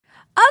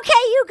Okay,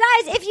 you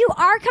guys, if you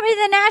are coming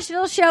to the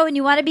Nashville show and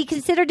you want to be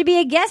considered to be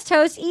a guest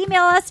host,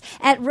 email us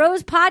at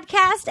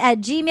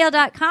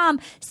rosepodcast@gmail.com.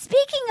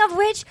 Speaking of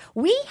which,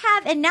 we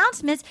have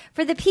announcements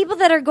for the people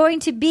that are going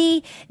to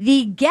be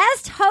the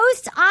guest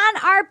hosts on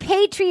our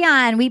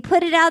Patreon. We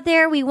put it out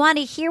there. We want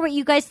to hear what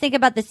you guys think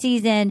about the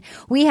season.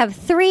 We have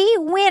 3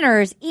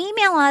 winners.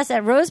 Email us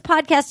at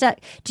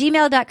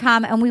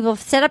rosepodcast@gmail.com and we will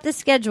set up the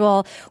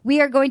schedule. We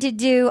are going to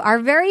do our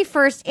very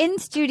first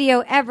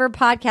in-studio ever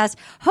podcast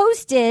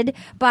hosted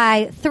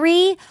by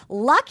 3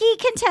 lucky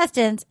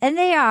contestants, and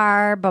they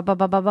are number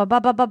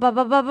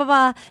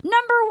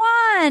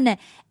 1,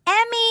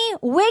 Emmy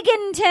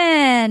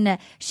Wigginton.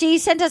 She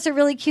sent us a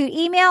really cute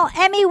email.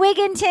 Emmy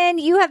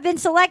Wigginton, you have been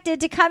selected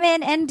to come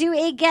in and do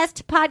a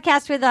guest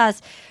podcast with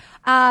us.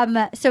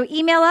 So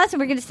email us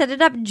and we're going to set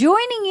it up,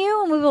 joining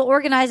you, and we will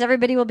organize.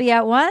 Everybody will be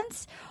at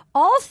once.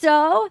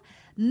 Also,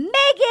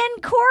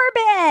 Megan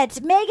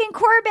Corbett,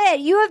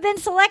 you have been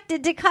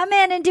selected to come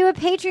in and do a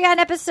Patreon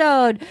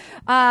episode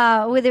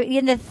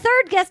in the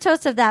 3rd guest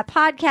host of that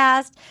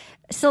podcast.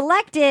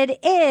 Selected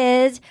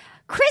is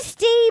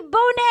Christy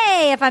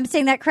Bonet, if I'm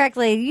saying that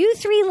correctly. You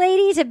 3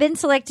 ladies have been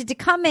selected to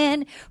come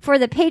in for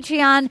the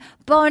Patreon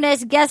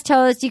bonus guest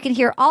host. You can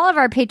hear all of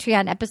our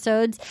Patreon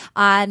episodes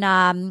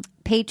on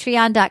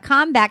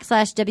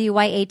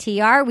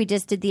patreon.com/WYATR. We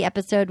just did the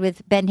episode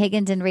with Ben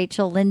Higgins and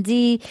Rachel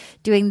Lindsay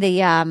doing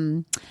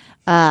the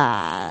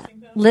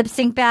lip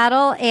sync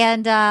battle.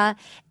 And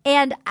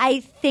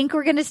I think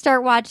we're going to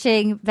start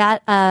watching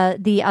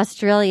the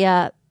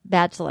Australia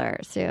Bachelor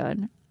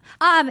soon.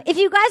 If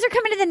you guys are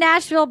coming to the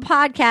Nashville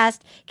podcast,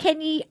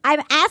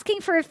 I'm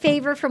asking for a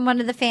favor from one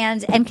of the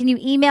fans, and can you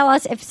email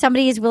us if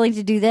somebody is willing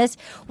to do this?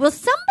 Will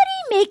somebody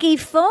make a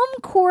foam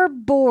core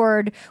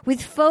board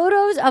with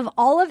photos of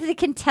all of the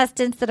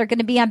contestants that are going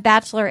to be on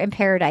Bachelor in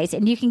Paradise,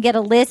 and you can get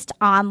a list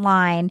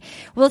online?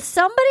 Will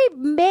somebody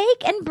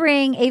make and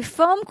bring a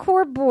foam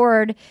core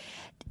board?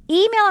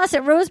 Email us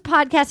at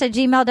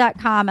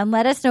rosepodcast@gmail.com and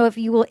let us know if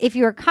you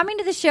are coming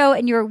to the show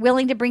and you're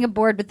willing to bring a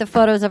board with the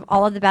photos of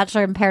all of the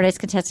Bachelor in Paradise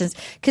contestants,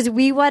 because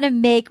we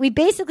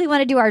basically want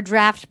to do our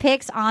draft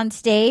picks on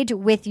stage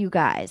with you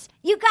guys.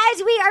 You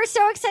guys, we are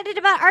so excited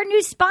about our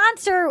new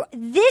sponsor.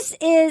 This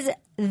is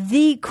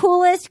the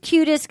coolest,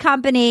 cutest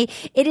company.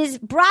 It is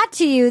brought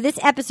to you this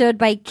episode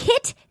by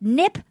Kit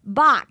Nip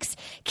Box.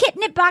 Kit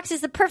Nip Box is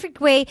the perfect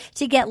way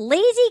to get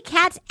lazy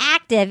cats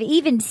active.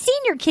 Even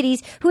senior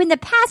kitties who in the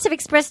past have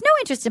expressed no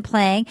interest in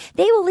playing,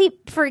 they will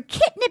leap for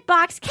Kit Nip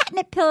Box,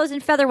 catnip pillows,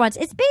 and feather ones.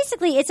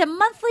 It's a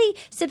monthly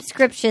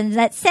subscription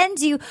that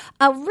sends you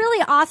a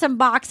really awesome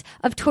box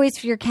of toys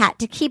for your cat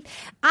to keep.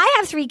 I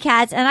have 3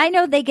 cats, and I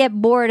know they get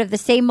bored of the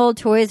same old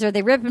toys, or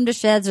they rip them to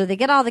shreds, or they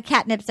get all the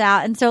catnips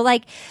out, and so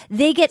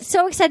they get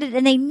so excited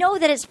and they know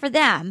that it's for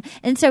them.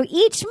 And so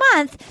each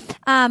month,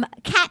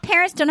 cat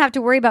parents don't have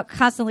to worry about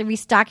constantly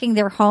restocking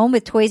their home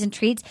with toys and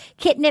treats.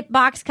 Kit Nip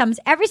Box comes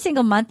every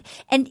single month,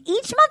 and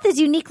each month is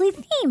uniquely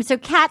themed. So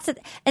cats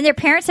and their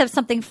parents have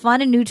something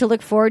fun and new to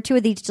look forward to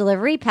with each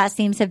delivery. Past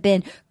themes have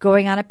been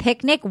going on a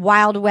picnic,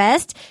 Wild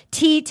West,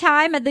 tea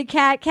time at the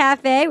Cat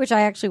Cafe, which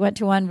I actually went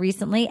to one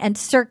recently, and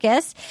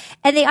circus.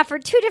 And they offer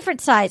 2 different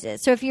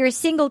sizes. So if you're a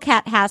single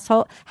cat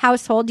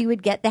household, you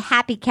would get the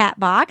Happy Cat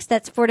Box.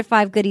 That's 4 to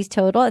 5 goodies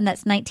total, and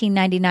that's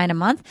 $19.99 a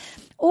month.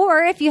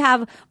 Or if you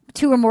have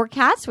 2 or more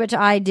cats, which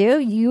I do,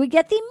 you would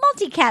get the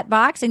multi-cat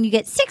box, and you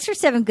get 6 or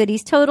 7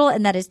 goodies total,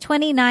 and that is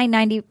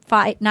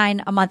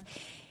 $29.95 a month.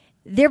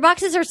 Their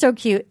boxes are so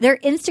cute. Their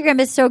Instagram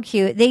is so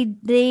cute. They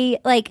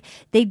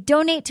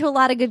donate to a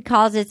lot of good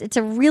causes. It's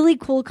a really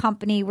cool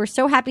company. We're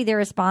so happy they're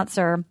a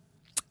sponsor.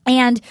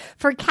 And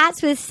for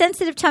cats with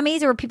sensitive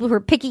tummies or people who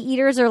are picky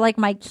eaters, or like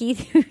my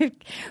Keith,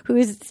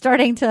 who's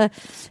starting to,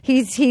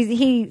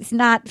 he's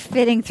not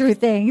fitting through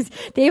things,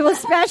 they will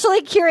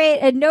specially curate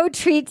a no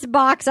treats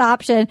box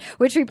option,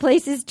 which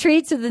replaces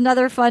treats with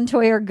another fun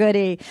toy or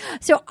goodie.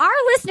 So our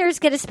listeners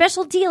get a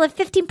special deal of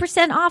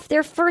 15% off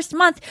their first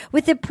month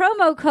with the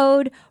promo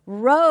code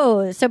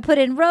ROSE. So put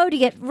in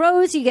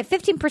ROSE, you get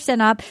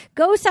 15% off.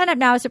 Go sign up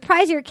now.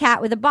 Surprise your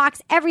cat with a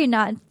box every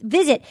month.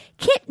 Visit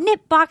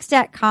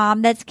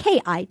kitnipbox.com. That's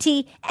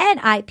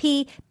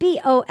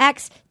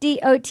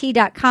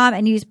KITNIPBOXDOT.com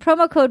and use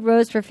promo code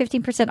ROSE for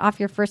 15% off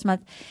your first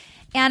month.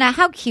 Anna,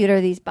 how cute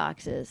are these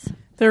boxes?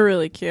 They're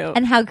really cute.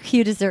 And how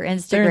cute is their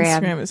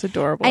Instagram? Their Instagram is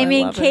adorable. I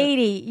mean,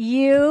 Katie,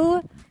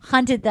 you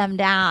hunted them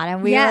down,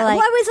 and we were like, well,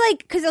 I was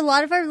like, because a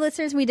lot of our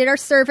listeners, we did our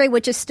survey,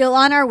 which is still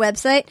on our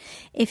website.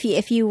 If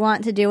you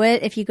want to do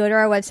it, if you go to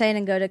our website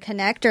and go to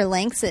connect or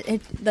links,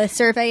 the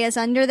survey is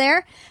under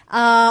there.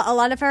 A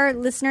lot of our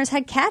listeners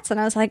had cats, and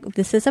I was like,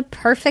 this is a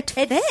perfect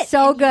fit. It's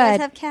so good. You guys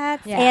have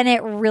cats, and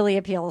it really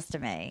appeals to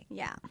me.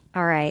 Yeah.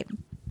 All right.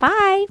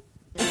 Bye.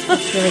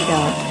 Here we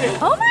go.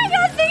 Oh my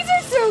God, things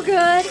are so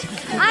good.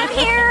 I'm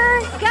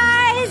here,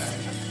 guys.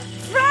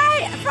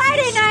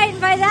 Friday night,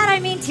 and by that I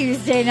mean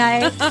Tuesday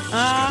night.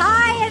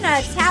 High in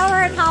a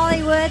tower in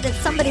Hollywood that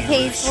somebody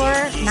pays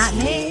for, not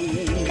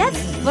me. That's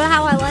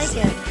how I like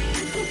it.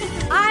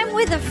 I'm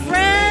with a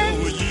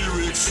friend,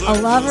 a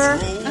lover,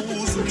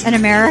 an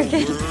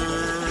American.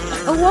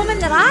 a woman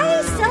that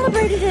I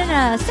celebrated in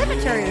a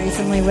cemetery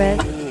recently with.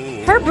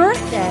 Her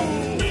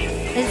birthday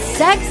is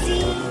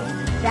sexy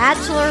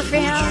bachelor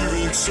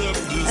fan,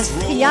 a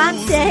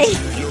fiance,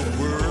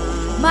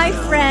 my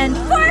friend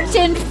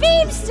Fortune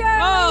Feimster.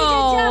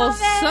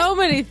 Oh, so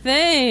many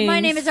things. My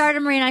name is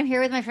Arden Marie, and I'm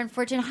here with my friend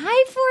Fortune.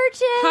 Hi,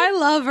 Fortune. Hi,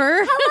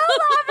 lover. Hello,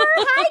 lover.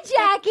 Hi,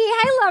 Jackie.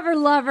 Hi,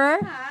 lover.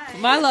 Hi.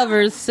 My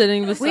lover's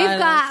sitting beside We've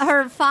got us.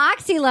 her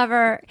foxy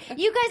lover.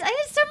 You guys,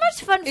 I had so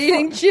much fun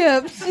Eating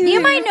chips. You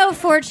might know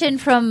Fortune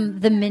from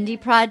the Mindy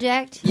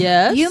Project.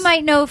 Yes. You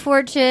might know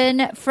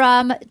Fortune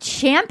from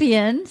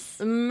Champions.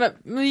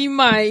 You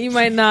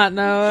might not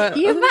know it.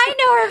 You might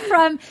know her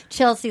from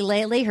Chelsea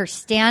Lately, her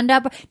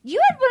stand-up. You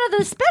had one of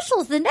those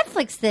specials, the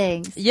Netflix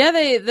things. Yeah,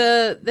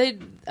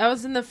 I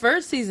was in the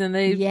first season.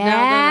 They Yeah,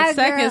 now done the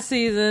second girl.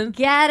 season.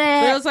 Get But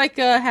it it? was like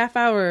a half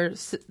hour,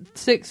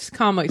 6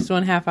 comics,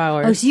 1.5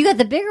 hours. Oh, so you got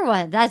the bigger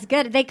one. That's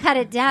good. They cut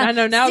it down. I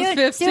know, now it's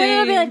 15. Soon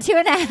it'll be like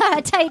 2.5,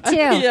 a tight 2.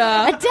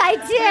 Yeah. A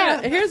tight 2.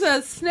 Yeah, here's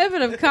a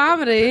snippet of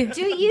comedy.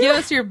 Do you- Give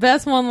us your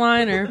best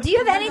one-liner. Do you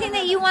have anything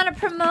that you want to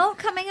promote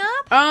coming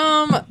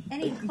up?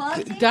 Any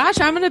clubs? Gosh,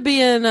 I'm going to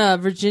be in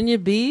Virginia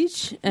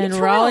Beach and You tour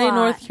a Raleigh, lot.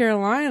 North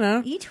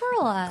Carolina, You tour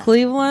a lot.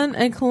 Cleveland,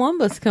 and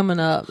Columbus coming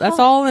up. That's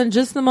all in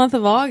just the month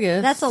of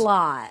August. That's a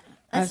lot.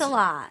 That's a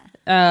lot.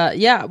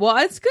 Yeah, well,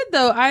 it's good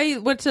though. I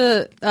went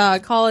to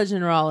college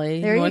in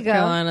Raleigh, There North you go.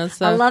 Carolina.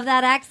 So I love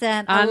that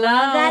accent. I know.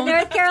 love that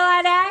North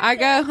Carolina accent. I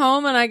go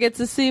home and I get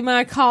to see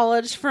my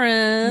college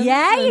friends.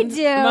 Yeah, you And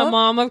do. My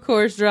mom, of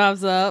course,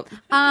 drives up.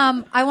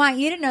 I want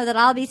you to know that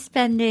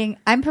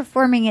I'm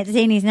performing at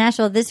Zany's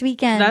Nashville this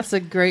weekend That's a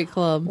great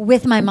club.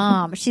 with my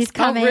mom. She's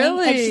coming.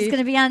 really? And she's going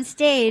to be on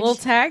stage. Little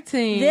tag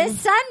team. This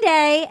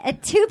Sunday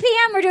at 2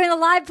 p.m., we're doing a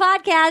live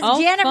podcast.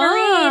 Oh, Janet fun.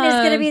 Marine is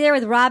going to be there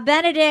with Rob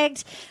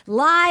Benedict.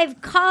 Live,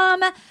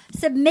 come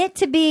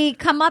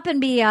up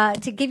and be,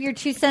 to give your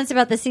 2 cents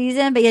about the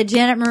season. But yeah,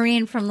 Janet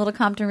Marine from Little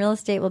Compton Real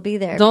Estate will be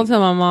there. Don't tell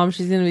my mom.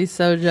 She's going to be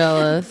so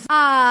jealous.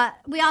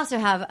 We also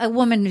have a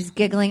woman who's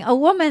giggling, a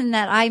woman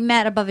that I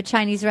met above a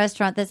Chinese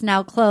restaurant that's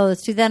now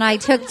closed, who then I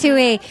took to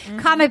a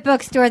comic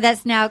book store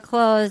that's now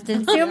closed,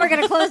 and soon we're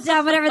going to close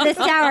down whatever this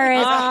tower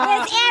is.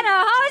 It's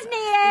Anna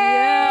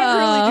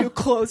Hosnier! Really do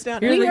close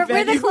down. You're every the- We're the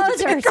venue to closers.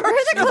 take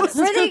our shows.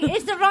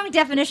 It's the wrong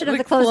definition of The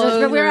the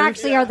closers, but we closers.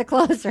 actually are the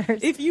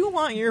closers. If you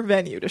want your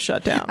venue to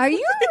shut down, Are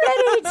you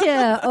ready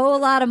to owe a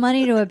lot of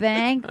money to a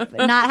bank, but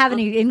not have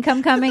any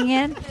income coming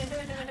in?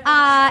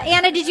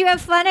 Anna, did you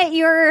have fun at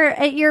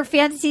your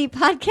fancy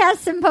podcast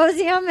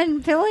symposium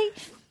in Philly?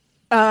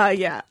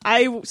 yeah,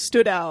 I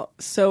stood out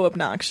so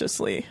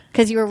obnoxiously.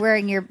 Because you were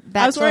wearing your bachelorette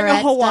I was wearing a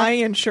stuff?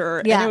 Hawaiian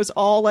shirt, Yeah. and it was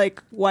all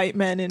like white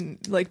men in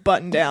like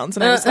button downs,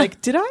 and I was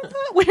like, "Did I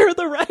not wear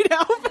the right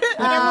outfit?"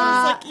 And everyone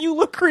was like, "You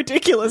look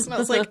ridiculous," and I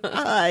was like,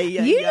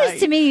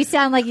 To me, you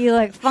sound like you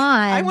look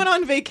fine. I went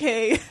on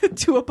vacay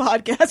to a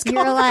podcast. You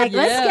were like,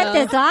 let's Yeah. get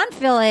this on,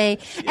 Philly.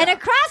 And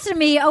across from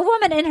me, a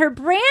woman in her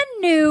brand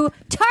new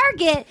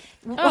Target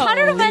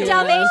 101 yeah.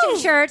 Dalmatian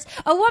shirts,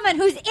 a woman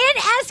who's in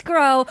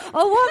escrow,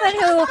 a woman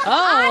who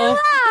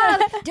I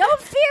love.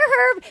 Don't fear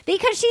her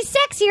because she's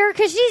sexier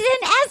because she's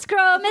in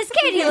escrow, Miss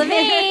Katie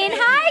Levine.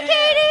 Hi,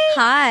 Katie.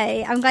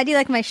 Hi, I'm glad you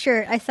like my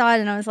shirt. I saw it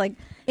and I was like,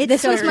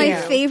 this so was my cute.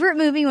 favorite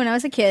movie when I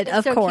was a kid,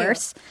 of so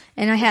course,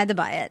 and I had to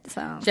buy it.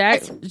 So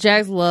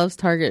Jax loves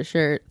Target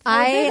shirts.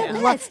 I they're the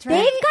love. best, right?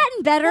 They've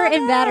gotten better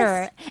and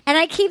better, and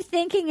I keep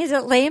thinking, is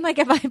it lame? Like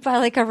if I buy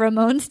like a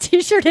Ramones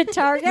T-shirt at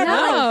Target? I'm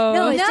like,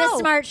 no, it's just No.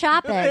 smart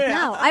shopping.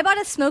 no, I bought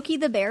a Smokey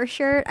the Bear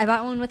shirt. I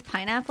bought one with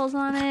pineapples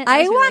on it. I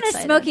was really want a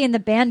excited. Smokey and the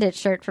Bandit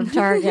shirt from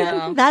Target.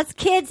 Yeah. That's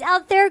kids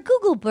out there.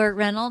 Google Burt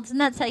Reynolds, and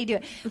that's how you do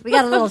it. We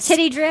got a little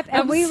titty drip,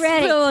 and we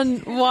ready.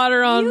 Spilling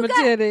water on You my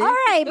got- titty. All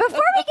right,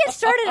 before we get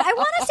started, I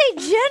want to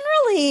say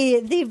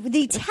generally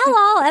the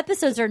tell-all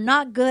episodes are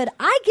not good.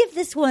 I give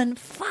this one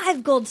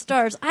 5 gold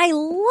stars. I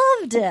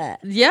loved it.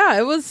 Yeah,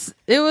 it was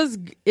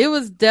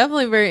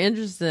definitely very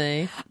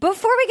interesting.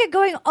 Before we get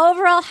going,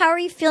 overall, how are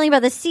you feeling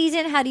about the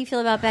season? How do you feel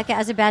about Becca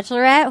as a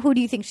bachelorette? Who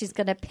do you think she's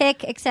going to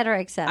pick, et cetera,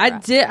 et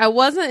cetera? I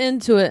wasn't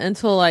into it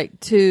until like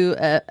 2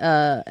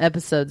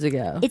 episodes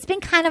ago. It's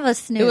been kind of a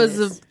snooze. It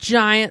was a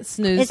giant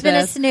snooze. It's been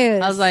a fest.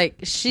 snooze. I was like,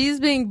 she's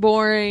being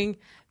boring.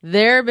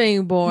 They're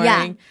being boring.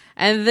 Yeah.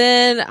 And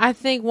then I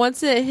think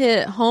once it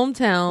hit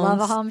hometowns,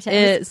 Love a hometown.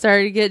 it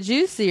started to get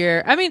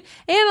juicier. I mean,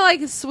 and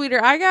like sweeter.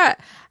 I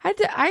like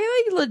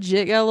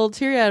legit got a little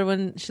teary eyed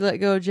when she let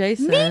go of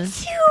Jason. Me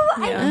too.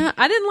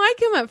 I didn't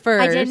like him at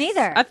first. I didn't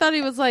either. I thought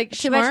he was like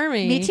Too much,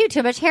 smarmy. me too.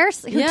 Too much hair.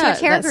 Too much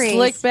hair that grease.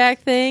 slick back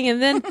thing,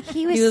 and then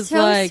He was so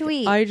like,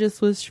 sweet. "I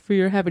just wish for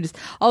your happiness."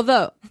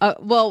 Although,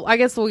 well, I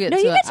guess we'll get No,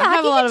 to you it. can talk. I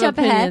have You a lot can of jump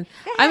opinion. ahead.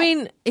 Go I ahead.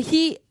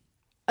 mean,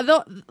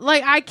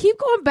 I keep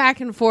going back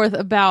and forth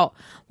about.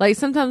 Like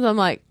sometimes I'm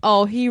like,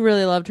 oh, he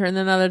really loved her, and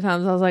then other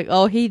times I was like,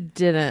 oh, he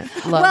didn't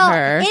love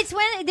her. It's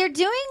when they're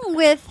doing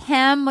with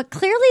him.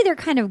 Clearly, they're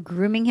kind of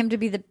grooming him to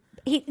be they're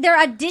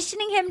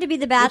auditioning him to be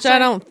the Which bachelor. I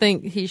don't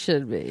think he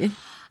should be.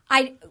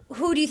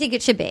 Who do you think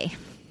it should be?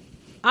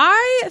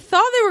 I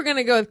thought they were going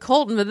to go with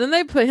Colton, but then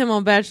they put him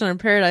on Bachelor in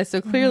Paradise,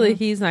 so clearly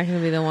he's not going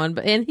to be the one.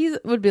 And he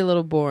would be a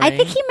little boring. I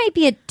think he might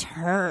be a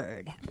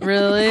turd.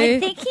 Really? I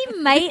think he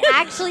might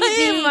actually be.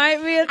 He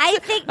might be I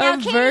think a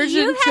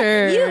virgin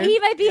turd. He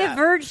might be a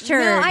virgin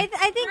turd. No, I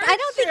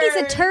don't think he's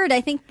a turd.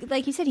 I think,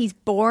 like you said, he's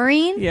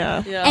boring.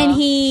 Yeah. And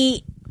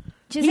he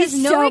just He's has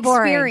no so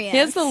boring. experience. He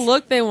has the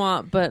look they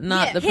want, but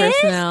not the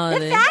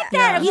personality. The fact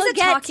that He's we'll a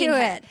get talking to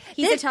head. it.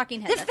 He's a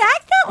talking head. The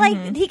fact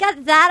that he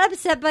got that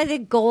upset by the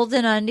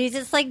golden undies,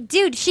 it's like,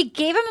 dude, she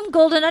gave him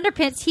golden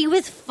underpants. He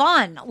was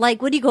fun.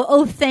 Like, what do you go?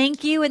 Oh,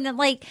 thank you, and then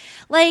like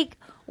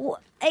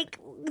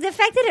the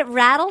fact that it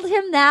rattled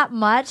him that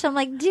much, I'm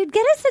like, dude,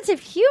 get a sense of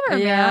humor,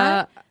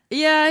 man.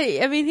 Yeah,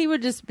 I mean, he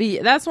would just be.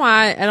 That's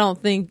why I don't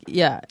think.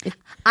 Yeah,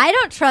 I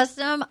don't trust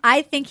him.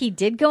 I think he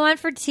did go on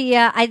for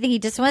Tia. I think he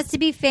just wants to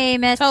be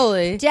famous.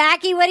 totally.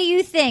 Jackie, what do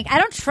you think? I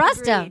don't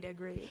trust him.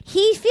 Agreed.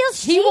 He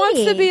feels He shady.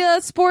 wants to be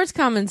a sports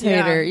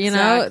commentator, Yeah, you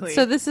know? exactly.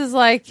 So this is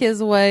like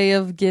his way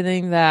of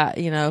getting that,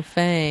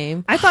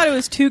 fame. I thought it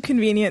was too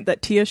convenient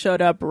that Tia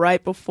showed up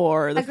right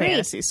before the Agreed.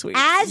 fantasy suite.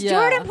 As Yeah.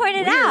 Jordan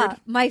pointed out,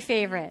 my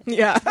favorite.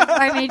 Yeah.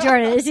 I mean,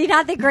 Jordan, is he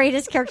not the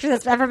greatest character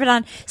that's ever been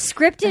on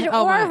scripted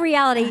Oh or my-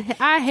 reality?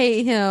 I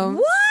hate him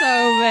What? so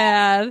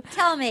bad.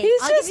 Tell me.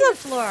 He's I'll just give you a the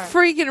floor.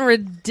 freaking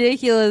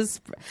ridiculous.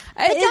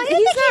 don't you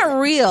He's think not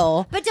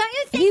real. But don't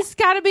you think? He's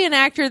got to be an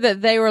actor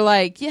that they were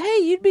like, yeah, hey,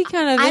 you'd be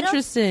kind of I don't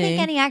interesting.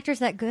 think any actor's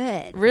that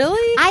good.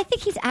 Really? I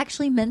think he's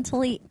actually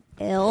mentally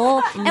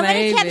ill. And when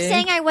he kept Maybe.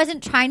 saying I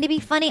wasn't trying to be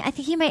funny, I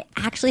think he might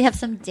actually have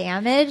some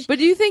damage. But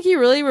do you think he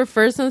really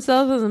refers to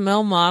himself as a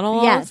male model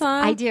all Yes, the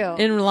time? I do.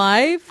 In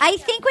life? I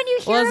think when you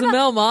hear Well, as a about,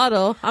 male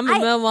model. I'm a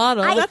male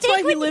model. I That's think why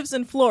he when lives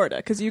in Florida,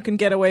 because you can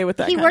get away with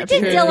that he kind worked of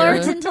at behavior.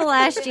 Dillard's until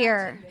last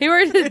year. He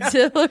worked at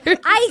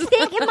Dillard's. I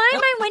think in my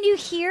mind when you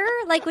hear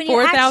like when you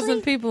 4,000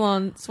 actually people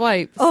on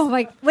swipes. Oh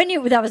my!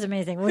 That was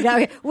amazing.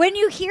 When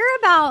you hear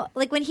about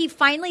like when he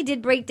finally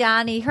did break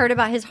down, he heard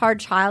about his hard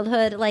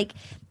childhood, like,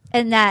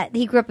 and that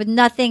he grew up with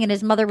nothing, and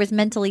his mother was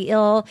mentally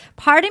ill.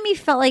 Part of me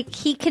felt like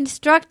he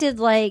constructed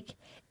like,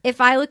 if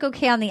I look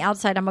okay on the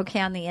outside, I'm okay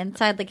on the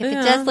inside. Like if it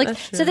Yeah, does, like,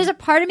 that's true. so there's a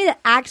part of me that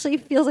actually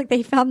feels like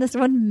they found this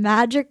one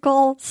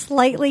magical,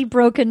 slightly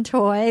broken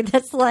toy.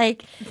 That's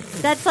like.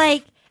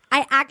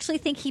 I actually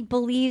think he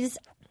believes.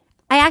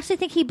 Now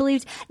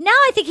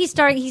I think he's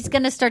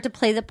going to start to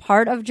play the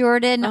part of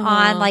Jordan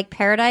on like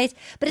Paradise,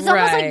 but it's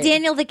almost like Right.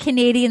 Daniel the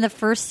Canadian the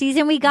first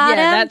season we got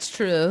yeah, him. that's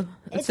true.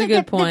 That's It's a like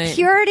good the point.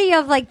 purity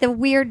of like the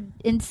weird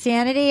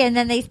insanity, and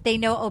then they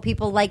know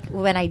people like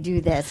when I do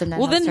this, and then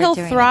Well, then start he'll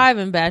doing thrive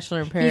in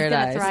Bachelor in gonna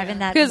Paradise. thrive in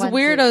that because one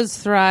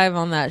weirdos thrive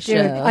on that show.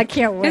 Dude, I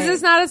can't wait. Because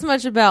it's not as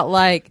much about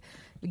like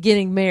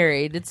getting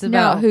married. It's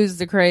about No. who's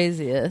the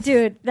craziest.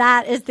 Dude,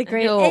 that is the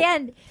great He'll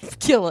and.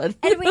 kill it.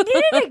 And we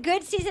needed a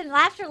good season.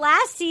 After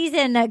last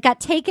season, got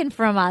taken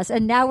from us,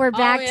 and now we're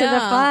back Oh, to the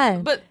yeah.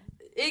 fun. But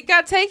it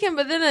got taken,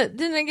 but then it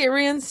didn't get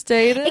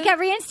reinstated. It got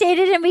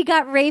reinstated, and we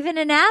got Raven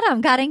and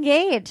Adam got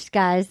engaged,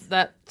 guys.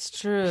 That's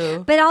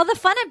true. But all the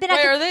fun I've been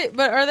Wait,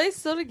 at. are they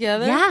still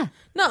together? Yeah.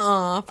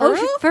 Nuh-uh. For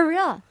real? For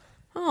real.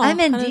 Oh, I'm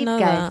in I didn't deep, know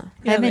guys. that.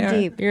 Yeah, I'm they in are.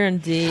 deep. You're in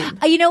deep.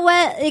 You know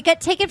what? It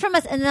got taken from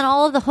us, and then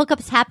all of the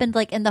hookups happened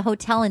like in the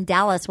hotel in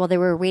Dallas while they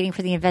were waiting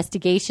for the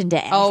investigation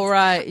to end. Oh,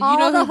 right. You All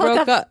know the who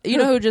broke hookups- up? You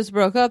know who just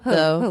broke up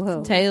though?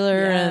 Who?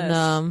 Taylor Yes.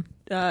 and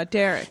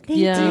Derek. They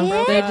yeah,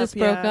 did? they just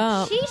Yeah. broke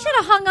up. She should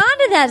have hung on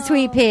to that,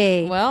 sweet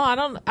pea. Well,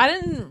 I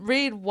didn't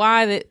read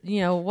why that.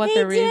 What they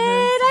their did. reasons.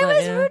 I but,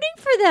 was yeah. rooting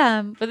for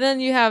them. But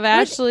then you have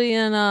Ashley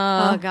and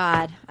Oh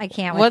God, I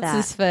can't. With what's that.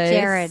 his face?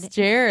 Jared.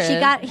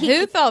 Jared. He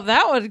Who thought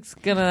that was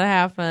gonna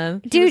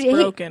happen? dude, was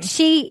broken.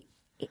 he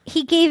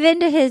gave in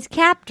to his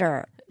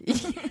captor.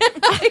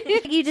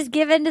 You just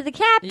give in to the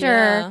captor.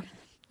 Yeah.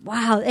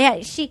 Wow. Yeah.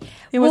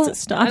 It was a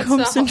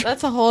Stockholm syndrome.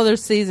 That's a whole other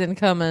season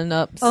coming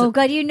up. Oh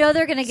God, you know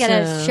they're gonna get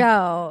a Soon.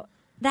 show.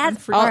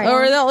 That's For all Or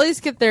right. they'll at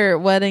least get their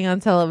wedding on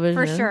television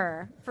For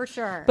sure. For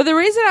sure. But the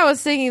reason I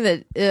was thinking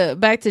that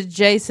back to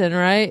Jason,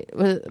 right,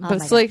 with my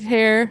slicked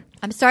hair.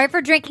 I'm sorry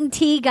for drinking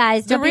tea,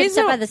 guys. Don't be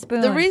upset by the spoon.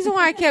 The reason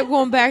why I kept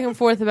going back and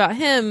forth about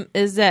him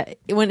is that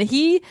when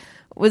he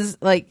was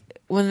like,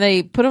 when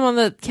they put him on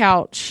the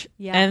couch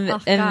Yeah. and Oh,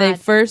 and they God.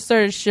 first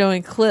started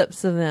showing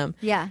clips of them,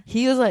 Yeah.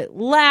 he was like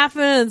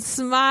laughing and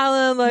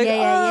smiling, like,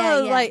 Yeah,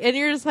 oh, like, and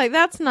you're just like,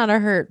 that's not a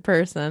hurt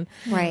person,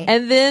 Right.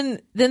 And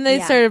then they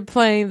Yeah. started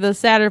playing the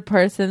sadder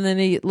person, then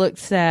he looked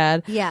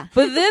sad, Yeah.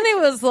 But then he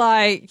was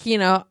like,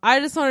 I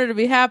just wanted to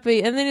be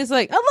happy, and then he's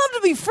like, I'd love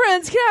to be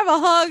friends. Can I have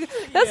a hug?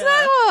 That's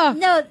not how a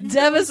No,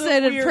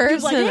 devastated weird- he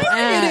was person like,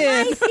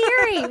 acts. my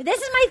theory.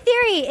 This is my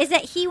theory: is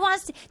that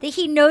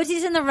he knows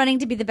he's in the running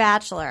to be the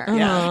Bachelor,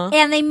 Uh-huh.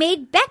 and they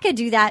made Becca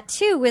do that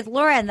too with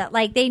Lauren. That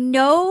like they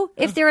know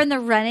if they're in the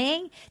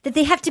running that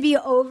they have to be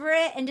over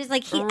it and just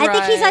like I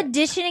think he's Right.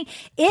 auditioning.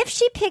 If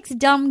she picks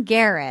dumb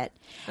Garrett.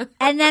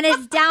 And then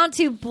it's down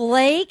to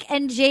Blake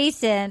and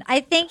Jason. I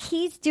think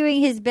he's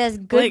doing his best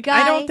good Blake,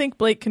 guy. I don't think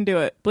Blake can do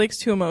it. Blake's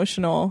too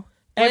emotional.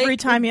 every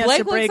time he has Blake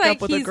to break looks like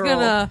up with a he's girl.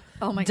 gonna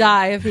Oh my God.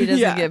 die if he doesn't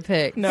Yeah. get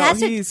picked. No, That's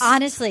he's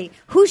honestly,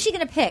 who's she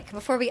going to pick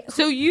before we?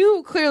 So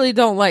you clearly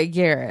don't like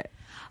Garrett.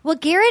 Well,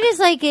 Garrett is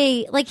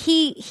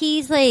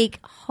he's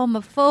like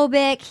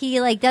homophobic. He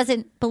like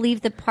doesn't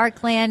believe the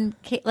Parkland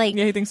like.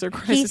 yeah, he thinks they're He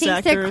crisis thinks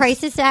actors. they're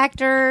crisis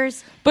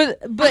actors. But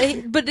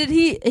did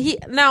he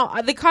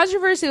now the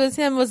controversy with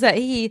him was that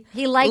he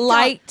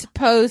liked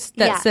posts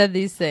that Yeah. said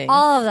these things.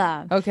 All of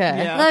them. Okay.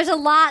 Yeah. There's a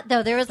lot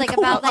though. There was like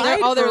about like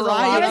Oh, there was a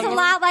lot. there was a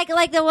lot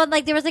like the one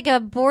like there was like a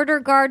border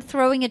guard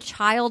throwing a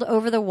child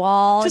over the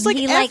wall. Just and like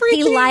he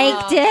everything.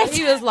 liked it.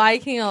 He was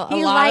liking a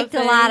He lot liked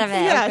of a lot of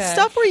things. it. Yeah, Okay.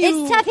 stuff where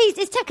you. It's tough.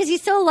 It's tough because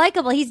he's so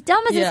likable. He's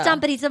dumb as a Yeah.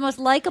 stump, but he's the most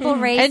likable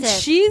racist.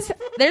 And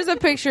there's a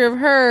picture of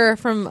her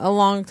from a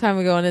long time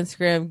ago on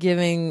Instagram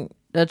giving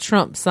a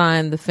Trump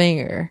sign the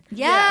finger.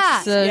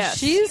 yeah. So Yes.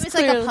 she's She was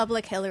like clearly- a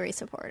public Hillary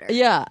supporter.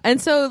 Yeah. And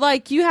so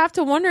like you have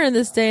to wonder in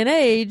this day and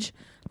age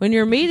when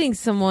you're meeting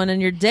someone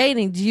and you're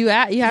dating, you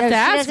have No, to she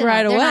ask doesn't-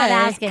 right away. They're not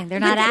asking. They're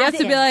not You have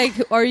asking. to be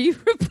like, are you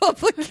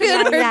Republican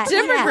Yeah, or yeah. What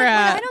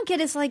Democrat? I don't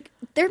get is like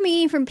they're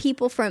meeting from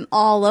people from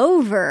all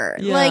over.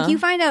 Yeah. Like you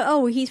find out,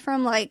 oh, he's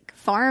from like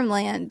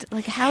farmland.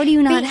 Like how do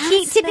you not? But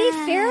ask to be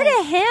that? fair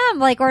to him,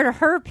 like or to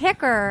her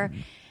picker,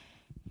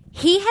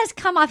 he has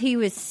come off. He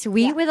was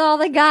sweet with all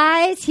the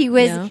guys. He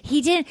was. Yeah.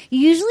 He didn't.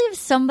 Usually, if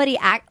somebody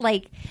act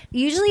like,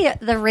 usually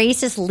the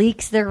racist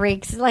leaks their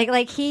rakes.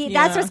 Like he.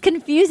 That's Yeah. what's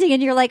confusing.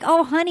 And you're like,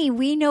 oh, honey,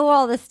 we know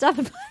all this stuff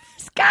about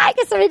this guy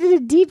because somebody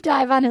did a deep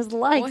dive on his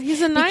life. Well,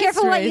 he's a Be nice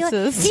careful what you-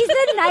 racist. He's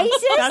the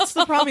nicest. That's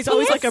the problem. He's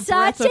always He like a is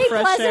breath such of a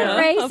fresh pleasant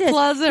air. racist. A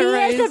pleasant he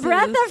is racist. a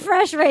breath of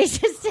fresh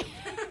racist.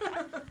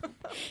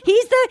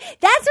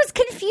 That's what's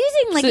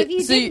confusing. Like So- if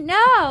you so didn't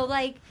know,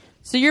 like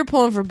So you're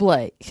pulling for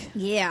Blake.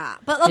 Yeah.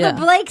 but Yeah.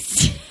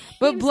 Blake's.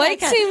 But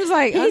Blake seems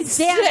like he's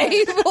unstable.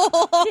 He's-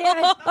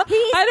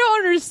 I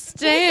don't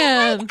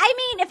understand. I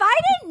mean, if I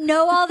didn't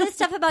know all this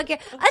stuff about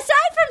Garrett, aside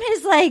from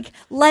his like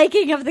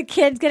liking of the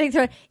kids getting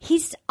thrown,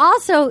 he's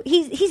also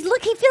he feels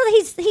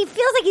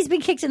like he's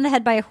been kicked in the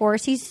head by a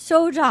horse. He's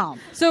so dumb.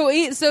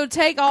 So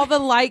take all the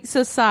likes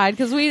aside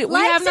because we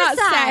Likes have not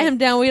aside. sat him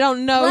down. We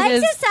don't know Likes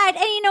his. aside,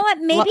 and you know what?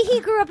 Maybe he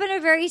grew up in a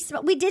very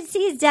small. We did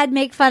see his dad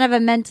make fun of a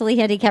mentally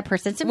handicapped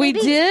person. So We maybe,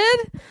 did.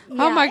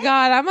 Yeah. Oh my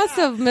god! I must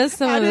have missed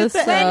some How of did this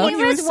that stuff. end When when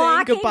he he was was saying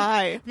walking,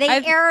 goodbye? They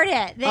aired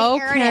it. They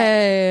aired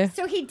Okay. it.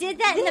 So he did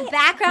that in the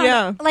background,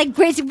 Yeah. like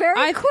it's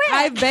very quick.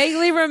 I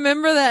vaguely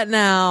remember that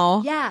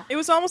now. yeah. It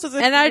was almost as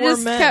if And I we're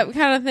just men. kept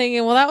kind of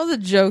thinking, well, that was a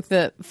joke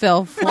that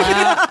fell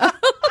flat.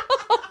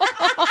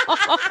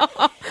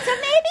 So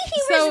maybe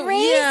he So, was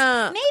raised.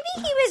 yeah.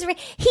 Maybe he was.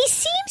 He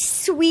seems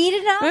sweet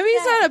enough. Maybe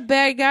he's that- not a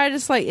bad guy,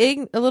 just like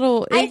a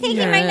little. I think he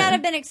might ignorant. not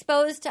have been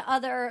exposed to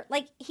other.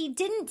 Like he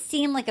didn't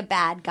seem like a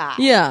bad guy.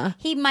 Yeah.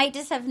 He might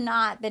just have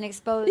not been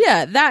exposed.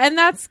 Yeah,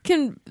 that's He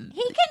can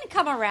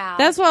come around.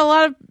 That's what a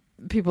lot of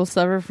people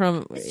suffer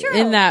from It's true.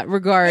 in that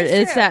regard. It's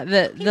It's true. that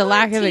the People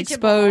lack are of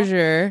teachable.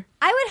 exposure.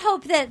 I would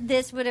hope that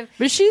this would have.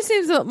 But she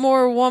seems a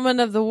more woman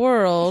of the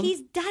world.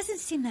 He doesn't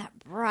seem that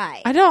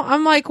bright.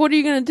 I'm like, what are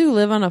you going to do?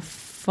 Live on a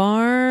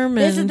farm?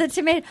 This is and the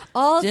tomato.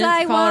 All in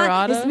I Colorado?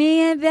 want is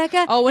me and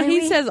Becca. Oh, when and he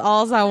we- says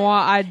 "All's I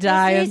want, I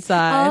die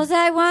inside." All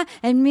I want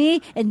and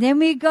me, and then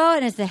we go,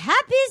 and it's the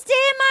happiest day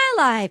of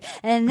my life.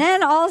 And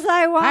then all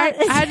I want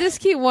is I just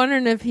keep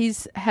wondering if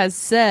has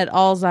said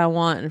 "All's I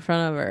want" in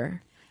front of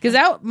her, because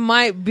that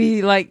might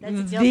be like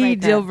That's a the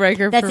deal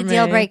breaker. That's for a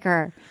deal me.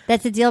 breaker.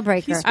 That's a deal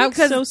breaker. He speaks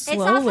so It's also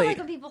slowly. like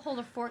when people hold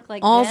a fork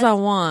like All's this. I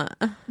want.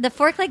 The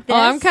fork like this. Oh,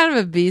 I'm kind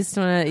of a beast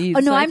when I eat. Oh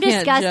no, so I I'm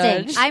can't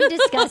disgusting. judge. I'm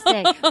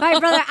disgusting. My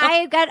brother,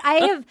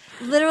 I have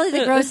literally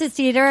the grossest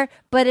eater,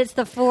 but it's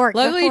the fork. the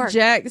Luckily, fork.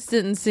 Jax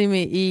didn't see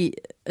me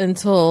eat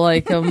until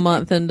like a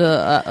month into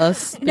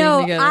us being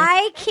No, together.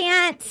 I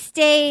can't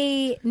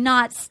stay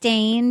not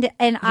stained,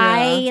 and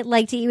I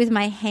like to eat with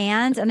my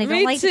hands, and I don't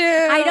Me like. too.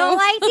 I don't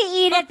like to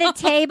eat at the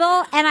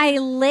table, and I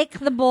lick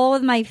the bowl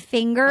with my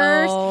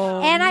fingers,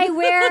 Oh. and I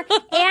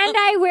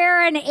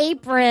wear an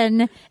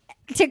apron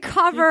to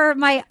cover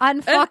my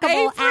An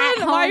unfuckable apron at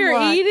home while you're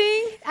look.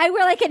 eating. I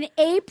wear like an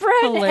apron,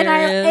 and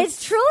Hilarious.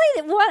 it's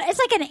truly what it's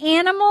like an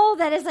animal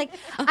that is like.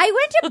 I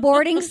went to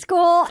boarding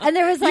school, and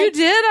there was like You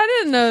did? I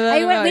didn't know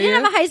that. about we didn't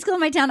you. have a high school in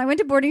my town. I went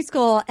to boarding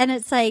school, and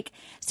it's like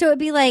so it'd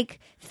be like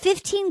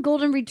 15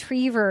 golden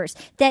retrievers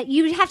that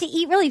you'd have to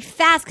eat really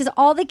fast because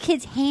all the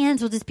kids'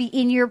 hands will just be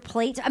in your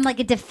plate. I'm like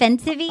a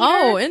defensive eater.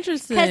 Oh,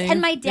 interesting.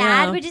 And my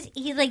dad Yeah. would just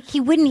he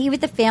wouldn't eat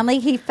with the family.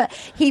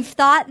 He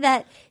thought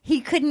that he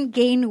couldn't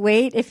gain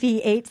weight if he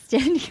ate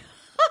standing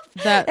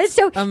up. That's And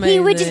so he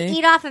would just amazing.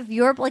 eat off of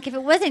your like if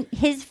it wasn't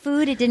his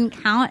food, it didn't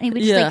count. And he would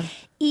just Yeah. like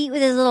eat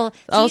with his little.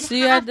 Oh, you'd so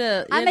you had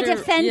to- I'm you a had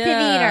to- defensive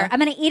yeah. eater. I'm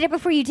going to eat it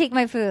before you take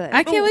my food.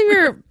 I can't believe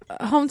your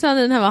hometown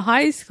didn't have a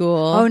high school.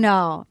 Oh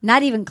no,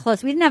 not even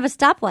close. We didn't have a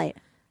stoplight.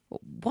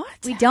 What?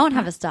 We don't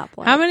have a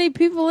stoplight. How many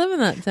people live in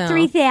that town?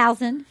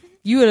 3,000.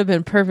 You would have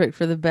been perfect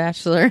for The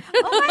Bachelor.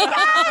 Oh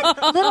my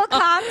god, Little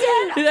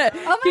Compton. Yeah. Oh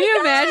my Can you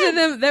God. imagine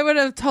them? They would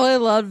have totally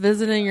loved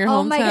visiting your hometown.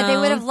 Oh my god, they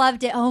would have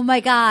loved it. Oh my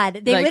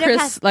god, they like would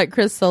have.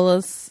 Chris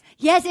Solis.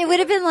 Yes, it would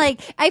have been like,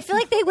 I feel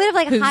like they would have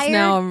like Who's hired.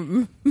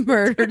 now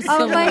murdered Oh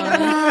someone. my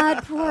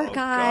God, poor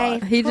guy.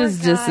 He Poor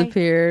just guy.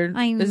 disappeared.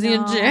 I know. Is he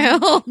in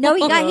jail? No,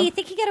 I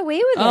think he got away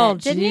with Oh,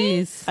 it, didn't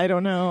he? jeez. I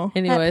don't know.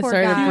 Anyway, poor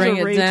sorry guy. to He was bring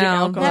a it raging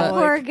down. That alcoholic. But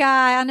poor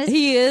guy on his.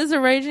 he is a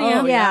raging Oh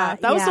alcoholic. yeah.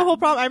 that was the whole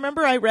problem. I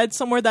remember I read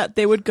somewhere that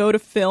they would go to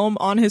film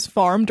on his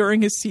farm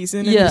during his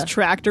season, and Yeah. his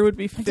tractor would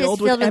be Just filled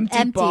with empty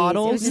empties. It was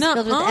bottles. just No,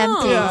 filled with uh-uh.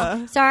 empties.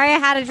 Yeah. Sorry, I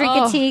had to drink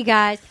a tea,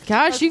 guys.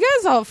 Gosh, you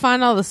guys all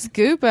find all the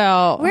scoop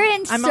out. We're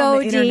in I'm so on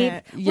the deep.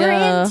 internet. We're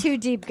Yeah. in too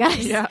deep,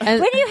 guys. Yeah. And-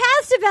 when you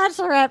host a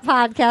bachelorette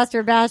podcast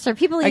or bachelor,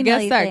 people email I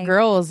guess you that things.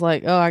 girl was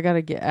like, "Oh, I got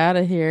to get out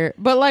of here."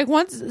 But like,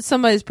 once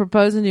somebody's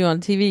proposing to you on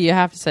TV, you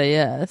have to say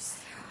yes.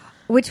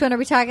 Which one are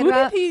we talking Who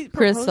about? did he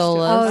Chris propose to?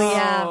 Solis. Oh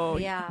yeah, Oh,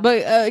 yeah.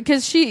 But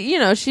because she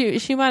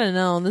might have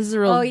known this is a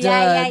real. Oh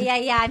yeah, dud.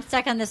 yeah. I'm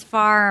stuck on this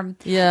farm.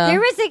 Yeah. There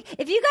was like,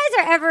 if you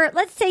guys are ever,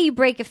 let's say you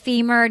break a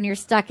femur and you're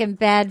stuck in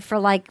bed for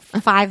like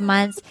 5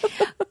 months,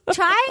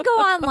 try and go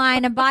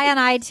online and buy on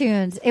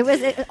iTunes. It was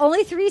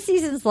only 3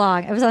 seasons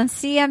long. It was on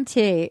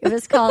CMT. It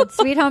was called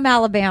Sweet Home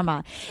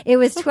Alabama. It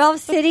was 12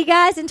 city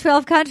guys and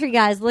 12 country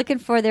guys looking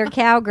for their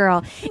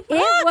cowgirl. It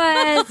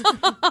was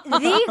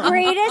the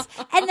greatest.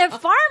 And the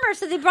farmers,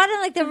 so they brought in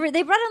like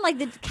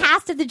the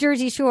cast of the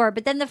Jersey Shore,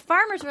 but then the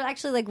farmers were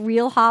actually like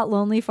real hot,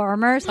 lonely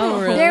farmers.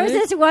 Oh, really? There was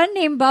this one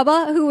named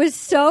Bubba who was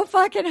so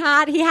fucking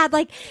hot. He had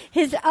like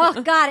his,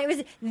 oh God, it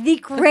was the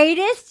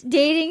greatest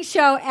dating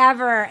show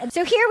ever. And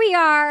so here we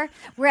are.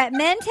 We're at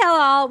Men Tell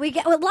All. We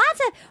get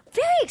lots of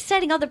very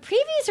exciting. All the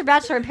previews are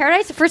Bachelor in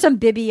Paradise. First on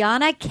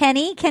Bibiana,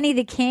 Kenny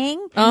the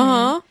King.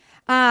 Uh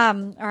huh.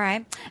 All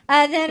right.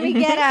 Then we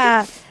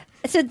get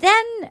so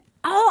then,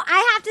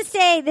 I have to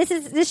say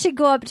this should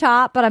go up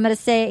top, but I'm going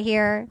to say it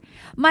here.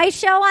 My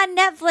show on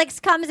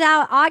Netflix comes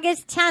out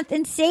August 10th,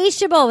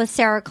 Insatiable, with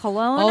Sarah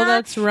Colonna. Oh,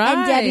 that's right.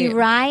 And Debbie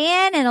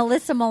Ryan and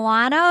Alyssa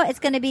Milano. It's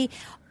going to be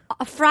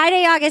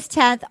Friday, August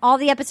 10th. All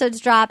the episodes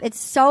drop. It's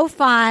so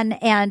fun,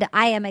 and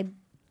I am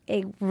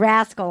a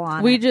rascal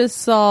on We it. just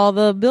saw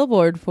the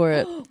billboard for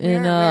it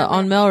in Where?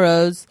 on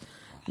Melrose,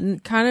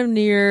 kind of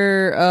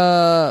near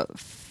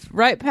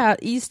right past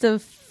east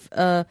of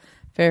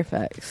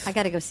Fairfax. I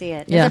got to go see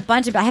it. There's Yeah. a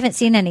bunch of. I haven't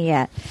seen any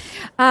yet.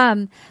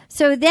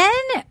 So then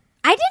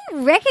I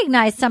didn't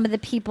recognize some of the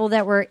people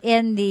that were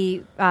in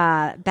the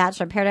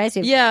Bachelor in Paradise.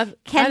 Yeah,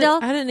 Kendall.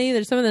 I didn't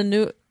either. Some of the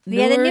newer The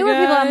newer people.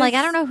 I'm like, I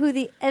guys. don't know who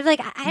the. I'm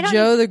like, I don't.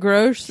 Joe the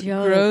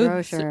Joe the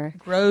grocer.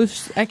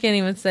 Gross. I can't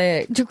even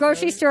say it.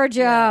 Grocery Store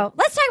Joe.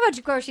 Let's talk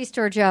about Grocery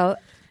Store Joe.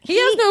 He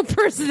has no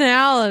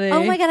personality.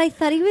 Oh my God, I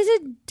thought he was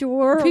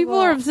adorable. People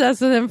are obsessed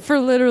with him for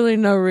literally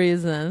no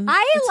reason.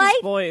 I It's his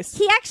like voice.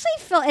 He actually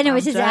felt, and it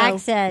was his Joe.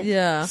 accent.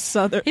 Yeah.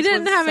 Southern. He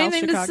didn't have South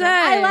anything to Chicago. say.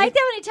 I like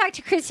that when he talked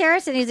to Chris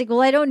Harrison. He's like,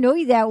 "Well, I don't know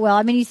you that well.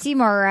 I mean, you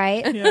seem all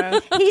right." Yeah.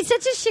 He's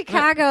such a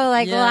Chicago,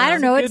 like, Yeah. well, I don't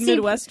know. Good It seemed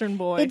Midwestern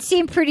boy. It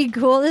seemed pretty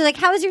cool. He's like,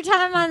 "How was your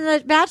time on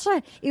The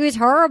Bachelor?" It was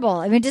horrible.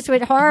 I mean, it just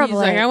went horribly.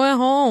 He's like, I went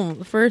home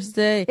the first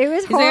day. It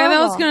was He's like, I thought it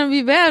was horrible. going to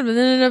be bad, but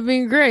then it ended up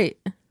being great.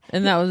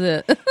 And that was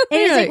it. and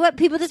it's You're like, what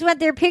people just want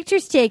their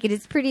pictures taken.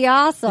 It's pretty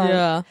awesome.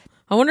 Yeah.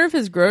 I wonder if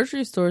his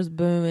grocery store's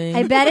booming.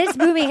 I bet it's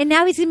booming, and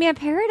now he's gonna be on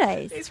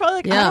Paradise. He's probably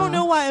like, Yeah. I don't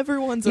know why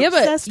everyone's Yeah,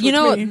 obsessed but you with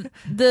know, me.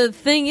 the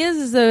thing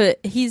is that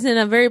he's in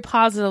a very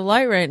positive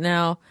light right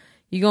now.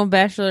 You go on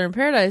Bachelor in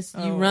Paradise,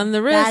 you run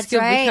the risk That's of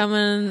right.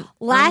 becoming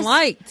Last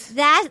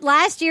unliked.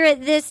 last year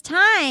at this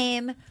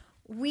time,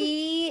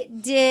 we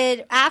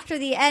did after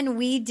the end.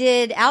 We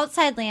did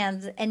Outside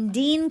Lands, and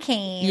Dean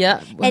came.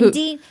 Yeah. and Who-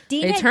 Dean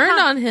they had turned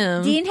on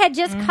him. Dean had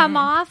just come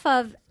off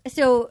of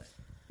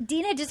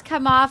Dean had just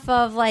come off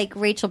of like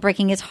Rachel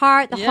breaking his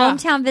heart, the Yeah.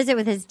 hometown visit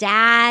with his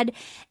dad,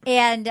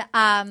 and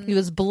He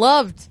was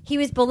beloved. he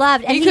was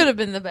beloved. And He could have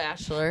been the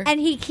Bachelor. And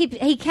he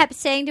kept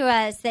saying to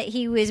us that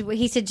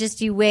he said, just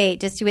you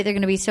wait. They're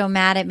going to be so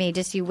mad at me.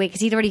 Just you wait.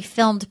 Because he'd already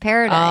filmed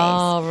Paradise.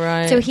 Oh,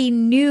 right. So he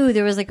knew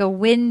there was like a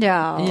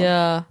window.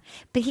 Yeah.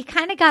 But he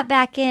kind of got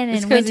back in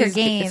It's Winter It's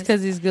Games.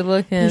 because he's good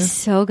looking. He's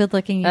so good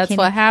looking. You That's can't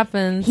what even-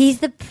 happens. He's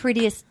the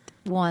prettiest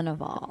one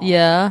of all.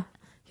 Yeah.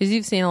 Because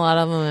you've seen a lot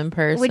of them in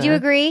person. Would you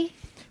agree?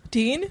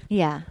 Dean?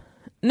 Yeah.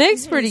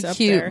 Nick's pretty He's up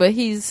cute, there. but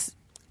he's,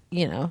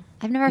 you know,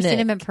 I've never seen Nick.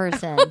 him in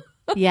person.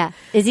 Yeah.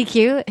 Is he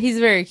cute? he's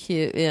very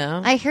cute.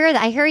 Yeah. I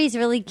hear he's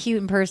really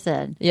cute in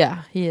person.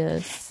 Yeah, he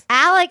is.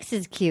 Alex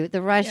is cute,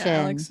 the Russian.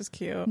 Yeah, Alex is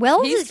cute.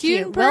 Wells He's is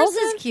cute in Wells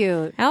person? is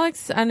cute.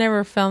 Alex, I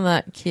never found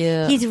that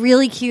cute. He's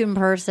really cute in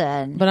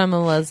person. but I'm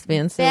a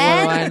lesbian, so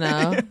Ben- what do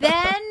I know?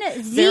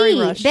 Ben Very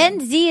Z. Russian.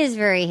 Ben Z is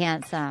very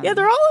handsome. Yeah,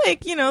 they're all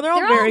like, they're all They're all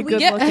very weird.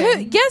 good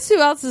looking. Guess who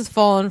else has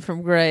fallen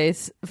from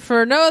grace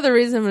for no other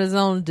reason but his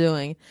own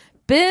doing?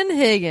 Ben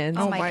Higgins.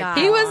 Oh my God.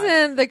 He was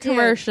in the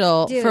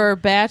commercial dude. for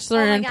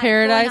Bachelor Oh my in God,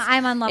 Paradise going,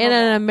 I'm unlovable. in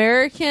an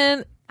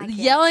American can't.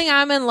 yelling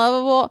I'm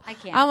unlovable. I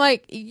can't. I'm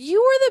like, you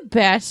were the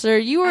Bachelor.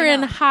 You were I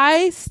in know.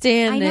 high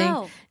standing. I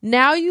know.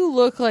 Now you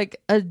look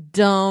like a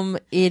dumb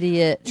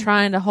idiot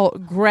trying to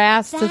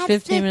grasp the That's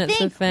 15 the minutes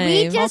thing. of fame.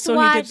 We just Also, he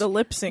watched, did the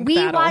lip sync We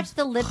battle. watched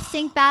the lip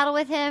sync battle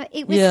with him.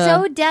 It was Yeah.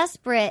 so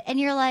desperate, and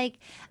you're like,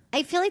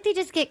 I feel like they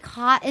just get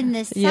caught in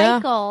this Yeah.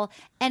 cycle,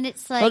 and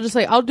it's like I'll just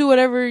like, I'll do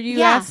whatever you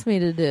Yeah. ask me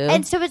to do.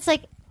 and so it's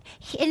like,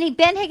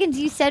 Ben Higgins,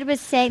 you said was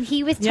saying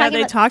he was Yeah, talking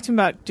they about talked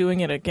about doing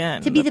it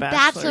again. to be the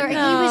Bachelor, and he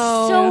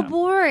was so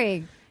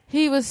boring.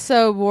 He was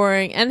so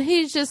boring, and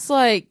he's just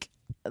like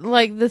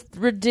the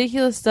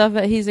ridiculous stuff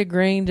that he's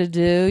agreeing to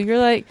do. You're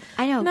like,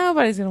 I know.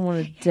 nobody's gonna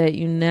want to date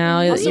you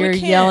now. Also, You're we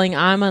can't- yelling,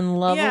 "I'm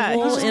unlovable" Yeah,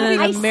 he's just in an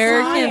gonna be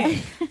American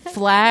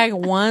flag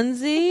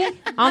onesie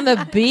on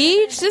the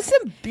beach.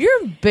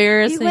 You're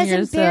embarrassing He was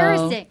yourself.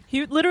 embarrassing.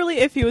 He literally,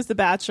 if he was the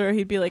Bachelor,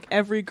 he'd be like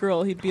every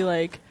girl. He'd be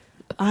like,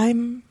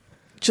 I'm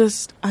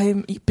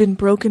been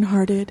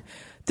brokenhearted.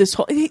 This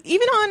whole,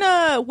 even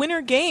on Winter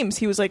Games,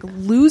 he was like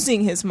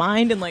losing his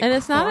mind and like, And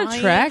it's not crying.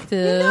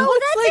 attractive. No, Well,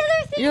 it's that's like, the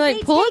other thing. You're like,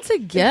 They pull it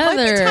take- it might be time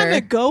to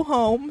together. go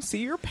home, see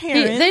your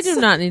parents. They do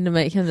not need to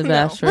make him the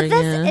Bachelor But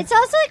that's, again. it's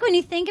also like when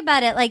you think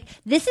about it, like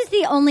this is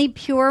the only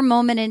pure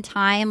moment in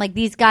time. Like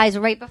these guys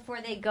right before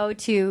they go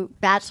to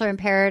Bachelor in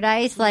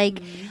Paradise,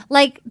 like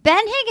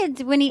Ben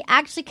Higgins when he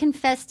actually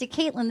confessed to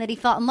Caitlyn that he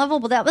felt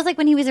unlovable. That was like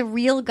when he was a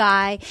real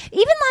guy.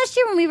 Even last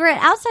year when we were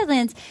at Outside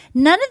Lands,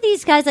 none of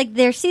these guys like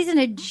their season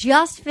had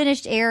just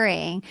finished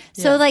airing,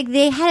 so Yeah. like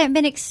they hadn't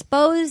been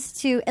exposed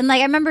to. And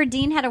like I remember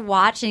Dean had a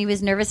watch and he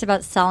was nervous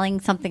about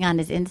selling something on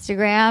his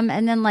Instagram,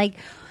 and then like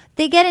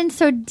they get in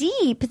so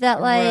deep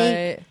that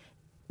Right.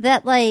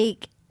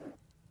 like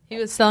He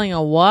was selling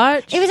a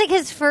watch. it was like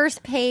his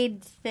first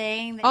paid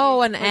thing. that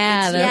Oh, he- an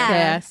ad. Yeah.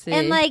 Okay, I see.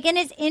 And like, and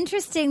it's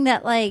interesting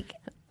that like,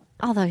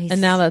 although he's And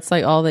now that's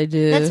like all they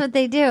do. that's what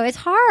they do. It's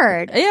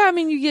hard. Yeah, I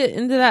mean, you get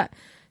into that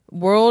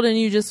world and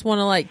you just want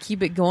to like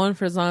keep it going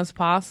for as long as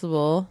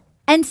possible.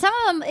 And some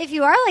of them, if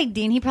you are like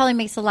Dean, he probably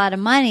makes a lot of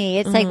money.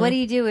 It's like, what do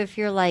you do if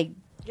you're like,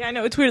 Yeah, I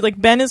know, it's weird. Like,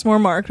 Ben is more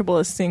marketable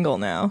as single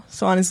now.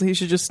 So honestly, he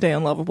should just stay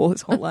unlovable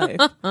his whole life.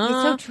 it's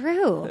so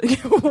true.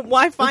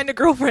 Why find a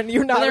girlfriend?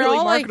 You're not they're really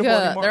all like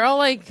marketable anymore. they're all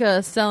like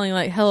selling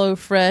like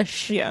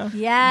HelloFresh yeah.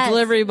 Yes.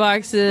 delivery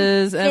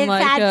boxes and Fit,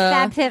 like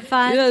Fab Fit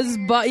Fun.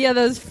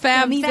 those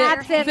Fab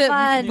Fit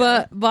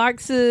Fun.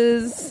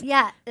 boxes.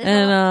 Yeah. There's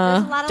And,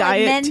 there's a lot of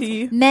diet like,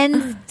 tea.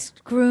 men's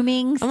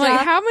grooming I'm stuff. like,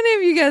 how many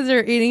of you guys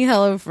are eating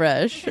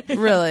HelloFresh?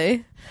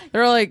 Really?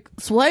 They're all like,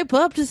 swipe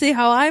up to see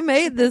how I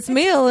made this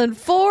meal in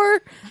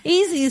 4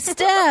 easy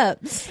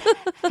steps.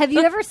 Have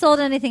you ever sold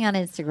anything on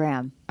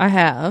Instagram? I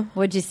have.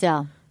 What'd you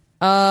sell?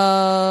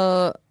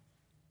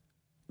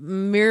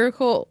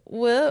 Miracle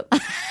Whip.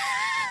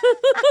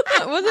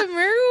 Was it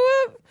Miracle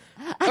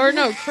Whip? Or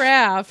no,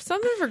 Kraft.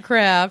 Something for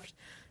Kraft.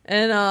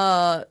 And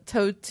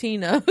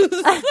Totino's.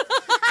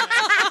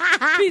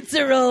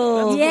 Pizza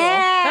rolls.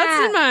 Yeah.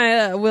 That's in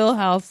my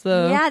wheelhouse,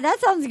 though. Yeah, that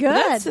sounds good.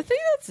 I think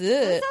that's it.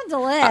 That sounds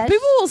delicious.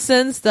 People will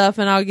send stuff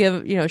and I'll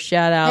give,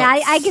 shout outs.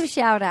 Yeah, I give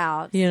shout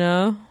outs.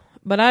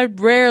 But I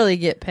rarely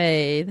get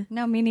paid.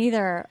 No, me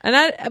neither.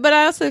 But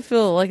I also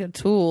feel like a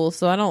tool,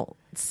 so I don't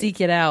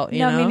seek it out, you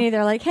know? Me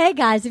neither. Like, hey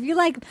guys, if you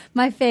like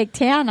my fake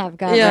tan I've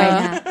got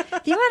Yeah. right now,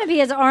 if you want to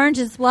be as orange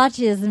and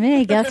splotchy as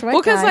me, guess what?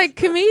 Well, because guys? like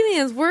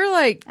comedians, we're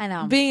like I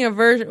know. being a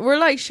version. We're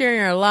like sharing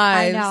our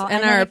lives know, and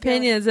and then our I feel-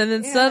 opinions, and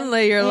then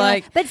suddenly you're Yeah.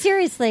 like, but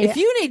seriously, if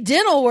you need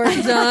dental work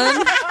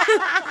done,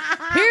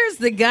 here's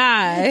the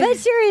guy. But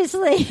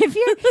seriously, if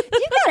you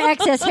got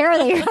excess hair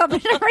that you're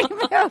hoping to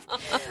remove,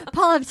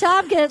 Paul F.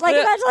 Tompkins,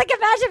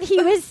 imagine if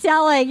he was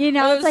selling,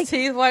 Those it's like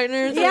teeth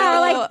whiteners.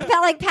 yeah,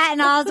 Oh. like Patton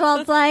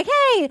Oswalt's like,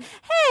 hey,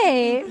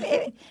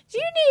 do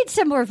you need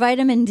some more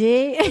vitamin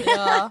D?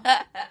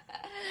 Yeah.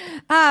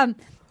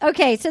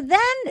 Okay, so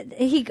then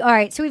all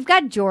right, so we've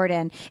got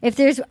Jordan. If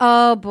there's,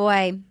 oh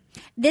boy.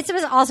 This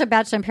was also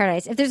Bachelor in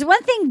Paradise. If there's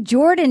one thing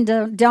Jordan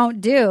don't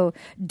do,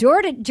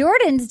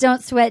 Jordans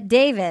don't sweat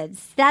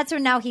Davids. That's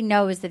when now he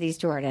knows that he's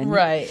Jordan.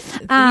 Right.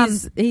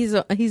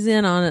 He's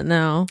in on it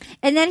now.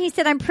 And then he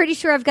said, I'm pretty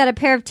sure I've got a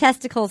pair of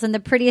testicles and the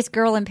prettiest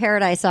girl in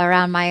paradise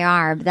around my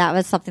arm. That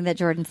was something that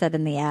Jordan said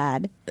in the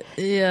ad.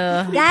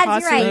 Yeah. That's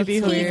possibly right. be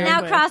He's hooking now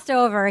up with. crossed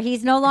over.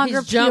 He's no longer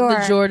He's jumped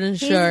pure. the Jordan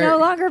He's shark. no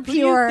longer Who do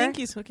you pure. think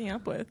he's hooking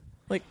up with?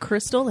 Like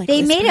Crystal? Like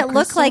They made Whisper it look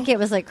Crystal? like it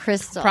was like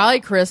Crystal. Probably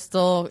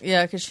Crystal.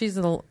 Yeah, because she's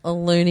a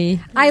loony.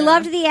 I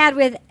loved the ad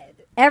with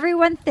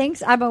everyone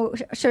thinks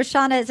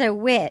Shoshana is a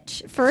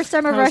witch. First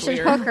I'm a That was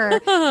Russian weird. hooker.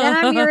 Then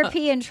I'm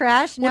European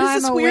trash. What Now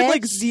is this I'm a weird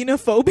witch. like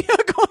xenophobia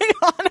going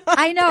on?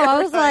 I know.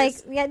 I was like,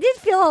 yeah, it did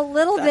feel a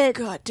little bit.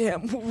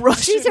 Goddamn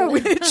Russian She's a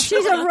witch.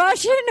 she's a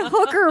Russian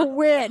hooker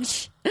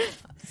witch.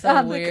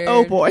 So weird.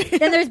 Oh boy.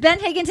 Then there's Ben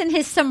Higgins in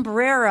his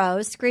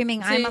sombrero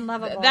screaming, "I'm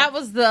unlovable." That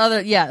was the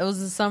other. Yeah, it was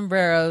a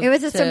sombrero. It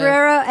was a too.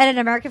 sombrero and an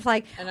American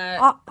flag. And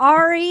I-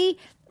 Ari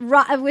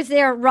was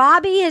there.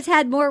 Robbie has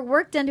had more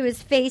work done to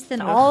his face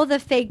than all the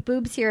fake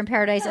boobs here in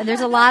Paradise, and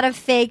there's a lot of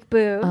fake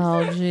boobs.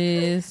 Oh,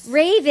 jeez.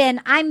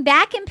 Raven, I'm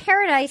back in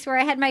Paradise where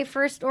I had my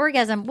first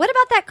orgasm. What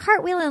about that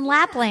cartwheel in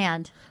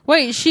Lapland?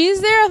 Wait, she's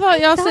there? I thought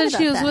y'all thought said about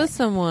she was that. with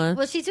someone.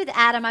 Well, she's with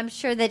Adam. I'm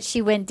sure that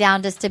she went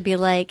down just to be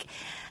like,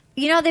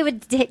 they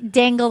would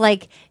dangle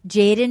like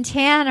Jade and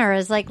Tanner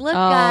as like, look,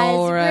 guys,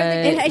 we're the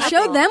right. good I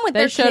showed them with They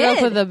their showed kid.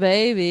 up with a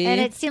baby. and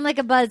it seemed like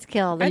a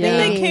buzzkill. The I think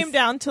they babies. came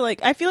down to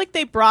like. I feel like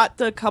they brought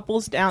the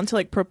couples down to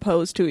like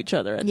propose to each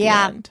other at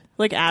Yeah. the end,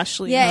 like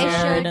Ashley. Yeah, and it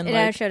Jared showed. and It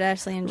like showed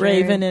Ashley and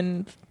Jared. Raven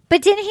and.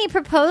 But didn't he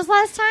propose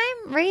last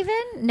time, Raven?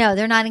 No,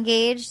 they're not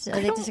engaged. Are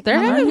they just They're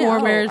having more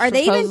know. marriage Are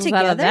they even proposals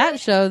out of together? that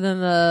show than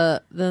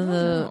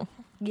the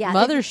yeah,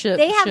 mothership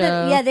They have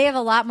show. they have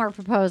a lot more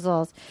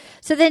proposals.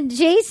 So then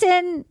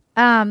Jason,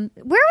 where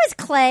was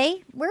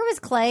Clay?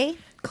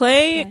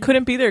 Clay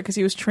couldn't be there because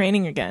he was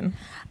training again.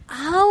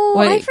 Oh,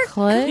 Wait, I forgot.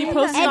 Clay? He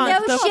posted And on no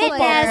the shit football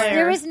nest. player.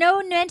 There was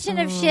no mention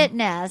of shit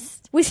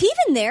nest. Was he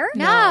even there?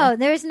 No,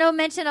 there was no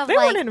mention of They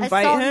like wouldn't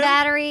invite assault and him.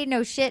 battery.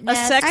 No shit A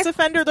nest. sex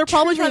offender. They're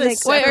probably trying to. Wait,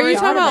 Wait, are you separate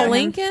talking about him.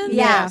 Lincoln?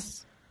 Yeah.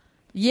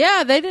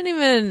 Yeah, they didn't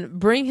even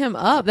bring him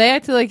up. They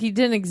acted like he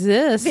didn't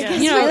exist. Yeah.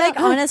 You I know, like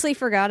honestly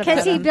forgot about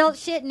Because he him. built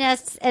shit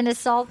nests and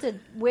assaulted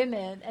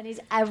women, and he's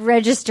a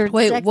registered.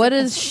 wait, sex what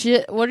offender. is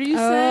shit? What are you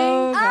Oh,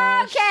 saying?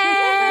 gosh.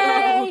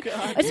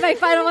 Okay, it's my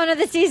final one of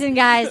the season,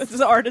 guys. This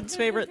is Arden's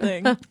favorite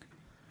thing.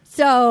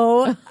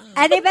 So,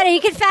 anybody,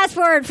 you can fast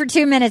forward for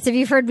 2 minutes if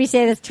you've heard me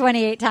say this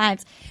 28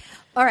 times.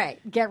 All right,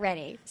 get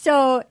ready.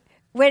 So,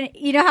 when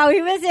you know how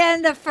he was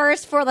in the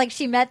first four, like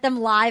she met them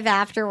live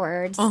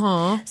afterwards.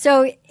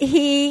 So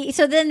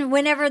then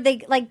whenever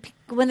they like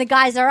when the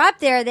guys are up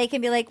there, they can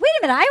be like, wait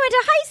a minute, I went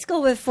to high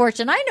school with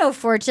Fortune. I know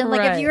Fortune.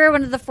 Like if Right. you were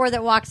one of the four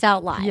that walks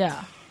out live.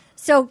 Yeah.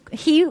 So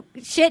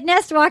shit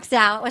nest walks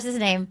out. What's his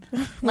name?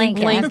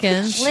 Lincoln.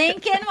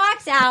 Lincoln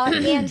walks out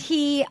and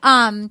he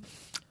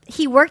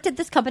worked at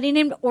this company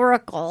named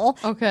Oracle.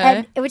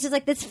 Okay. Which is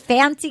like this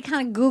fancy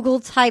kind of Google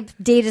type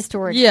data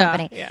storage Yeah.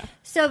 company. Yeah.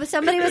 So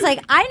somebody was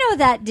like, I know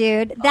that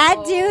dude.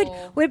 That dude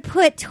would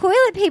put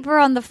toilet paper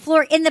on the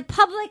floor in the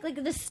public,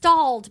 like the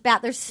stalled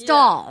bath. There's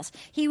stalls.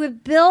 He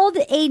would build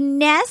a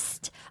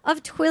nest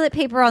of toilet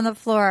paper on the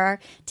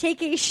floor,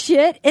 take a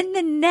shit in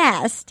the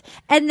nest,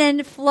 and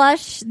then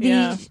flush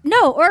the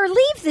or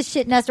leave the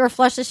shit nest or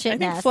flush the shit I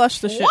think nest. flush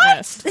the shit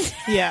nest.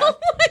 Yeah.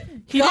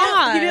 He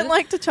didn't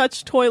like to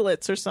touch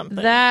toilets or something.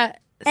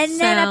 That And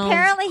then sounds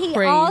apparently he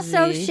crazy.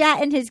 also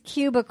shat in his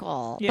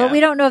cubicle, Yeah. but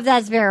we don't know if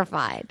that's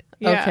verified.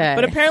 Yeah. Okay.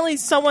 But apparently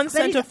someone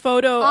sent he's a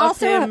photo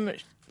also- of him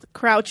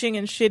crouching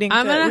and shitting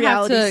I'm to gonna have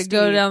reality to Steve.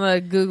 go down the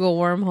Google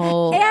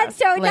wormhole. And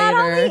so not later.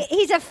 only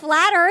he's a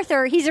flat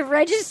earther, he's a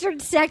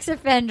registered sex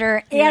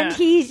offender, and Yeah.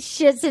 he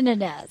shits in a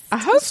nest.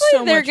 Hopefully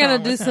so they're much gonna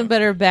wrong do with some him.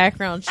 better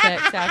background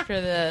checks after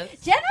this.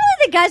 Generally,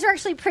 the guys are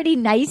actually pretty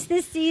nice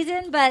this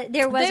season, but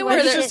there was They one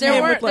were shit there,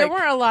 nest, weren't, with, there like-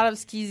 weren't a lot of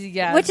skeezy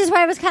guys, which is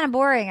why it was kind of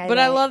boring. but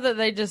I think. love that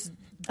they just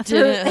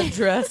didn't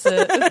address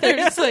it. They're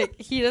just like,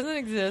 he doesn't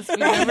exist. We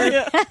never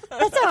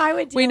That's how I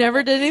would. Deal we never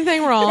with did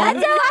anything wrong. it.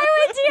 That's how I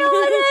would deal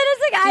with it.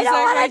 It's like I Just don't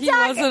act want like to he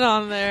talk. wasn't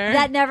on there.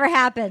 That never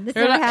happened. This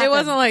They're never not- happened. it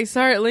wasn't like,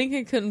 sorry,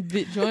 Lincoln couldn't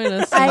join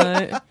us I-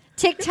 tonight.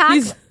 TikTok.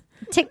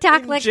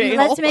 TikTok, like, jail.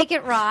 let's make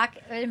it rock.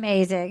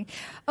 Amazing.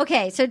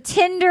 Okay, so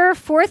Tinder,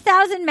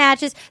 4,000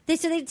 matches. They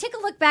take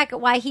a look back at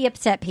why he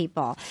upset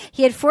people.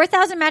 He had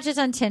 4,000 matches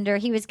on Tinder.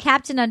 He was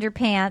Captain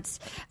Underpants.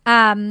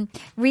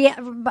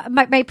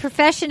 My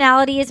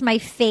professionality is my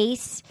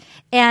face.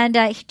 And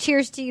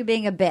cheers to you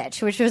being a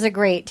bitch, which was a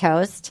great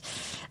toast.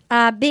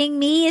 Being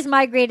me is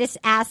my greatest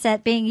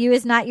asset. Being you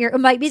is not your.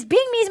 Being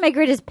me is my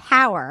greatest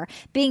power.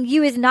 Being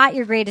you is not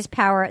your greatest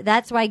power.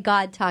 That's why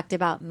God talked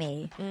about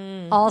me.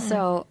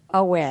 Also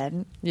a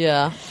win.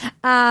 Yeah.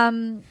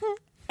 And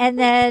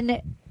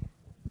then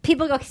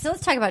people go. So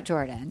let's talk about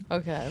Jordan.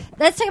 Okay.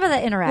 Let's talk about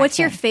that interaction. What's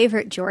your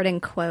favorite Jordan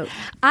quote?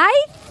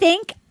 I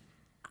think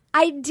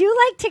I do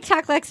like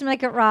TikTok Lex and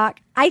Make It Rock.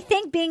 I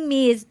think being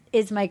me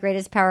is my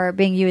greatest power.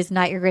 Being you is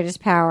not your greatest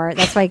power.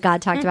 That's why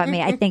God talked about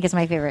me. I think is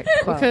my favorite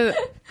quote. Because,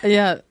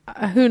 yeah,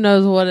 who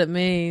knows what it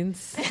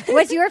means?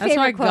 What's your That's favorite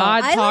why quote?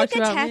 God I like talks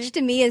about me. attached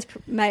to me is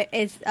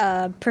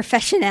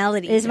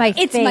professionality. Is my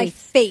it's face. my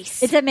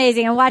face. It's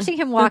amazing. And watching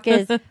him walk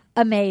is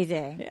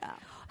amazing. Yeah.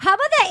 How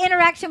about that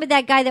interaction with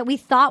that guy that we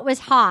thought was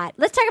hot?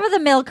 Let's talk about the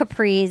male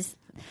capris.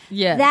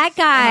 Yes. That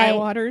guy. High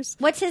waters.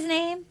 What's his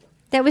name?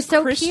 That was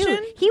so Christian?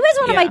 cute. He was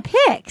one of Yeah. my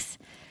picks.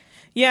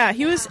 Yeah,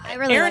 he was.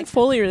 really Aaron liked him.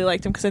 Foley really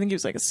liked him because I think he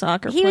was like a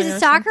soccer player. He was a or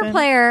soccer something.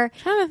 player.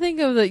 trying to think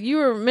of you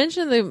were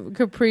mentioning the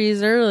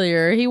capris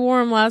earlier. He wore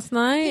them last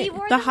night. He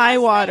wore The them high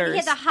last night. waters. He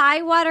had the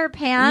high water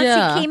pants.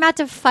 Yeah. He came out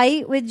to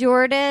fight with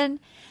Jordan.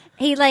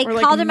 He like Or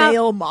like called him out.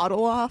 male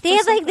model off. They or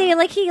had like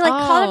something. he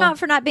called him Oh. out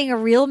for not being a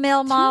real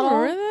male model.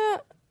 Remember that?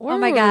 Where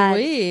my were God.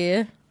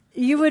 we?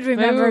 You would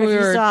remember it if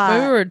you saw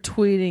maybe it. we were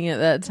tweeting at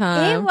that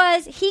time. It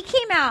was he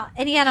came out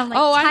and he had on like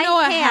oh, tight I know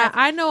what pants.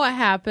 I know what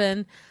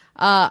happened.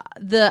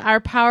 Our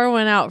power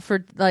went out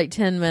for like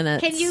 10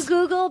 minutes. Can you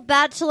Google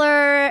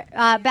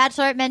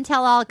Bachelorette Men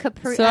Tell All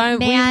Capri So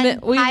Man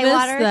we High missed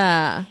Waters?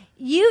 that.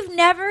 You've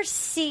never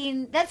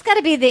seen. That's got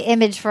to be the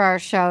image for our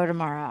show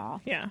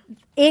tomorrow. Yeah.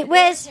 It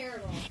was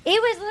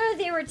literally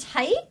they were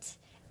tight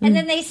And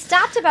then they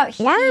stopped about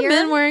here. Why are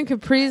men wearing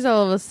capris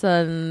all of a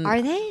sudden?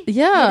 Are they?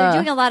 Yeah.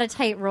 They're doing a lot of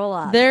tight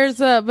roll-ups. There's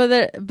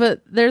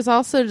but there's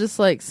also just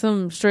like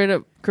some straight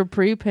up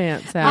capri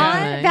pants On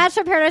happening.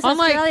 Bachelor Paradise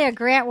Unlike- Australia,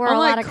 Grant wore a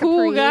lot of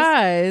cool capris.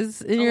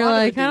 guys, and you're lot of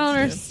like, the I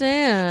don't dudes do.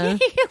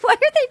 understand. Why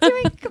are they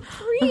doing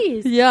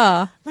capris?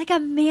 Yeah. Like a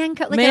man,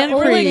 like Man an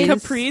old Or like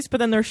capris. capris, but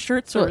then their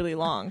shirts are really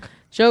long.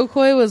 Joe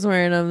Coy was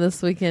wearing them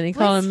this weekend. He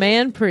called Was them he?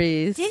 man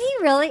prees. Did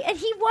he really? And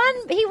he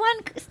won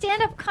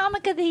stand up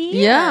comic of the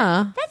year.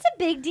 Yeah. That's a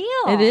big deal.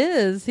 It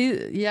is.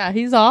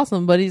 He's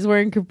awesome, but he's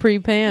wearing capri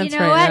pants You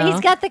know right what? now.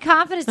 He's got the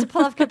confidence to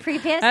pull off capri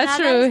pants. That's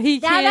Now true. that- He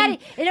now can- that-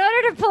 in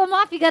order to pull them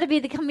off, you got to be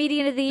the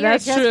comedian of the year.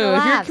 That's just true. for If you're a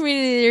laughs.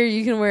 comedian of the year,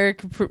 you can wear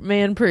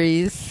man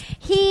prees.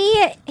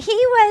 He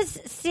was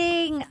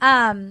seeing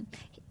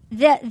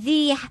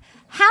the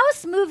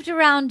house moved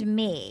around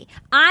me.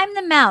 I'm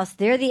the mouse.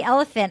 They're the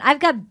elephant. I've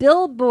got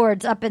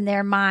billboards up in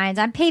their minds.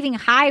 I'm paving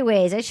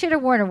highways. I should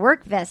have worn a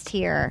work vest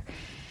here.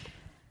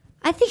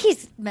 I think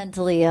he's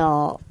mentally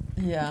ill.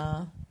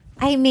 Yeah.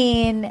 I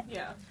mean,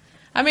 Yeah.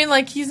 I mean,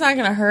 like, he's not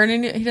going to hurt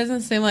any. He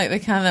doesn't seem like the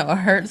kind that will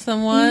hurt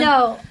someone.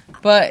 no.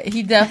 But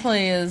he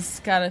definitely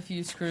has got a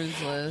few screws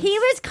loose. He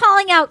was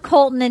calling out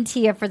Colton and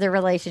Tia for their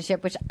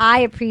relationship, which I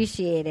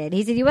appreciated.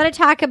 He said, "You want to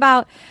talk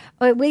about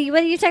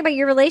when you talk about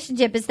your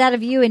relationship? Is that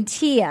of you and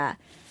Tia?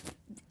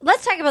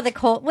 Let's talk about the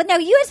Colton. Well, no,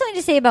 you had something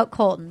to say about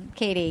Colton,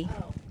 Katie.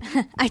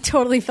 I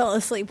totally fell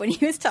asleep when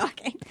he was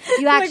talking.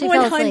 You actually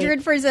like fell asleep.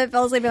 100%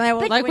 fell asleep. And I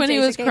woke Like when he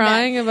was Jason came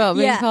crying back. about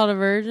being Yeah. called a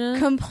virgin?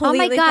 Completely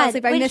Oh my fell God,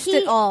 asleep. I when missed he-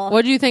 it all.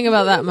 What do you think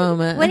about that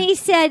moment? When he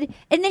said,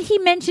 and then he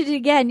mentioned it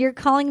again. You're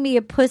calling me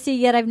a pussy,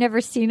 yet I've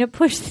never seen a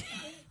pussy.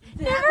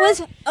 That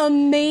was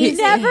amazing.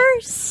 Never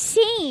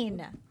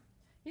seen.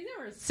 You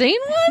never seen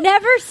one?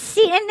 Never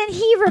seen. And then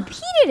he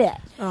repeated it.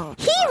 Oh,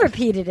 He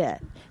repeated it.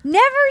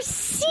 Never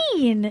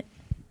seen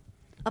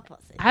a pussy.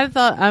 I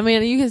thought, I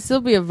mean, you can still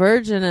be a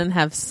virgin and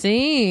have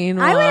seen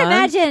one. I would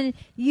imagine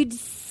you'd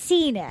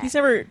seen it. He's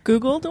never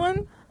Googled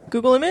one?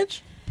 Google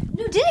image?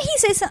 No, didn't he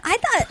say something? I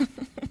thought.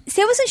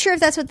 See, I wasn't sure if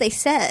that's what they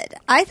said.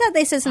 I thought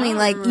they said something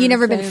like, remember you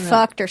never been saying that.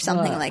 fucked or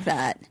something What? like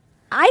that.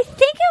 I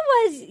think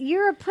it was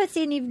you're a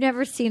pussy and you've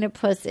never seen a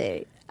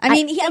pussy. I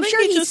mean, I'm think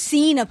sure he he's just-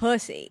 seen a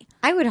pussy.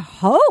 I would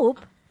hope.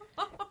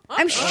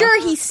 I'm sure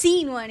he's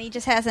seen one. He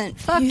just hasn't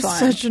fucked He's one.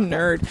 such a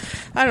nerd.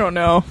 I don't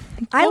know.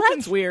 I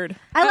Colton's liked- weird.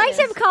 I liked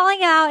him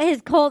calling out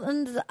his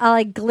Colton's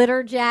like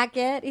glitter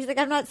jacket. He's like,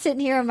 I'm not sitting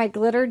here in my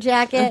glitter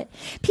jacket.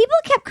 People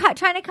kept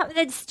trying to come.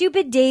 Then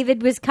stupid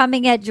David was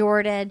coming at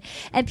Jordan,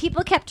 and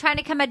people kept trying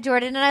to come at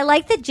Jordan. And I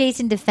like that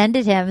Jason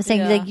defended him,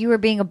 saying Yeah. like you were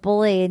being a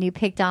bully and you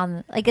picked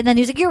on like. And then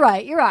he was like, you're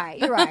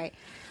right.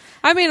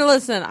 I mean,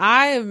 listen,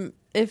 I'm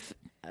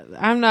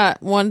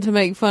not one to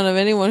make fun of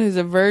anyone who's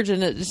a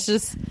virgin. It's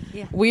just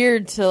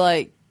weird to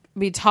like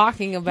be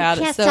talking about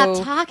Can't it. So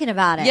stop talking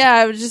about it.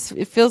 yeah,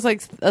 it feels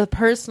like a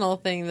personal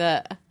thing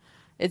that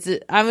it's.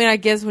 I mean, I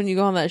guess when you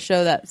go on that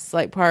show, that's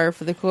like par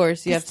for the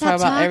course. You have to Stop talk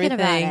about talking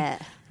everything,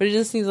 about it. but it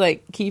just seems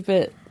like keep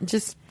it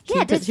just-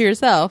 to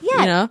yourself. Yeah.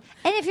 You know,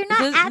 And if you're not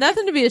there's at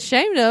nothing to be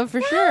ashamed of for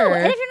no, sure.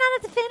 and if you're not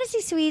at the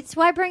fantasy suites,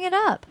 why bring it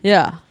up?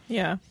 Yeah,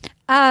 Yeah.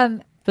 but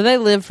they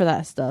live for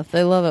that stuff.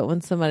 They love it when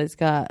somebody's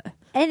got.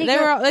 And They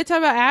talk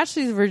about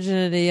Ashley's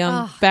virginity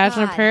on Oh,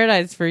 Bachelor in God.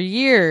 Paradise for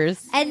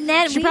years. and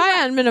then She we probably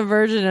hadn't been a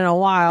virgin in a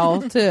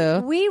while, too.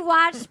 we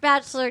watched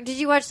Bachelor. Did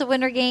you watch the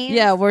Winter Games?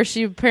 Yeah, where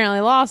she apparently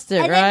lost it,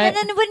 and right?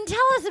 then wouldn't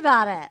tell us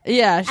about it.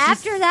 Yeah,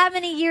 After that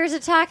many years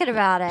of talking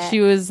about it,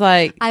 she was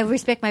like, I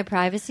respect my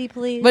privacy,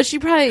 please. but she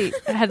probably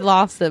had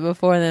lost it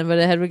before then, but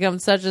it had become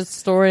such a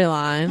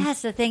storyline.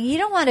 That's the thing. You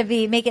don't want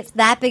to make it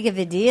that big of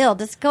a deal.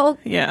 Just go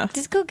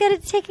get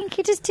it taken.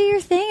 Just do your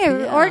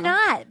thing, or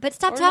not. But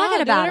stop Or talking not,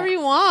 do about whatever it.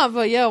 you want,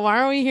 but yeah, why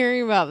are we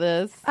hearing about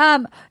this?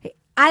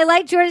 I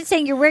like Jordan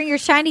saying you're wearing your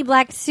shiny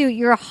black suit.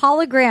 You're a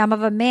hologram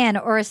of a man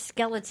or a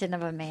skeleton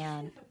of a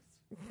man.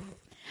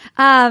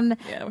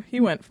 Yeah, he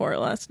went for it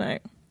last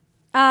night.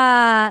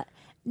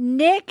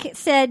 Nick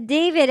said,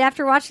 David,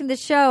 after watching the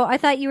show, I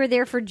thought you were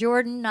there for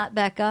Jordan, not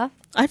Becca.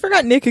 I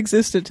forgot Nick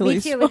existed till Me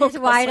he too, spoke. with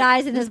his wide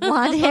eyes and his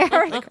blonde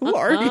hair. Who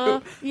are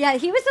you? Yeah,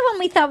 he was the one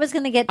we thought was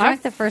going to get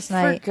drunk the first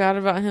night. Forgot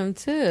about him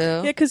too.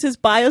 Yeah, because his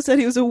bio said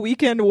he was a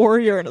weekend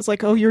warrior, and it's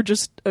like, oh, you're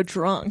just a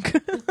drunk.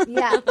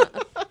 Yeah.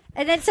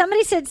 And then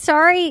somebody said,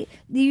 sorry,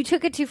 you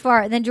took it too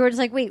far. And then Jordan's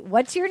like, wait,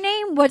 what's your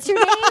name? What's your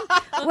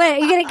name? Wait, are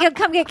you going to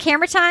come get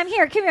camera time?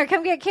 Here,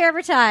 come get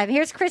camera time.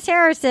 Here's Chris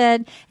Harrison.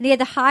 And he had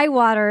the high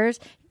waters.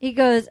 He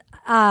goes,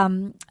 yeah,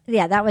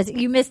 that was,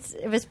 you missed,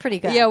 it was pretty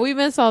good. Yeah, we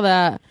miss all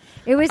that.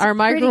 It was Our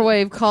pretty-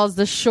 microwave caused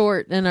the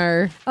short in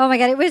our Oh my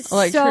God, it was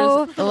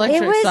electric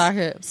it was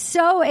socket.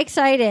 so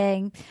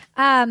exciting.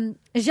 Jean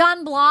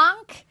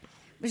Blanc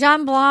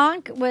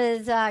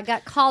was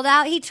got called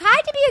out. He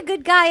tried to be a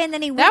good guy, and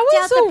then he whipped That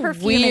out was the a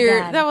perfume weird.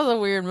 again. That was a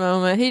weird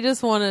moment. He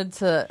just wanted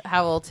to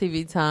have a little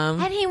TV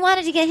time, and he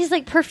wanted to get his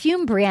like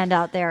perfume brand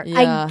out there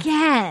Yeah.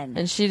 again.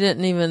 and she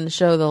didn't even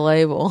show the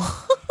label.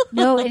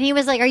 No, and he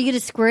was like, "Are you going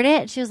to squirt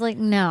it?" She was like,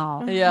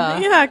 "No." yeah.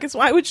 Yeah, because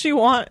why would she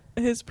want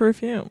his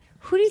perfume?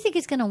 Who do you think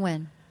is going to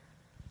win?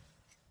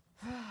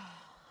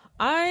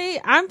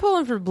 I'm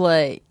pulling for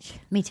Blake.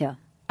 Me too.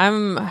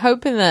 I'm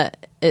hoping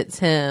that it's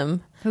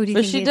him. Who do you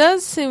but think she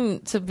does seem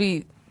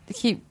to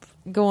keep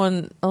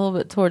going a little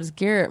bit towards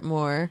Garrett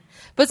more.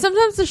 But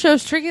sometimes the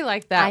show's tricky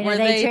like that. I know, where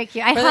they trick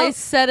you. where they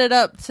set it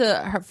up to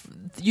her.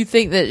 You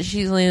think that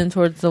she's leaning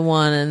towards the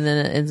one, and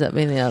then it ends up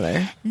being the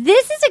other.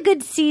 This is a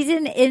good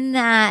season in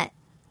that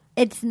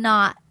it's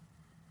not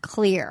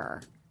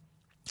clear.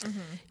 Mm-hmm.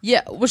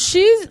 Yeah, well,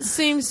 she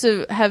seems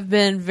to have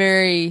been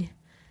very...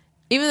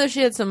 Even though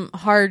she had some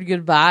hard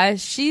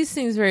goodbyes, she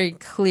seems very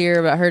clear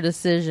about her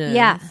decisions.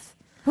 Yeah.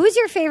 Who's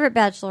your favorite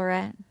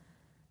Bachelorette?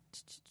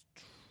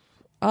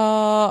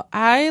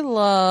 I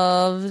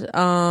loved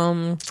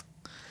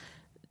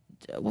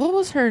what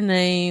was her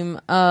name?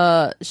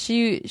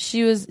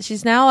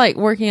 She's now like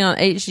working on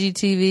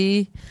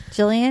HGTV.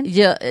 Jillian?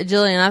 Yeah,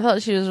 Jillian. I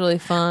thought she was really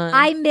fun.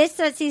 I missed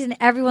that season.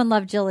 Everyone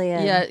loved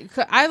Jillian.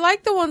 Yeah, I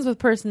like the ones with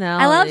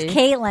personality. I loved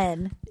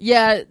Caitlyn.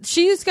 Yeah,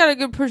 she's got a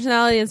good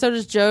personality, and so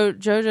does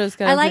JoJo's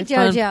got. I like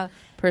JoJo fun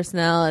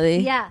personality.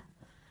 Yeah,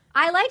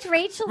 I liked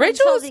Rachel.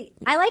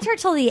 I liked her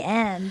till the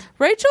end.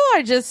 Rachel,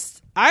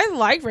 I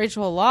like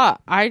Rachel a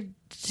lot. I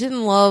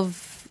didn't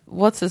love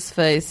what's his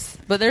face,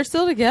 but they're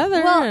still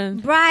together. Well,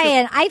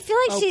 Brian, I feel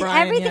like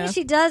Brian, everything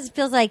she does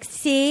feels like,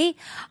 see,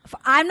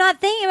 I'm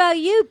not thinking about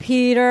you,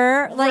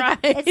 Peter.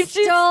 Like right.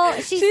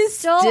 she's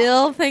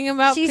still thinking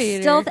about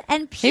Peter.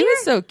 And Peter, he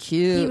was so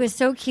cute. He was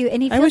so cute,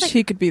 and I wish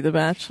he could be the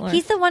Bachelor.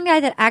 He's the one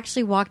guy that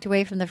actually walked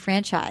away from the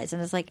franchise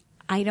and is like,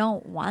 I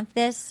don't want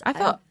this. I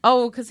thought,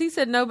 because he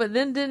said no, but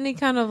then didn't he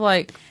kind of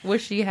like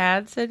wish he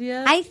had said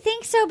yes? I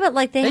think so, but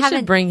like they haven't.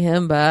 Should bring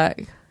him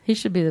back. He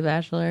should be the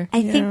Bachelor.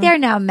 I think they're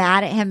now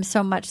mad at him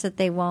so much that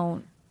they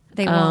won't.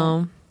 They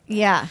won't.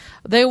 Yeah.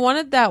 They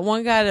wanted that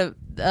one guy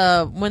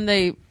to when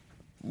they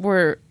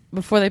were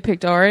before they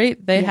picked Ari.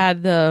 They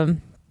had the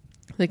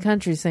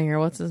country singer.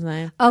 What's his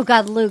name? Oh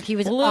God, Luke. He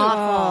was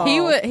awful. He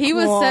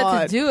was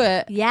set to do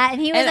it. Yeah, and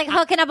he was like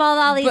hooking up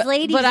all these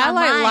ladies. But I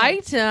online.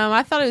 liked him.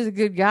 I thought he was a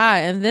good guy,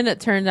 and then it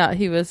turned out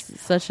he was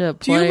such a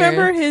player. Do you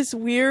remember his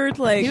weird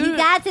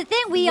That's the thing.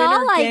 We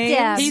all liked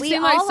him. He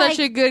seemed like such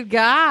a good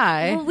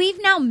guy. Well,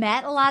 we've now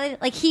met a lot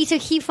of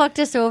he fucked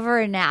us over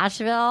in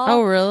Nashville.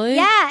 Oh really?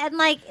 Yeah, and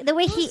like the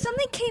way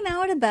something came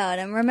out about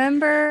him.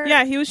 Remember?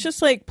 Yeah, he was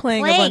just like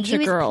playing a bunch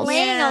of girls.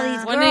 Playing all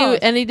these girls.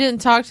 He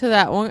didn't talk to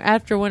that one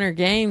after Winter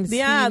Games.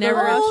 Yeah, he never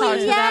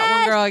talked to that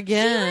one girl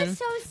again. She was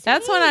so sweet.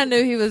 That's when I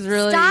knew he was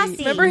really. Stassi.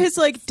 Remember his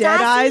like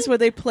dead eyes where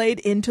they played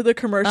into the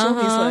commercial?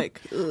 He's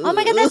like, oh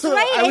my God, that's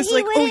right. I was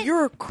like, oh,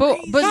 you're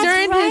crazy. But That's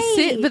during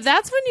right. but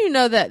that's when you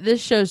know that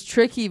this show's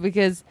tricky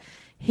because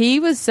he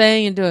was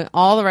saying and doing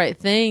all the right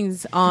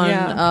things on.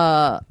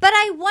 But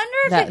I wonder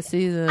if that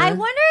season. I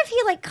wonder if he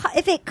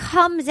if it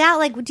comes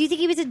out do you think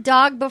he was a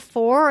dog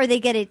before or they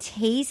get a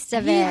taste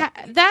of it?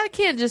 That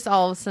can't just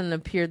all of a sudden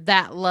appear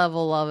that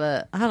level of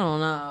it. I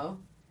don't know.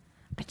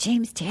 But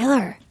James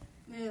Taylor.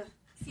 Yeah.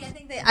 See,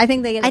 I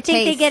think they get a taste.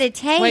 They get a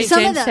taste. Wait,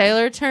 James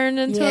Taylor turned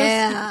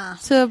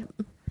into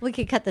we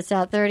could cut this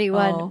out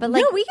 31. Oh. But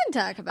like, no, we can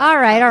talk about all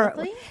right.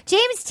 publicly.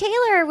 James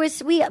Taylor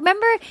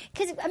remember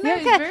because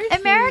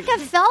America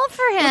fell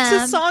for him. What's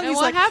his song? And He's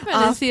what like,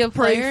 happened? Is he a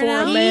player for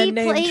now? a man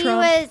named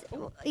Trump.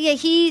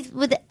 He's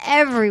with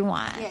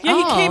everyone. Yeah,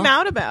 he came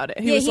out about it.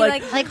 He was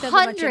like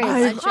hundreds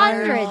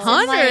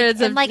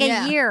in like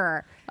a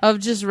year. Of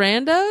just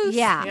randos?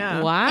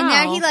 Yeah. Wow. And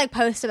now he like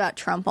posts about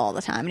Trump all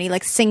the time, and he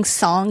like sings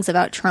songs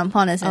about Trump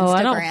on his Instagram. Oh,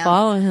 I don't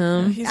follow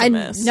him. He's a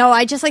mess. No,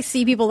 I just like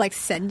see people like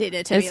sending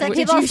it to me. Like,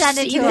 people send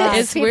it to us.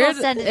 It's weird.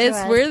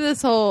 It's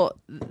weird.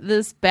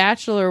 This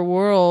Bachelor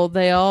world,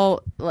 they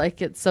all like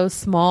it's so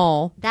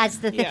small. That's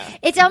the thing. Yeah.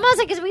 It's almost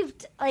like because we've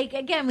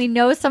we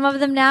know some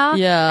of them now.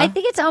 Yeah. I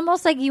think it's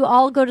almost like you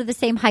all go to the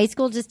same high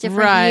school, just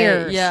different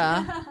years.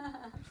 Yeah.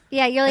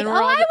 Yeah. You're like,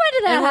 I went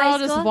to that high school. And we're all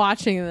just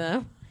watching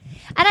them.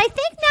 And I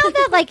think now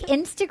that like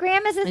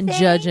Instagram is a and thing,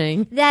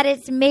 judging that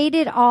it's made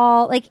it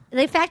all like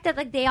the fact that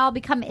like they all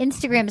become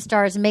Instagram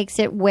stars makes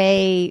it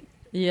way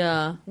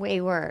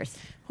worse.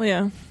 Well,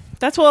 yeah,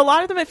 that's a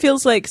lot of them. It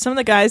feels like some of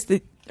the guys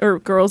or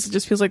girls, it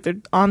just feels like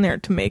they're on there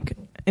to make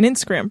an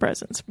Instagram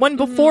presence. When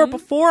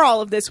before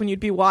all of this, when you'd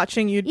be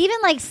watching, even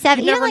like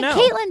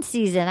Caitlyn's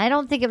season. I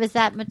don't think it was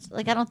that much.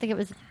 Like I don't think it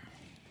was.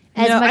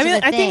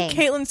 I think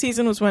Caitlyn's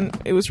season was when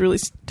it was really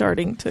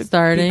starting to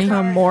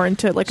become more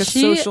into like a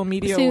social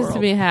media seems world. To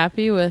be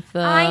happy with.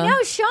 I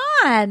know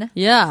Sean.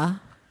 Yeah.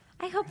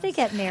 I hope they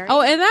get married.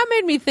 Oh, and that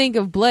made me think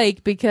of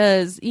Blake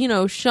because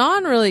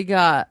Sean really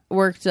got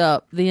worked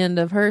up the end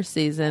of her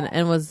season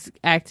and was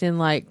acting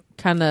like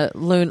kind of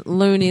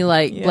loony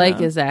like Blake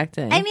is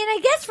acting. I mean, I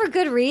guess for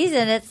good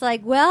reason. It's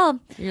like, well,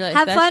 like,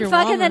 have fun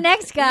fucking the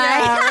next guy.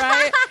 Yeah,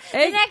 right?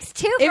 The next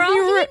two. For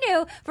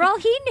all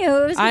he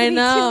knew, it was going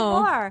to be two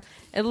more.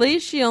 At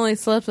least she only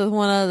slept with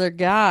one other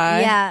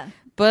guy. Yeah.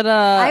 But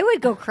I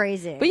would go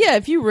crazy. But yeah,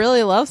 if you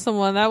really love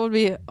someone, that would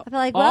be I'd be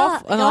like, well,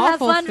 an go have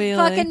awful fun, feeling.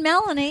 fucking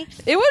Melanie.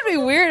 It would be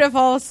weird if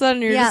all of a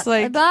sudden you're just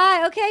like,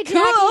 bye. Okay, Jackie,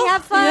 cool.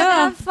 have fun. Yeah.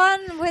 Have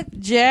fun with.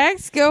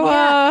 Jax, go.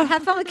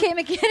 Have fun with Kay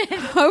McKinnon.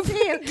 Hope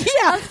See you.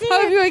 Yeah,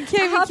 hope you and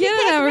Kay Hope you McKinnon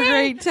pick have a me.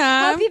 great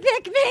time. Hope you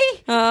pick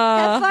me.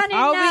 Have fun in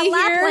I'll be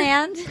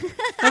Lapland.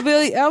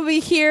 I'll be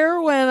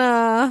here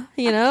when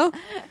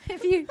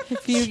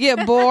if you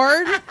get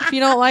bored, if you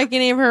don't like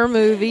any of her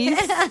movies,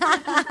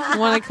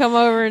 want to come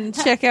over and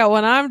check out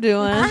what I'm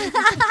doing.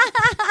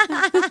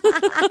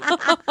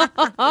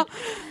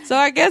 So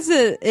I guess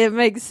it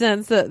makes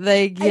sense that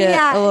they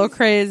get a little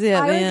crazy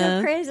at the end. I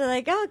would go crazy,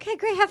 like, oh, okay,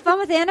 great, have fun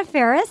with Anna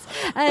Faris.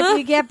 If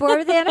you get bored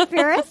with Anna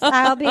Faris,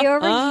 I'll be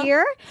over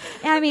here.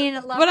 I mean,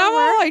 but I'm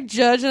all like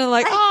judging,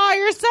 like, oh,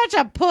 you're such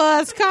a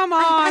puss. Come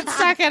on,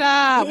 suck it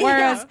up.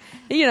 Whereas,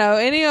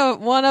 any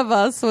one of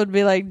us would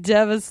be like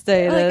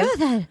devastated. Like,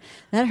 oh,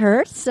 that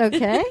hurts.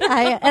 Okay,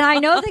 I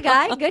know the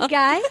guy, good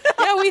guy.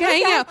 Yeah, we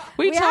hang out.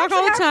 We talk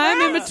all the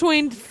time in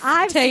between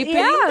taping.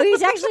 Yeah,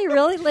 he's actually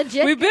really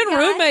legit. We've been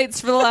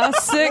roommates for the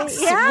last 6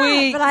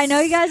 weeks. But I know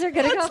you guys are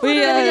gonna go.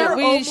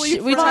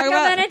 We talk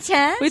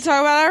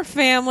about our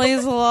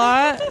families a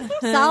lot.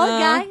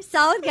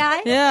 Solid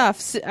guy. Yeah,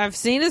 I've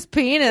seen his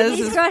penis.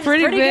 It's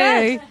pretty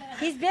big. Good.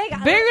 He's big.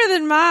 Bigger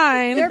than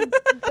mine.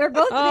 They're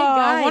both big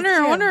guys.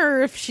 I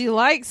wonder if she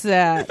likes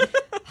that.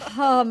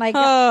 Oh my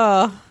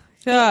god. Oh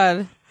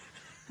god.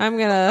 I'm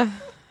gonna.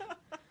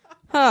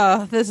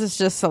 Oh, this is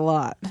just a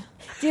lot.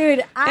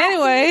 Dude,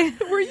 anyway,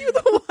 were you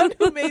the one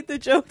who made the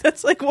joke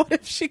that's like, what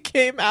if she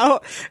came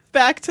out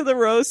back to the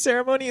rose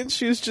ceremony and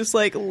she was just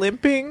like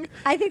limping?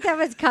 I think that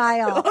was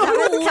Kyle.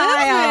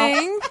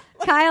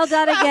 Kyle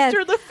done again.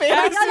 After the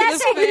fantasy.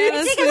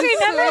 Because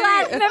remember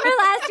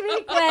last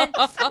week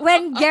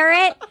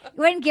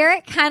when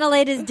Garrett kind of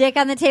laid his dick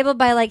on the table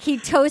by like he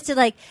toasted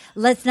like,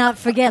 let's not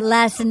forget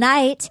last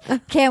night.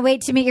 Can't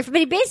wait to meet your. But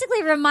he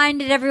basically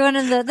reminded everyone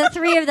of the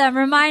three of them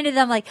reminded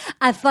them like,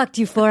 I fucked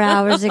you 4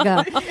 hours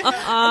ago. Good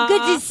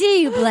to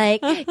see you,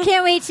 Blake.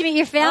 Can't wait to meet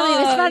your family.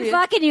 It was fun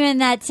fucking you in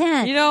that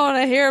tent. You don't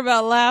want to hear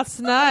about last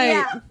night.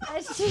 Yeah.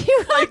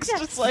 Blake's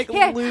just like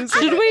losing.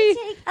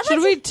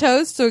 Should we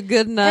toast to a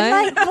good night?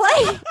 And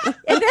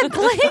then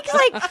Blake's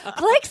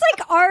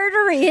like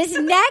artery, his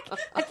neck.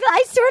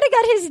 I sort of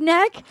got his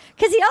neck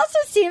because he also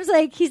seems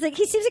like he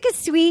seems like a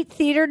sweet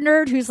theater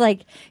nerd who's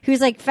like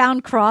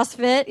found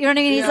CrossFit. You know what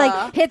I mean? He's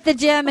like hit the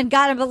gym and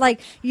got him, but like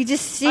you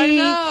just see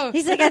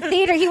he's like a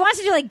theater. He wants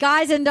to do like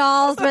Guys and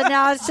Dolls, but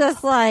now it's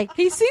just like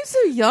he seems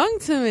so young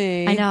to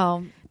me. I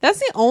know. That's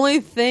the only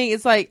thing.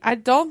 It's like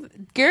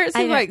Garrett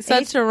seems like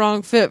such a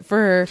wrong fit for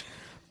her.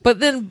 But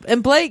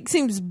and Blake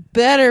seems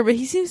better, but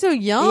he seems so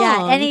young.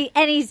 Yeah,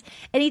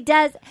 and he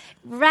does.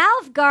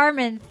 Ralph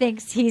Garman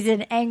thinks he's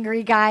an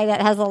angry guy that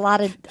has a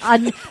lot of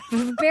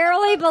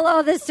barely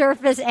below the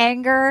surface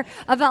anger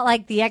about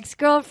like the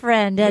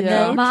ex-girlfriend and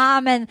the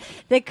mom and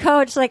the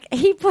coach. Like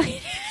he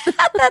pointed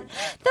out that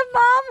the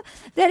mom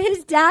that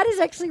his dad is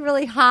actually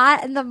really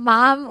hot, and the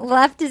mom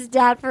left his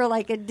dad for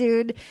like a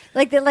dude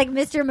like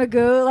Mr.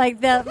 Magoo,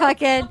 like the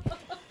fucking.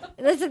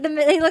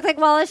 He looked like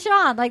Wallace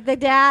Shawn, like the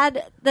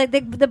dad,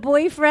 the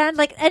boyfriend,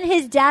 like, and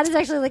his dad is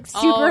actually like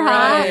super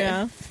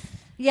hot.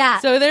 Yeah.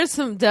 So there's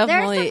some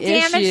damage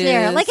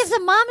there. Like if the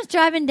mom's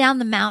driving down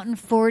the mountain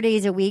 4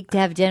 days a week to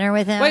have dinner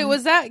with him. Wait,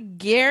 was that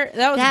Garrett?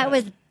 That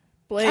was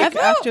Blake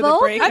after the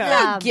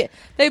breakup.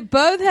 They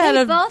both had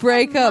a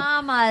breakup,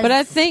 mamas. but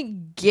I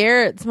think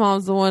Garrett's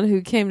mom's the one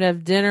who came to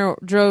have dinner,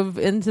 drove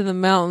into the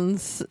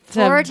mountains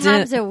 4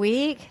 times a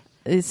week.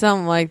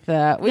 Something like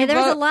that.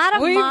 There's a lot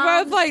of we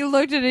moms. both like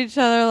looked at each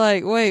other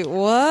like, wait,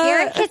 what?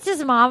 Garrett kissed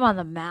his mom on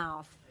the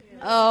mouth.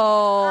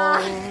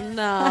 Oh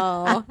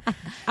no!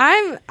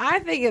 I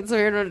think it's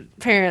weird when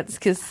parents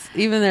kiss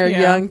even their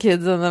young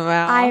kids on the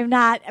mouth. I'm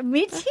not.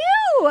 Me too.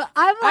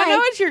 I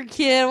know it's your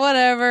kid.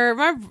 Whatever.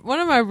 One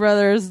of my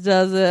brothers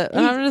does it,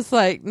 and I'm just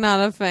like not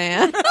a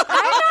fan. I'm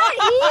not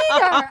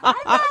either.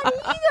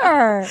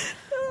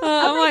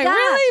 I'm like, God.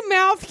 Really?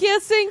 Mouth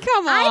kissing?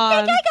 Come on.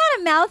 I think I got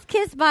a mouth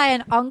kiss by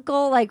an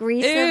uncle like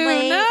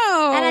recently. Ew,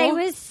 no. And I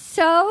was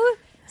so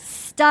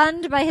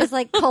stunned by his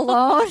like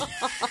cologne.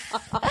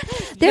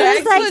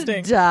 There was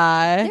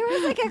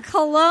like a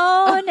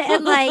cologne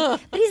and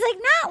like, but he's like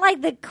not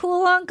like the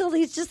cool uncle.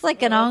 He's just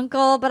like an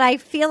uncle. But I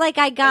feel like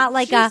I got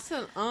like no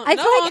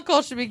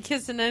uncle should be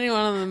kissing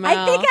anyone on the mouth.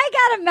 I think I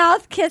got a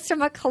mouth kiss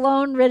from a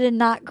cologne-ridden,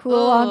 not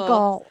cool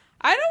uncle.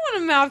 I don't want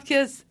to mouth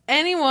kiss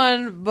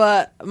anyone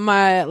but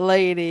my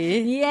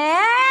lady.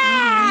 Yeah.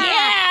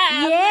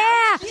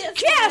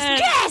 Kiss.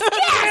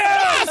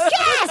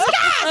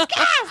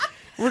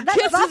 We're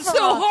kissing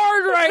so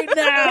hard right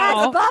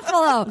now. That's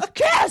Buffalo.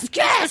 Kiss.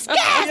 Yeah,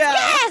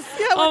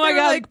 oh my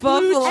God, like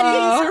Buffalo.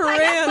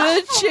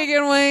 The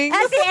chicken wings.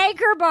 At the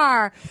Anchor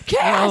Bar. Kiss.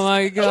 Oh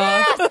my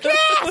God.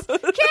 Kiss.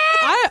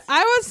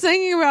 I was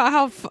thinking about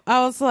how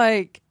I was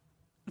like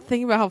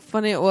thinking about how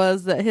funny it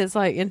was that his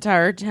like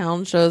entire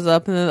town shows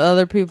up, and then the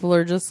other people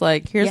are just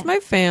like, "Here's my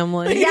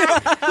family." Yeah,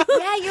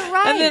 you're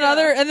right.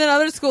 And then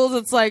other schools,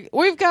 it's like,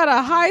 "We've got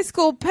a high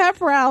school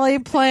pep rally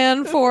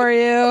planned for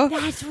you."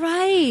 That's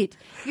right.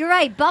 You're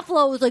right.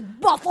 Buffalo was like,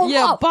 Buffalo.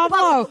 Yeah,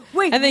 Buffalo.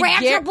 Wait, and then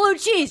rancher blue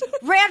cheese.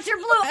 Rancher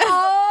blue.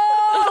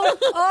 Oh,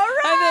 all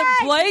right. And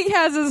then Blake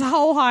has his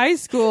whole high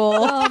school.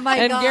 Oh, my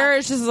and God. And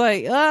Garrett's just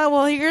like, "Oh,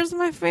 well, here's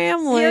my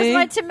family. Here's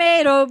my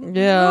tomato.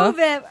 Yeah. Move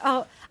it."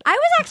 Oh, I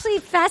was actually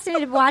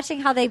fascinated watching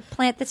how they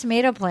plant the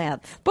tomato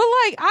plants. But,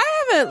 like,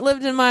 I haven't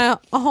lived in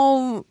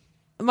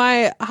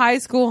my high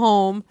school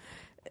home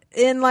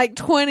in like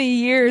 20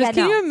 years. Yeah,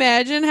 Can you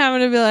imagine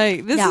having to be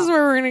like, this is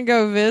where we're going to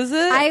go visit?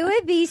 I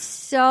would be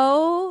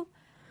so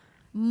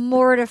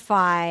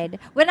mortified.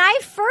 When I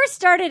first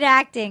started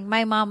acting,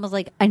 my mom was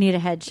like, "I need a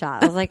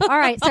headshot." I was like, "All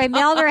right." So I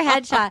mailed her a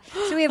headshot.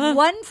 So we have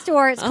one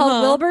store. It's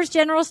called Wilbur's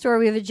General Store.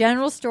 We have a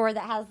general store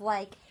that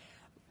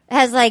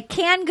has like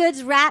canned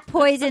goods, rat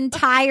poison,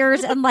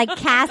 tires, and like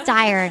cast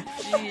iron.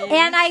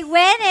 And I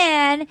went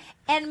in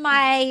and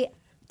my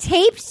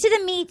taped to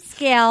the meat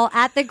scale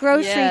at the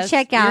grocery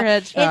checkout.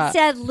 It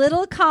said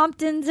Little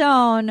Compton's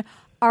own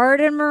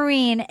Art and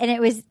Marine, and it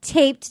was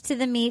taped to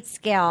the meat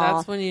scale.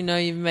 That's when you know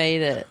you've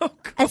made it.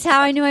 That's how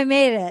I knew I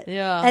made it.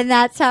 Yeah. And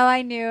that's how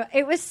I knew.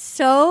 It was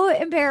so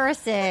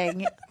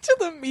embarrassing. To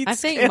the meat I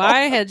think scale.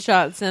 my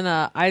headshot's in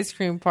a ice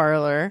cream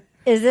parlor.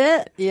 Is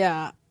it?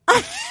 Yeah.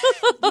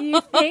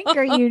 You think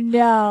or you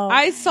know?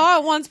 I saw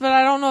it once, but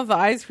I don't know if the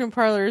ice cream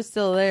parlor is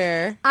still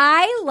there.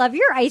 I love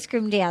your ice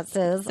cream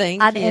dances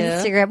Thank on you.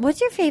 Instagram.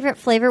 What's your favorite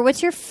flavor?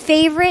 What's your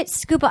favorite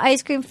scoop of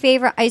ice cream,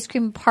 favorite ice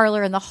cream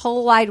parlor in the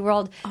whole wide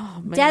world?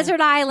 Oh, man.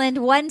 Desert Island,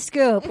 one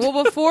scoop.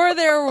 Well, before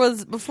there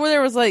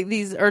was like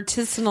these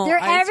artisanal They're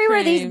ice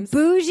everywhere, creams. these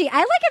bougie. I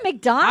like a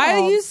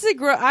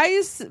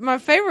McDonald's. My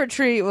favorite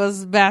treat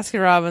was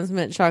Baskin Robbins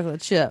mint chocolate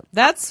chip.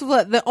 That's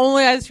the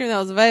only ice cream that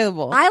was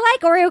available. I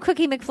like Oreo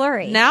cookie McFlurry.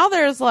 Now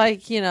there's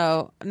like,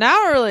 now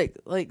we're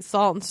like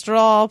Salt and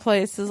Straw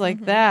places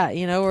like that,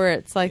 where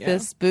it's like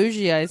this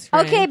bougie ice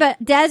cream. Okay,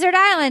 but Desert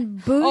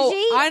Island, bougie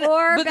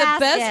or but Baskin? the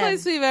best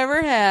place we've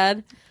ever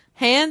had,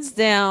 hands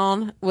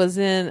down, was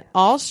in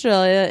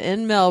Australia,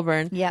 in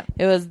Melbourne. Yep.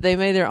 They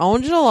made their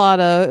own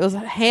gelato. It was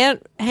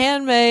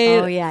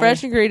handmade,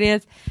 fresh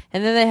ingredients,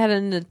 and then they had a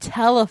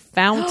Nutella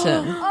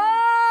fountain.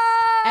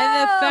 Oh!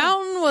 And the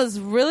fountain was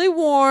really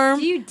warm.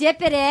 Do you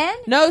dip it in?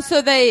 No,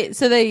 so they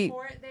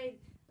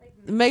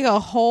make a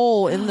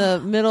hole in the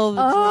middle of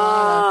the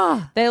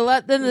gelato. They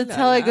let the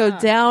Nutella go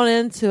down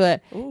into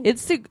it.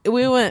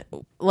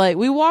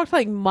 We walked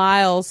like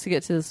miles to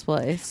get to this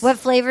place. What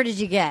flavor did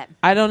you get?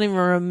 I don't even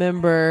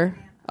remember.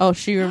 Oh,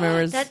 she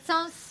remembers. That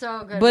sounds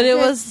so good. But it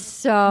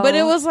was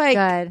like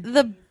good.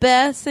 the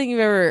best thing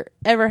you've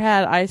ever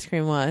had ice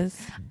cream was.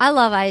 I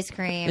love ice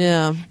cream.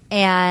 Yeah.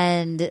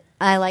 And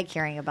I like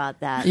hearing about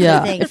that.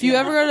 Yeah. Thank If you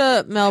ever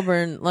go to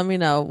Melbourne, let me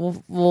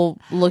know. We'll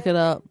look it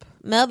up.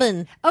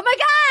 Melbourne. Oh my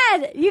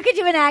God! You could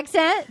do an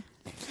accent.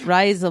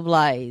 Razor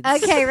blades.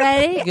 Okay,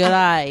 ready? Good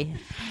eye.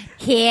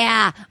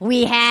 Here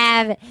we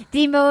have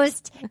the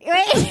most.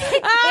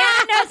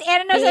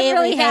 Anna knows I'm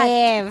really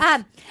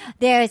fast.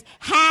 There's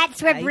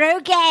hats were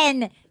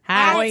broken.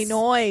 Noi,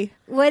 noi.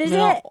 What is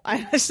No. it?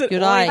 I said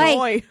Good oi, eye. noi.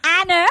 Like,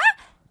 Anna,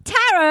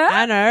 Tara,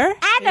 Anna,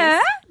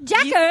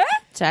 Jacker.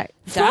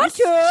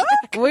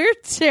 We're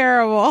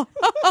terrible.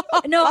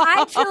 No,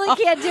 I truly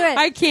can't do it.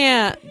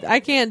 I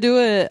can't do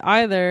it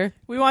either.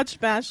 We watched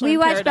Bachelor We in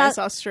watched Paradise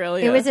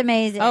Australia. It was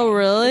amazing. Oh,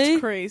 really? It's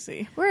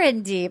crazy. We're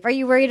in deep. Are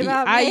you worried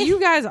about me? You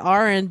guys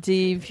are in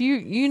deep.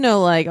 You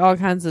know like all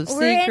kinds of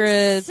We're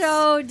secrets. in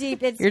so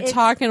deep. You're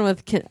talking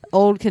with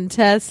old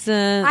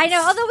contestants. I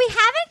know, although we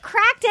haven't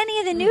cracked any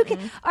of the new.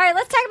 All right,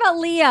 let's talk about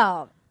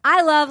Leo.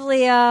 I love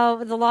Leo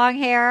with the long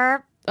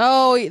hair.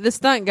 Oh, the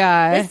stunt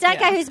guy. The stunt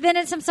guy who's been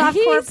in some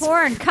softcore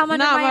porn. Come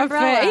under not my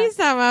umbrella. He's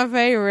not my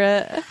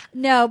favorite.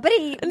 No, but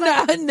he.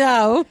 But,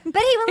 No.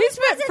 But he He's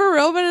been for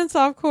real been in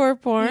softcore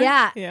porn.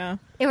 Yeah. Yeah.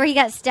 Where he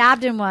got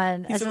stabbed in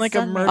one. He's as in like a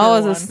stuntman. murder Oh,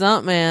 as a one.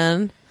 stunt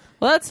man.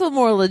 Well, that's a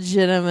more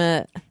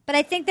legitimate. But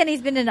I think that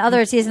he's been in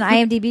others. He has an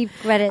IMDb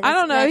credit. I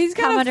don't know. He's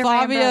got a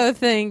Fabio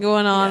thing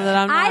going on that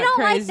I'm not I don't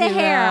like crazy the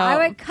hair. about.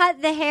 I would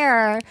cut the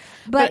hair,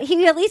 but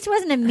he at least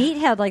wasn't a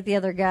meathead like the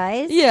other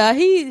guys. Yeah,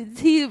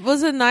 he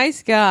was a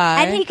nice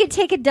guy. And he could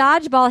take a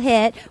dodgeball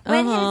hit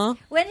when Uh-huh.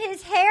 when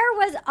his hair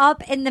was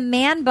up in the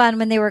man bun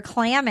when they were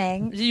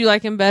clamming. Did you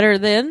like him better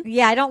then?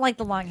 Yeah, I don't like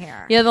the long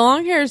hair. Yeah, the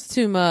long hair is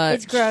too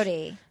much. It's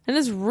grody. And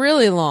it's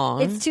really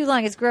long. It's too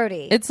long. It's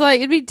grody. It's like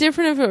it'd be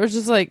different if it was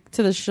just like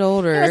to the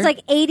shoulder. It was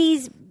like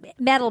 80s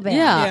metal band.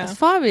 yeah, it's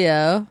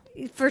Fabio.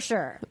 For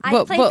sure.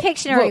 I played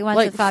Pictionary once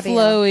like with Fabio.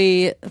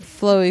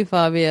 flowy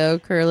Fabio,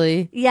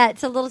 curly. Yeah,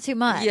 it's a little too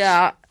much.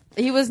 Yeah,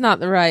 he was not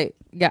the right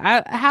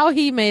guy. How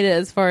he made it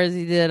as far as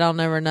he did, I'll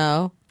never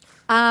know.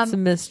 It's a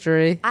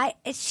mystery.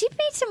 She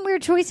made some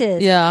weird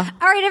choices. Yeah.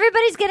 All right,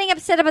 everybody's getting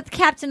upset about the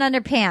Captain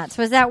Underpants.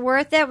 Was that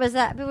worth it? Was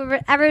that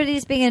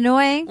everybody's being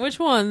annoying? Which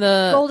one?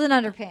 The Golden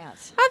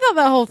Underpants. I thought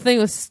that whole thing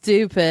was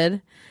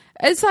stupid.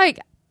 It's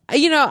like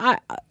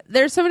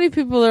there's so many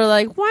people that are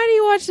like, why do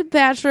you watch The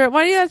Bachelor?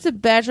 Why do you watch The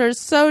Bachelor? It's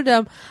so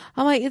dumb.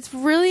 I'm like, it's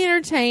really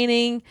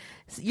entertaining.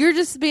 You're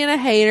just being a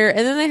hater.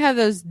 And then they have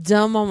those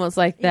dumb moments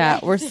like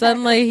that where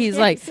suddenly he's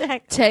like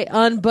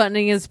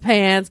unbuttoning his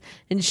pants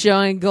and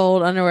showing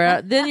gold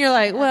underwear. Then you're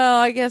like, well,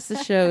 I guess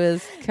the show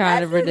is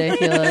kind of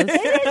ridiculous.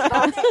 It is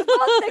both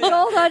the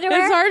gold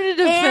underwear. It's hard to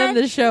defend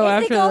the show it's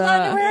after the gold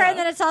that. underwear, and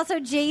then it's also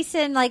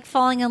Jason like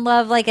falling in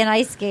love like in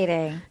ice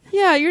skating.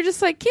 Yeah, you're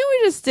just like, can't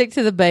we just stick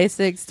to the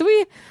basics? Do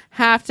we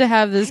have to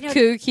have these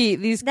kooky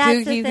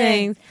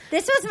things?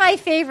 This was my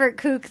favorite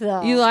kook,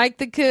 though. You like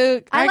the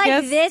kook? I like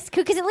guess. this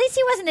kook because at least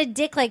he wasn't a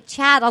dick like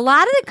Chad. A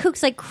lot of the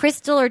kooks like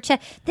Crystal or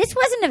Chad. This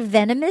wasn't a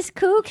venomous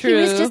kook. True.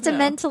 He was just a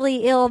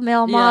mentally ill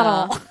male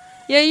model.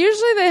 Yeah,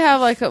 usually they have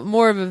like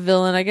more of a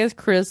villain. I guess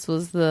Chris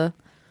was the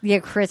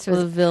Chris was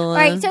the villain.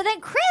 All right, so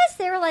then Chris,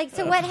 they were like,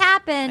 so what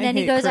happened? And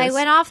he goes, Chris. I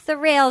went off the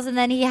rails, and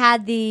then he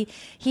had the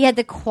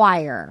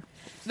choir.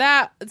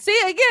 That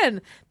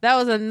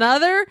was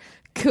another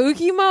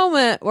kooky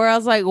moment where I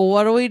was like,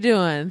 what are we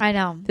doing? I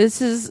know.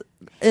 This is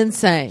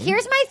insane.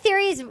 Here's my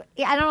theories.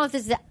 I don't know if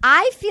this is.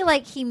 I feel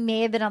like he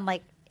may have been on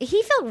like.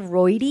 He felt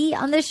roidy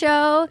on the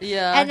show.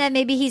 Yeah. And then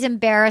maybe he's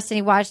embarrassed and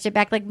he watched it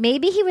back. Like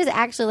maybe he was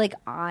actually like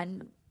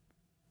on.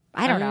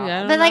 I don't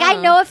know. But like I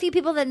know a few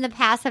people that in the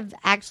past have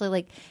actually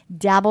like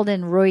dabbled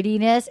in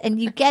roidiness, and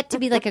you get to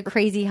be like a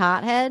crazy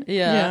hothead.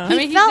 Yeah. I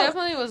mean, he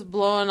definitely was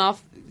blowing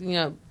off,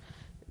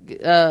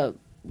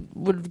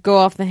 would go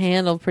off the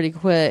handle pretty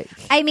quick.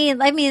 I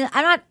mean, I'm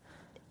not.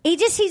 He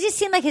just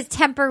seemed like his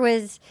temper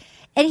was,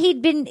 and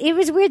it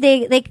was weird.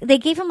 They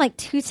gave him like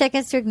 2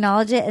 seconds to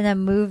acknowledge it and then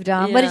moved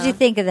on. Yeah. What did you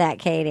think of that,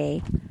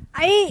 Katie?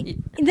 The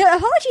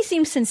apology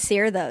seemed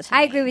sincere, though.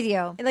 I agree with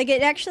you. Like,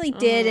 it actually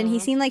did, and he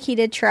seemed like he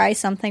did try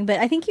something. But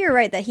I think you're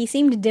right that he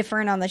seemed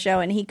different on the show,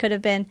 and he could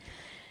have been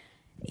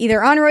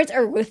either on roids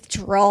or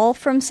withdrawal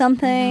from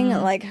something.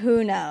 Like,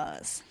 who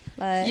knows?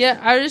 But Yeah,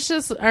 I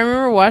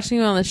remember watching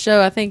him on the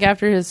show. I think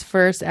after his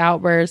first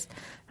outburst,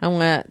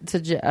 I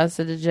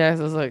said to Jax,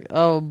 I was like,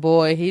 oh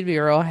boy, he'd be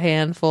a real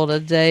handful to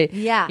date.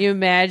 Yeah. You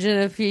imagine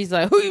if he's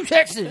like, who you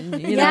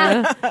texting? You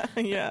know?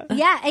 Yeah.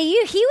 Yeah,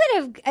 and he would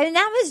have. I mean,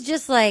 that was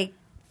just like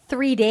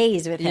 3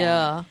 days with him.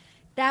 Yeah.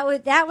 That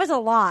was a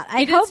lot.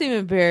 He did seem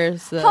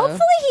embarrassed, though. Hopefully,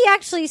 he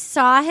actually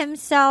saw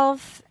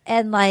himself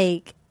and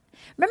like.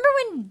 Remember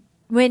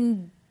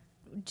when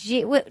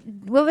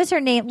what was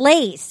her name?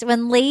 Lace.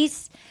 When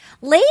Lace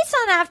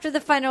on After the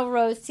Final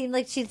Rose seemed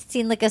like she'd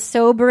seen like a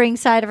sobering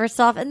side of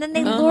herself, and then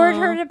they lured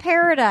her to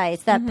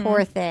paradise. That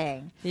poor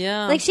thing.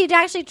 Yeah. Like she'd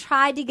actually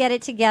tried to get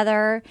it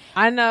together.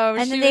 I know.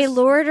 And then they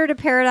lured her to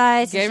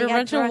paradise. Gave her a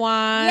bunch of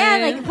wine.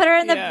 Yeah, like put her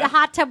in the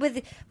hot tub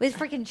with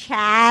freaking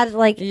Chad.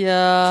 Like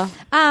yeah.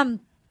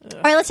 All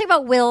right, let's talk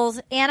about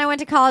Wills. Anna went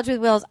to college with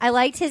Wills. I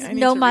liked his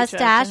no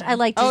mustache. I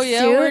liked his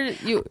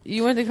suit.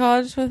 You went to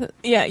college with it?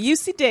 Yeah,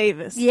 UC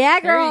Davis. Yeah,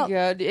 girl.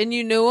 There you go. And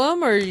you knew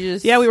him, or you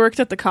just? Yeah, we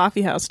worked at the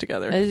coffee house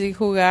together. Is he a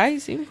cool guy? He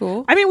seemed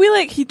cool. I mean, we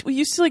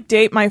used to like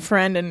date my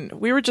friend, and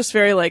we were just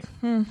very like,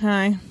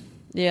 hi.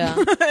 Yeah.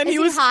 And Is he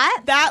was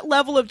hot? That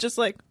level of just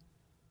like,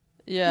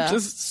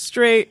 just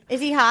straight.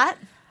 Is he hot?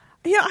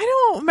 Yeah, I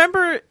don't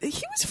remember. He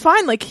was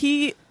fine. Like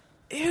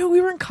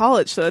we were in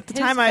college, so at the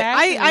time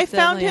I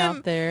found him.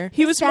 Out there.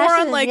 He was more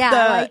on like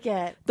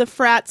the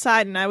frat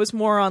side, and I was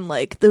more on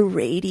like the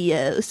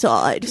radio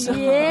side. So.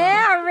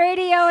 Yeah,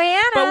 Radio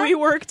Anna. But we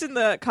worked in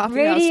the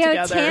coffee house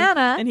together,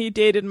 Tana. and he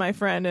dated my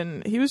friend,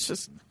 and he was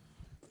just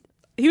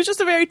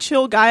a very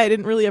chill guy. I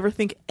didn't really ever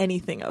think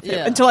anything of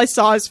him until I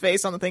saw his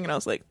face on the thing, and I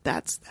was like,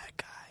 "That's that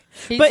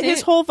guy."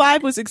 His whole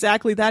vibe was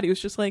exactly that. He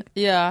was just like,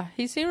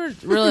 he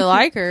seemed really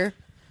like her.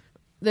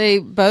 They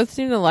both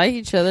seemed to like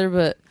each other,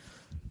 but.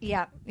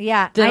 Yeah.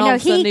 Then all of a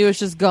sudden he was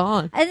just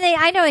gone. And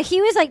I know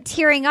he was like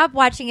tearing up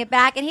watching it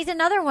back. And he's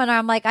another one where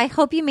I'm like, I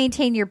hope you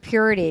maintain your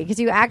purity because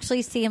you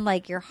actually seem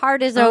like your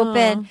heart is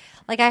open.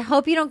 Like, I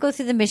hope you don't go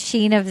through the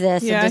machine of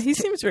this. Yeah, and he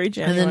seems very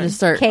genuine. And then just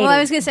start. Katie. Well, I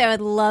was gonna say I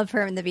would love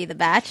for him to be the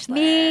Bachelor.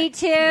 Me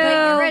too. But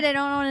you're right. I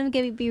don't want him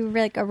to be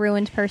like a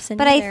ruined person.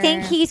 But either. I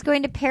think he's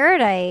going to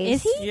paradise.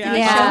 Is he? Yeah,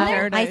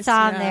 I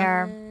saw him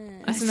there.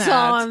 I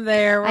saw him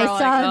there. I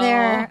saw him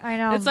there. I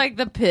know. It's like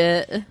the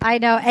pit. I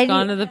know. And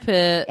Gone to the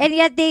pit. And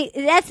yet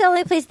that's the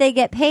only place they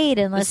get paid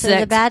unless they're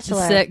the Bachelor.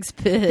 The sex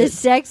pit. The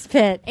sex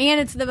pit. And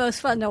it's the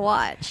most fun to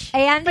watch.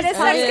 And but it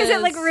sucks because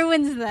it like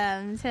ruins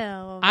them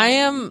too. I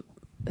am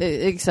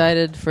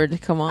excited for it to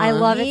come on. I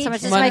love it so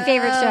much. It's my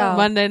favorite show.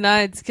 Monday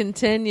nights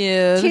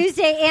continued.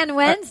 Tuesday and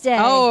Wednesday.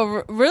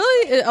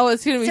 Really? Oh,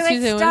 it's going to be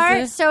Tuesday and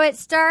Wednesday? So it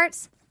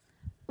starts,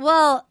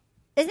 well,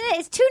 isn't it?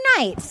 It's 2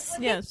 nights.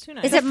 Yeah, it's 2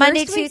 nights. Is it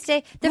Monday,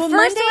 Tuesday? The first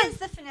Monday one is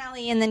the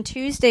finale, and then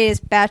Tuesday is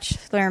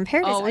Bachelor in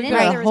Paradise. Oh, we I didn't know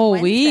got there a was whole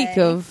Wednesday. week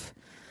of...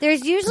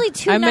 There's usually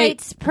 2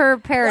 nights per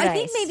Paradise. Well,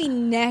 I think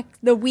maybe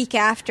the week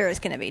after is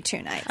going to be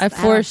 2 nights. I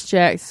forced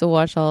Jax to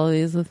watch all of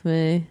these with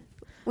me.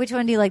 Which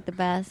one do you like the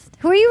best?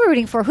 Who are you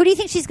rooting for? Who do you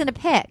think she's going to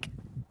pick?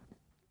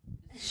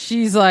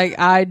 She's like,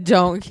 I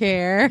don't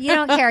care. You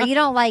don't care. You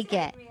don't like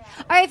it.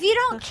 All right, if you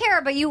don't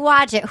care but you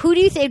watch it, who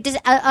do you think?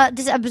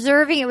 Just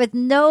observing it with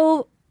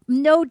no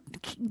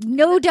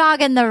no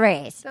dog in the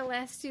race. The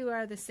last two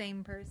are the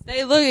same person.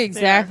 They look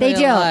exactly They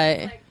do.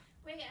 alike.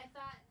 Wait, I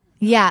thought.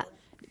 Yeah.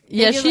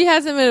 Yeah, she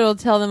hasn't been able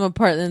to tell them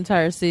apart the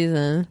entire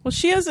season. Well,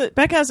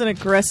 Becca has an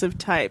aggressive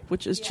type,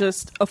 which is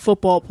just a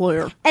football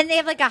player. And they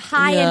have like a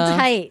high and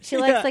tight. She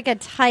likes like a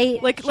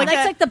tight. Like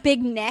the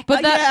big neck.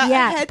 But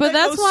yeah. But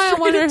that's why I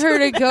wanted her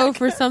to go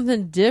for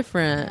something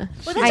different.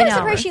 Well, that's why I'm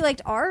surprised she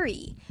liked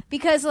Ari.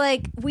 Because,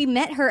 like, we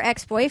met her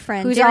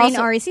ex-boyfriend Who's during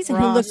also Ari's season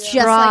Ross. who looked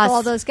just Ross. like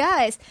all those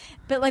guys.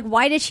 But, like,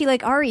 why did she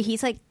like Ari?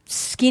 He's, like,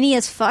 skinny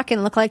as fuck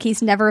and looked like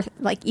he's never,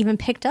 like, even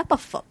picked up a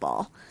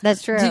football.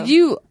 That's true.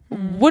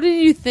 What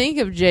did you think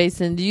of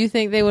Jason? Do you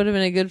think they would have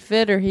been a good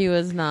fit or he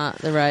was not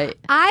the right?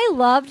 I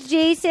loved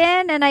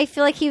Jason, and I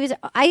feel like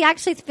I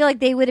actually feel like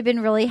they would have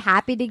been really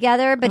happy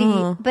together, but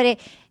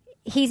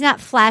he's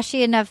not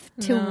flashy enough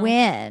to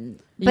win.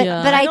 But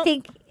I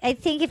think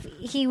if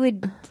he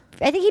would...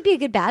 I think he'd be a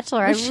good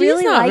bachelor. Well, I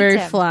really not liked very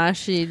him.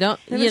 flashy.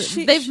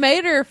 They've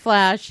made her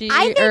flashy. No,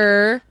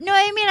 I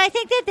mean, I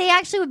think that they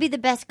actually would be the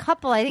best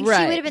couple. I think she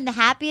would have been the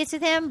happiest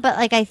with him, but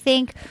like I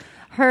think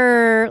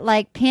her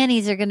like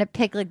panties are gonna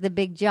pick like the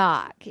big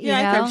jock. You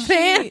know? I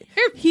think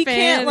he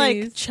can't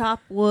like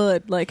chop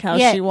wood like how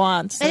she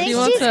wants. She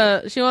wants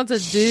a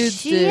dude.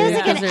 She has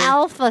like an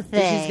alpha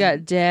thing. She's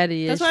got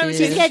daddy issues. Why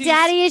She's got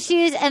daddy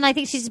issues, and I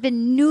think she's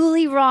been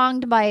newly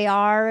wronged by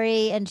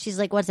Ari, and she's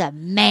like, "What's a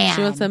man?"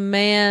 She wants a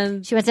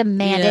man. She wants a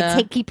man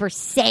to keep her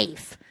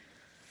safe.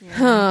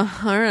 Huh.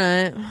 All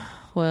right.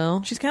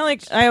 Well, she's kind of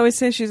like, I always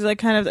say she's like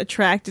kind of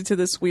attracted to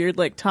this weird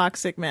like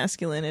toxic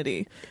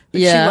masculinity.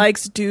 Like, she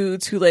likes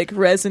dudes who like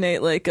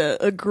resonate like a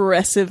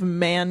aggressive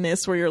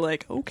manness where you're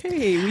like,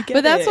 okay, we get it.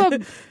 But that's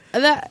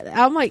what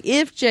I'm like.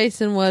 If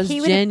Jason was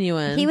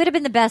genuine, he would have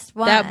been the best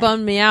one. That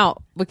bummed me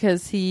out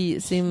because he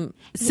seemed,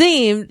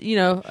 you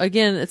know,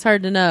 again, it's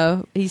hard to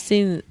know. He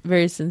seemed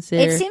very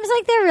sincere. It seems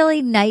like they're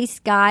really nice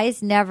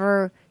guys.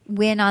 Never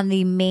win on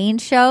the main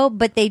show,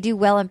 but they do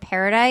well in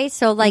Paradise.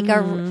 So like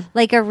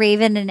a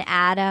Raven and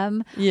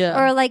Adam,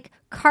 or like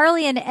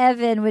Carly and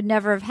Evan would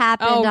never have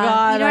happened. Oh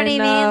God, you know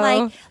what I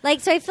mean?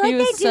 Like so. I feel he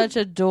like was such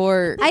a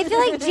dork. I feel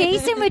like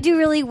Jason would do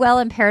really well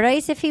in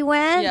Paradise if he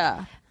went.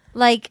 Yeah.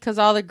 Like, because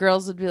all the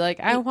girls would be like,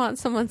 I want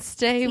someone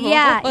stable.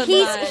 Yeah,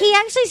 he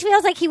actually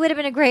feels like he would have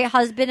been a great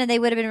husband, and they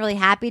would have been really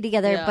happy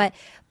together. Yeah.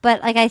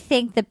 But like I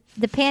think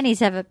the panties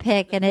have a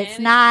pick, and it's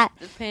not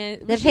the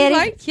panties. She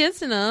liked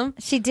kissing him.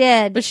 She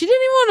did, but she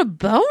didn't even want to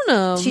bone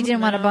him. She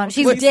didn't want to bone.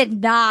 She did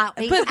not.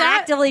 He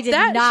actively did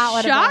not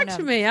want to bone him. That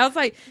shocked me. I was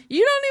like,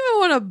 you don't even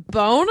want to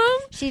bone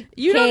him.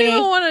 You don't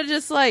even want to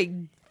just like.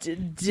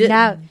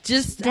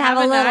 Just have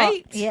a little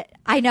night. Yeah,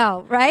 I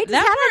know, right?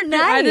 That part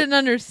I didn't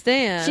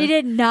understand. She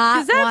did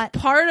not. Because that's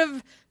part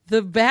of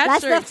the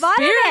Bachelor That's the fun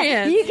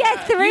experience. Of it. You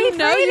get three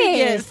freebies. You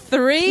get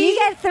three. You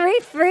get three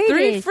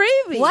freebies. 3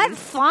 freebies. What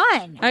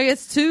fun! I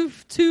guess two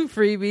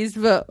freebies,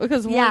 but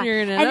because one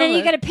you're gonna know. And then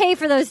you got to pay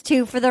for those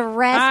two for the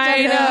rest.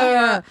 I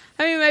know.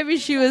 I mean, maybe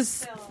she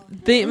was.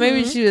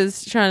 Maybe she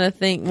was trying to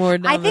think more.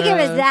 I think it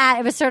was that.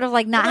 It was sort of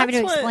like not having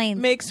to explain.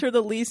 What makes her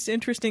the least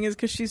interesting is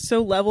because she's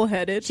so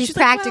level-headed. She's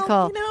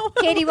practical. Like, well,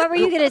 Katie, what were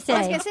you going to say? I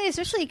was going to say,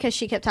 especially because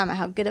she kept talking about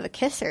how good of a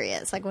kisser he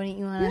is. Like, wouldn't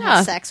you want to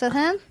have sex with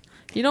him?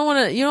 You don't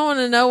want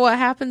to know what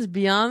happens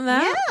beyond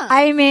that. Yeah.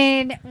 I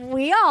mean,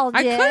 we all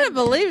did. I couldn't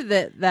believe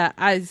that.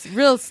 I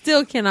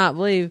still cannot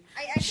believe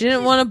she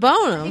didn't want to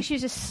bone him. I think she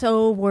was just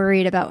so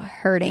worried about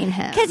hurting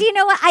him. Because you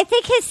know what? I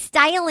think his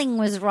styling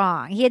was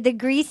wrong. He had the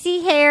greasy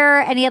hair,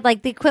 and he had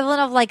like the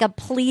equivalent of like a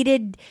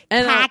pleated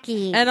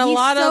khaki. And a He's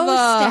lot so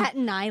of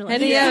Staten Island.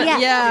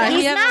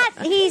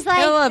 And He's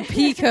like a lot of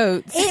pea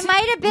coats. It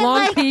might have been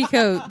long like pea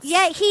coats.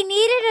 Yeah, he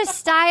needed a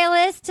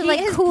stylist to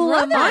like cool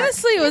him.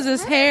 Honestly, it was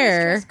his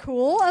hair.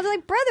 Cool. I was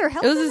like, brother,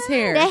 help It was him his out.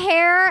 hair. The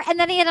hair, and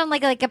then he had on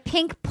like a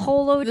pink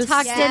polo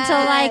tucked into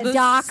like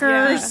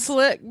Dockers.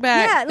 Slick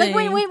back. Yeah, like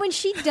when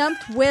she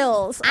dumped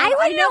Wills. I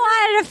wouldn't have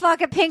wanted to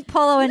fuck a pink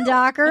polo and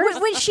Dockers.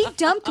 When she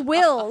dumped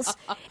Wills,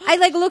 I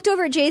like looked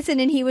over at Jason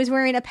and he was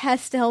wearing a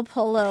pastel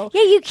polo.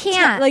 Yeah, you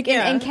can't. Like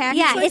in khakis.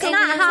 Yeah, like, it's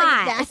not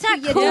hot. Like, it's not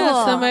who you cool. do.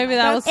 Yeah, so maybe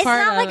that was It's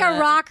part not of like it. a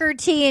rocker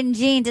tee and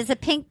jeans. It's a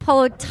pink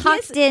polo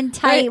tucked in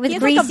tight with He's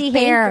greasy like a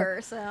hair.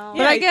 banker, so.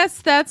 But I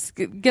guess that's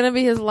gonna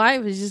be his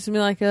life. He's just gonna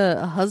be like a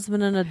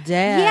husband and a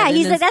dad. Yeah,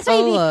 he's like that's why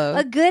he'd be polo.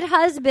 a good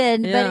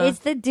husband, Yeah. but it's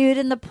the dude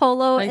in the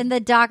polo and the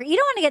Docker. You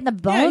don't want to get in the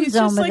bone he's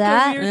zone just with like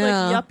that. a weird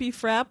like yuppie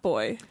frat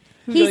boy.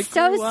 Who, He's like,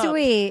 so grew up.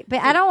 sweet,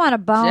 but I don't want to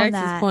bone Jax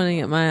that. is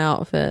pointing at my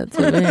outfits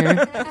over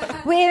here.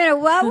 Wait a minute,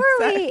 what were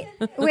we?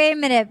 Wait a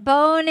minute,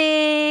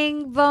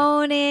 boning.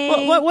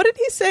 What did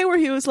he say? Where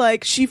he was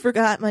like, she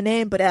forgot my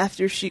name, but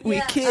after we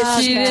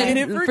kissed, she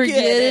didn't forget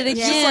it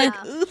again. She's like,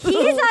 He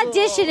is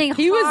auditioning.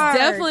 He was hard.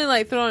 definitely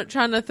like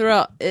trying to throw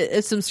out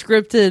some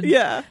scripted.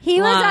 Yeah, He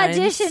lines.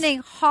 was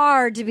auditioning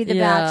hard to be the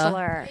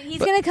Bachelor. He's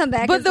gonna come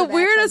back. But as the Bachelor,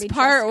 weirdest be just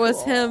part was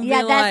cool. him. Yeah,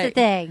 being that's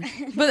like, the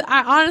thing. But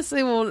I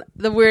honestly,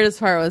 the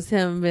weirdest part was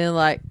him being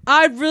like,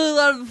 I really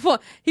love the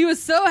point. He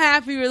was so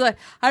happy. He was like,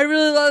 I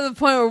really love the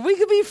point where we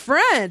could be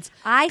friends.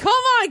 Come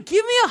on,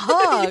 give me a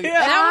hug. Yeah.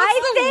 That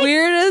was the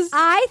weirdest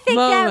I think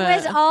moment. that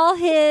was all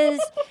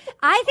his.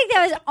 I think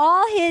that was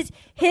all his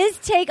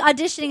take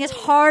auditioning as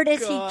hard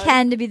as he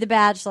can to be the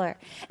Bachelor.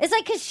 It's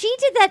like, because she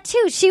did that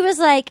too. She was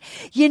like,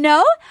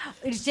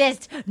 it's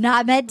just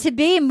not meant to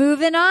be.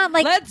 Moving on.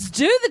 Like, let's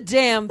do the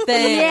damn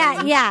thing.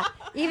 yeah.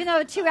 Even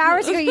though 2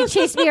 hours ago you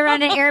chased me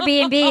around an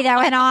Airbnb that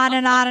went on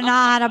and on and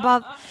on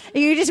above.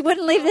 You just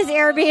wouldn't leave this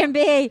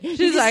Airbnb.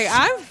 She's like,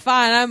 I'm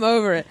fine. I'm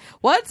over it.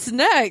 What's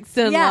next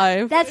in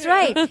life? That's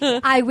right.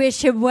 I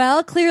wish him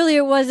well. Clearly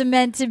it wasn't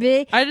meant to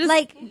be. I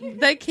just,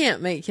 they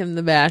can't make him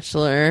the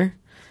Bachelor.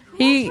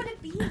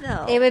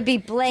 It would be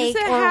Blake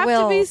Does it or have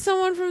Will. to be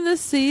someone from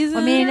this season?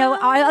 I mean,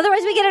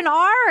 otherwise we get an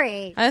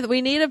Ari.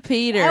 We need a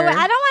Peter. I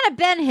don't want a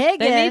Ben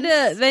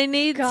Higgins. They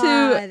need God,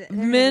 to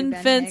mend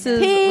fences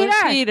with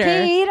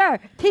Peter.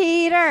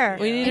 Peter.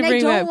 We need And to bring I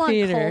don't back want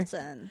Peter.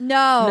 Colton.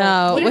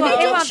 No. It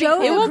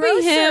won't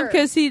be him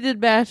because he did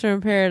Bachelor in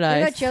What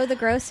Paradise. about Joe the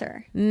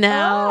Grocer? No,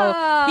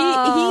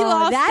 he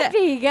lost. That'd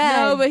be good.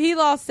 No, but he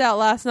lost out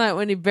last night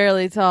when he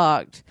barely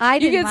talked. I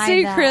you didn't could mind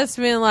see that. Chris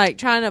being like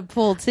trying to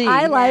pull teeth.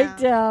 I liked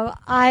him.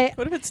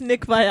 What if it's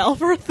Nick Vial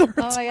for a third?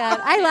 Oh my god,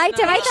 I liked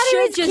him. I thought he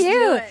was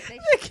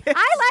cute.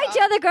 I liked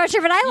Joe the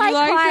Grocer, but I like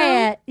liked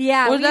Quiet. him?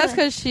 Yeah, Well, that's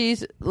because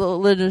she's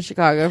lived in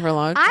Chicago for a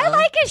long time. I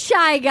like a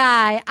shy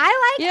guy.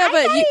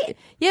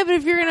 But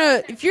if you're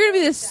gonna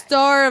be the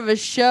star of a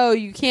show,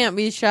 you can't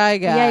be a shy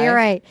guy. Yeah, you're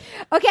right.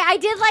 Okay, I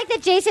did like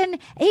that Jason.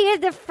 He is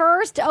the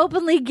first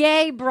openly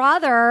gay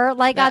brother.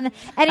 And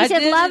he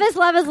said, "Love is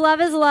love is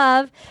love is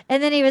love."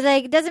 And then he was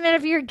like, "It doesn't matter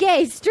if you're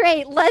gay,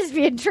 straight,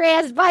 lesbian,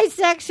 trans,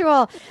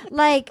 bisexual."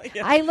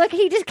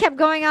 He just kept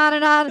going on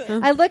and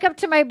on. I look up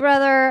to my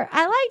brother.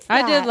 I liked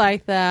that. I did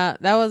like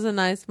that. That was a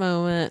nice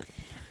moment.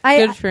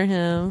 Good for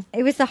him.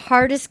 It was the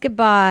hardest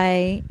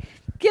goodbye.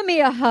 Give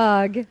me a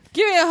hug.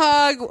 Give me a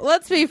hug.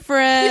 Let's be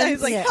friends. Yeah,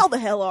 he's like, how the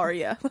hell are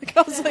you? I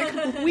was like,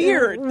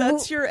 weird.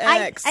 That's your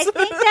ex. I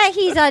think that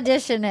he's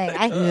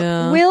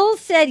auditioning. Will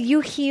said,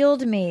 "You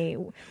healed me.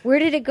 Where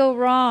did it go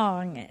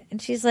wrong?"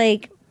 And she's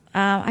like,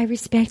 "I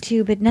respect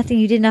you, but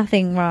you did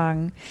nothing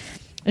wrong."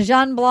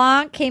 Jean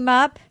Blanc came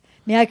up.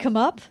 May I come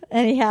up?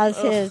 And he has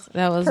his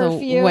That was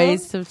perfume. a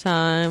waste of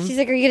time. She's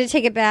like, "Are you going to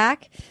take it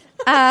back?"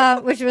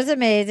 Which was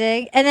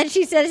amazing. And then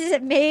she said, "Is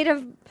it made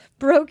of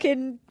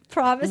broken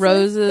promises?"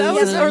 Roses. That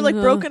was, or like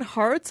broken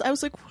hearts. I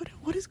was like,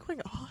 what is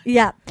going on?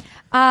 Yeah.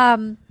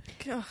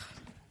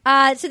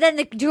 So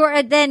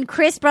then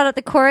Chris brought up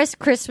the chorus.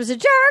 Chris was a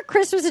jerk.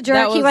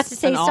 He wants to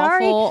say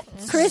sorry.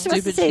 Chris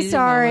wants to say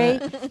sorry.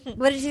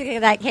 What did you think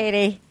of that,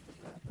 Katie?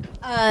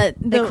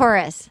 The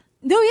chorus.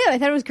 No, yeah, I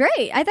thought it was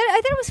great. I thought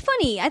it was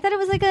funny. I thought it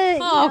was like a.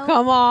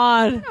 Come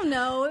on! I don't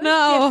know. It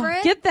was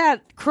different. Get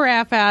that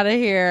crap out of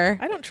here.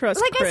 I don't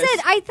trust. Like Chris. I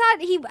said,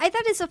 I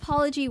thought his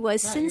apology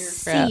was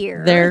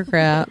sincere. Their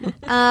crap.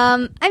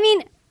 I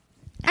mean,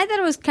 I thought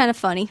it was kind of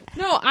funny.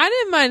 No, I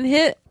didn't mind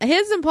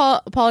his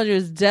apology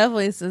was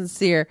definitely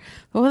sincere.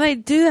 But when they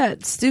do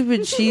that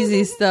stupid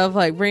cheesy stuff,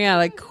 like bring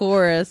out a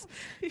chorus,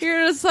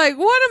 you're just like,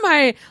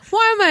 why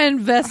am I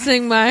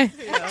investing my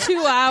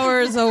 2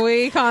 hours a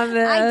week on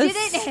this? I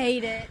didn't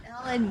hate it.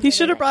 He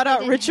should have brought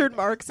out Richard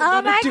Marx. And Oh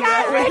done a my duet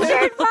God, with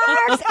him. Richard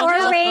Marx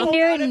or Wayne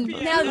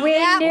Newton. Now,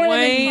 Wayne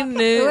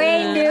Newton.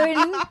 Wayne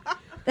Newton.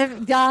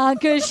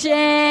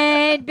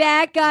 Dankeschön,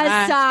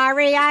 Becca.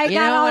 Sorry, I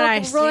got all when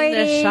I sing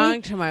this roidy.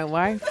 song to my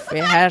wife,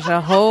 it has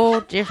a whole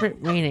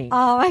different meaning.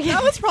 Oh my That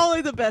God. was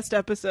probably the best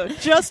episode.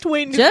 Just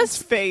Wayne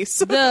Newton's face.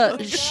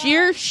 The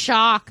sheer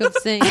shock of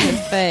seeing his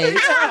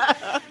face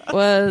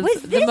was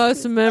the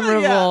most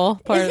memorable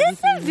part Is of the this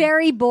a season.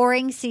 very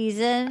boring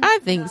season? I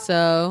think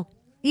so.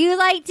 You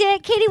liked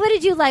it? Katie, what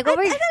did you like? What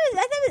were you-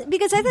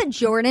 because I thought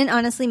Jordan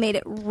honestly made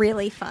it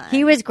really fun.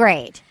 He was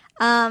great.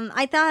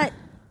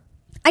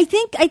 I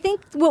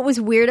think what was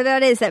weird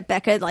about it is that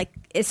Becca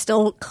is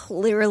still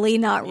clearly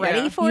not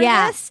ready for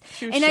Yeah. this,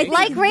 She was and I shaking.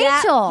 think Like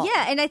Rachel.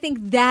 and I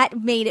think that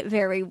made it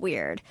very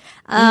weird.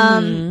 But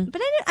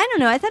I don't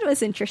know. I thought it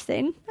was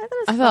interesting. I thought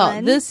it was I fun.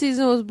 thought this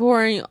season was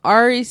boring.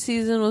 Ari's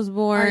season was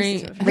boring.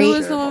 season was Who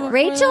was the one before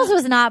Rachel's that?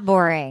 was not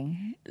boring.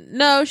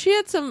 No, she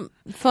had some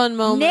fun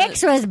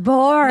moments. Nick's was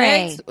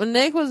boring.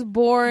 Nick was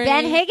boring.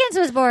 Ben Higgins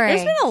was boring.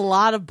 There's been a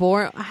lot of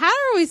boring. How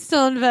are we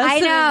still invested I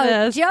in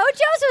know. this?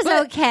 JoJo's was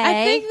But okay.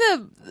 I think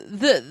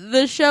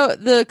the show,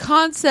 the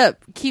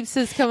concept keeps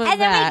us coming and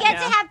then back. we get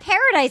to have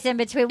paradise in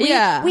between.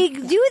 Yeah. We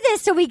do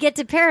this so we get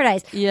to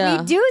paradise. Yeah.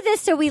 We do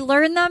this so we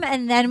learn them,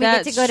 and then we get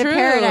to That's go to true.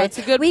 paradise. It's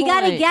a good we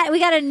point.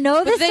 gotta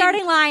know the But they-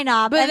 starting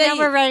lineup, and then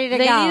we're ready to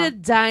they go. need a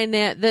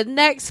dynamic. The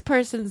next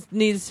person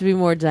needs to be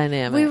more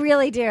dynamic. We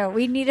really do.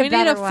 We need a We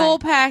better need a full one.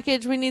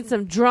 package. We need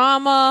some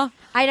drama.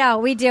 I know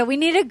we do. We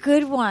need a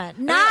good one.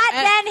 Not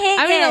Ben Higgins.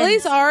 I mean, at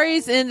least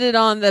Ari's ended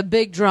on the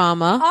big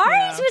drama.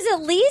 Ari's was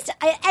at least,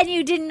 and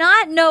you did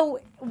not know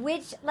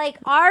which. Like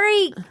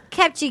Ari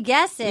kept you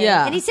guessing.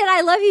 Yeah. and he said,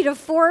 "I love you" to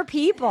 4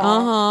 people.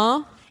 Uh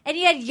huh. And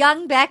you had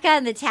young Becca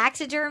and the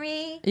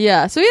taxidermy.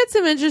 Yeah, so he had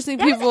some interesting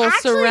That was people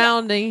actually-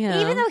 surrounding him.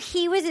 Even though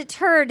he was a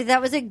turd,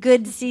 that was a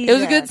good season. it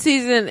was a good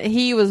season,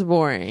 he was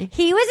boring.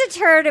 He was a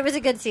turd. It was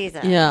a good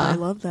season. Yeah. I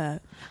love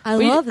that. I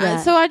love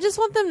that. So I just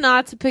want them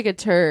not to pick a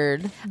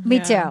turd. Me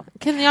Yeah. too.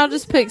 Can y'all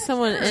just pick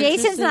someone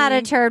Jason's not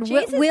a turd.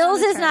 Jason's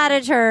Wills not a is not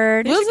a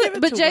turd. Wills- should give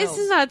it But to Jason's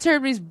Wills. not a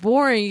turd, but he's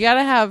boring. You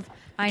gotta have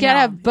I you gotta know.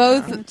 have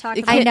both. Talk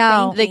It about can't-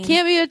 I know. They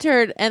can't be a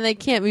turd and they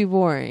can't be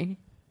boring.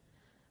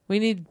 We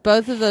need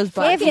both of those If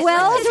buckets. Wills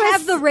was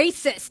have the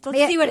racist.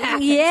 Let's see what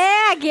happens.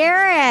 Yeah,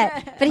 Garrett.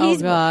 But Oh,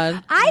 he's.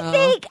 God. I No.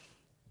 think.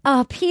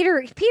 Oh,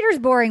 Peter's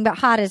boring, but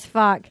hot as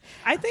fuck.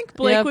 I think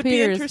Blake Yeah, would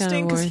Peter be is kinda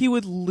interesting because boring. he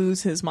would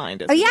lose his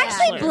mind. As Oh, a yeah,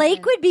 actually, bachelor.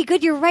 Blake would be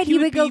good. You're right. He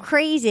would would go be-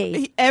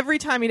 crazy. Every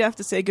time he'd have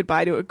to say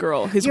goodbye to a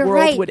girl, his You're world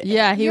right. would.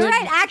 Yeah, he You're would.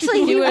 right.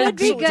 Actually, he would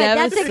be good.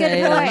 That's a good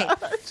devastated.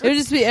 point. It would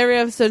just be every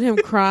episode him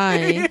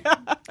crying.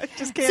 I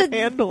just can't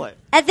handle it.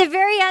 At the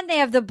very end, they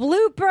have the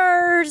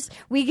bloopers.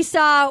 We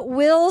saw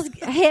Wills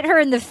hit her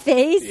in the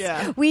face.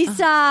 Yeah. We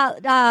saw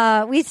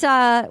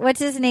what's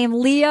his name,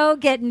 Leo,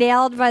 get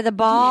nailed by the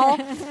ball.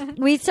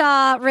 We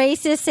saw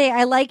racist say,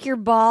 "I like your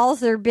balls;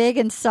 they're big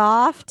and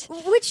soft."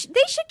 Which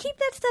they should keep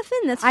that stuff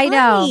in. That's I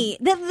funny.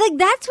 Like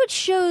that's what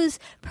shows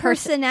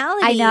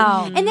personality. I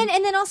know. And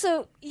then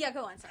also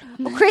go on.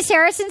 Sorry. Chris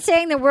Harrison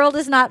saying the world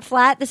is not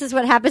flat. This is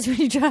what happens when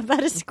you drop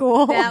out of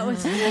school. That was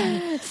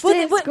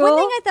Stay at one school.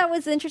 thing I thought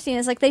was interesting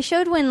is like they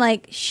showed when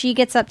like she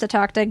gets up to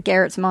talk to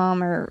Garrett's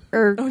mom or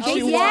She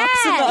yeah.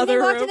 walks in the and they other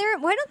walked room. in their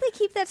room. Why don't they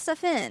keep that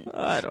stuff in?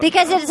 I don't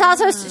Because know. it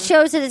also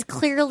shows that it's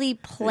clearly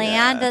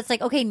planned. Yeah. That's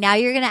like, okay, now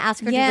you're going to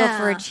ask her to Yeah.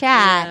 go for a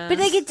chat. But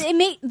like it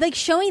make like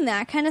showing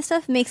that kind of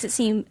stuff makes it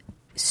seem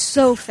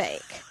so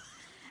fake.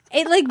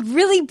 It like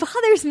really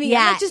bothers me. I'm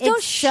Yeah, like, just don't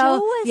it's show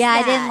us. Yeah, I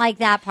that. didn't like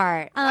that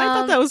part. I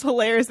thought that was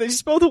hilarious. They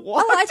just both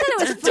walked. Oh, I thought it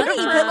was funny,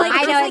 but like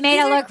I know just, it made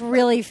it either- look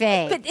really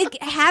fake. But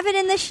have it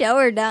in the show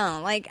or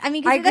don't. Like, I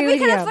mean, I 'cause that'd agree be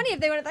with kind of you. funny if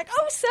they were like,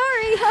 "Oh,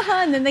 sorry,"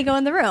 haha, and then they go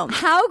in the room.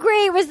 How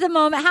great was the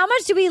moment? How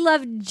much do we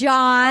love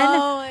John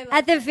Oh, I love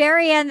at the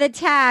very end? The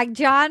tag,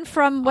 John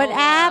from what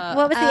app?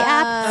 What was the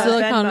app?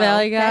 Silicon Venmo.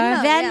 Valley guy.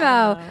 Venmo.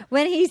 Venmo. yeah.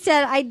 When he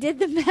said, "I did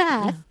the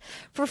math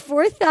for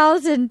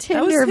 4,000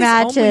 That was Tinder his only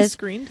matches."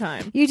 screen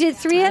time. You did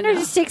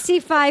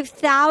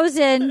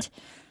 365,000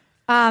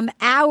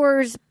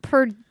 hours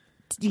per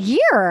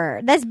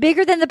year. That's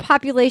bigger than the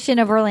population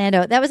of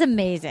Orlando. That was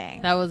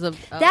amazing. That was a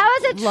That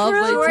was a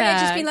lovely true-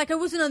 tag. Just being like, I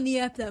wasn't on the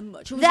app that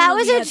much. That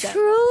was a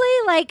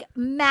truly like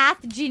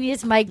math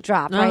genius mic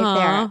drop right Uh-huh.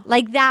 there.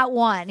 Like that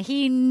one.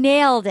 He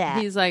nailed it.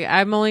 He's like,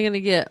 I'm only gonna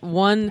get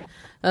one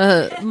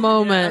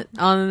moment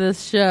on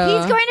this show.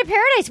 He's going to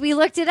Paradise. We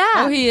looked it up.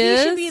 Oh, he He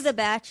is. should be the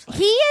Bachelor.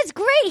 He is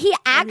great. He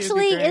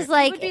actually great. is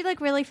like, It would be like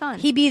really fun.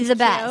 he'd be the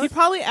best. He'd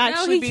probably No,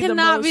 actually he be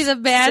cannot the be most the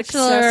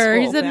Bachelor.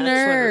 successful He's a bachelor.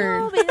 nerd.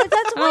 No, but that's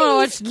I don't why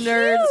want he's to watch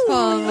nerds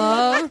fall in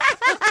love.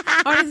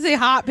 I want to see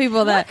hot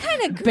people that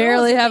kind of girls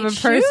barely would have they a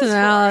choose for? It'd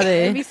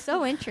personality. be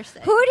so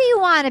interesting. Who do you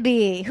want to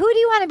be? Who do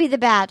you want to be the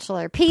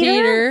Bachelor?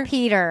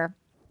 Peter.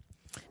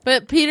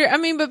 But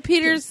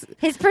Peter's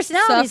His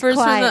personality is suffers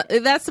quiet.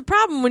 from that's the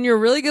problem. When you're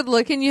really good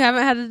looking, you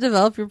haven't had to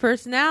develop your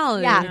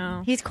personality.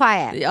 Yeah, he's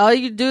quiet. All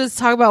you do is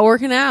talk about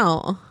working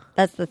out.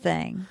 That's the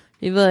thing.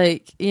 You'd be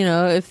like,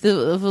 if it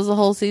was a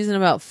whole season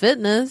about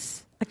fitness,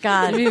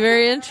 it'd be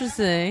very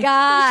interesting.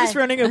 God. Just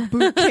running a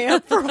boot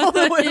camp for all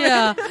the women.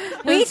 Yeah.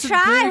 We It's a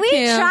tried. boot We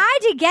camp. tried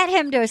to get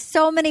him to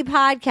so many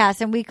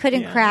podcasts, and we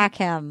couldn't Yeah. crack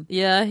him.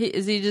 Yeah,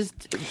 he just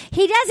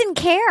He doesn't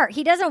care.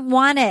 He doesn't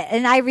want it,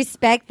 and I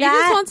respect he that.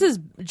 just wants his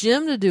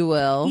gym to do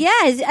well.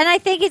 Yes, and I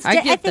think it's. I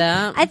get think,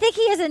 that. I think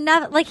he has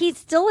enough. Like he's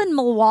still in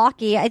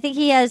Milwaukee. I think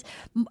he has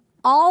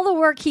all the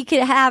work he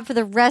could have for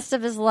the rest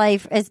of his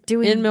life as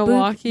doing In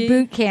Milwaukee?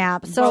 boot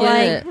camp. So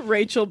Get like. it.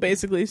 Rachel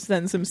basically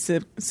sends him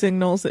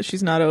signals that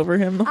she's not over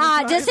him. The whole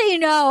time. Just so you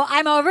know,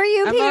 I'm over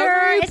you, I'm Peter.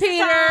 over you, It's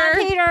on,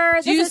 Peter. Peter.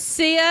 Do you This is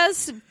see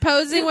us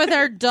posing with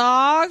our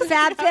dog?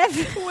 Fat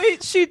Biff.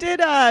 Wait, she did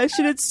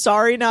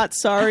sorry not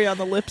sorry on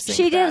the lip sync.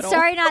 She did. battle.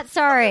 Sorry, not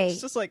sorry.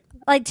 It's just like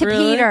Like to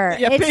Really? Peter.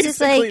 yeah, It's basically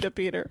just like to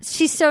Peter.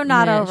 she's so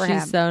not Yeah, over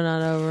she's him. so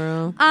not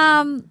over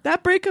him.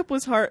 That breakup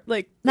was hard.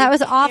 Like That they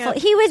was awful. can't-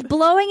 He was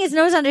blowing his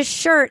nose on his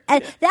shirt,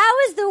 and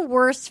that was the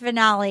worst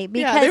finale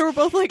because they were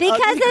both, like, because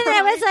ugly then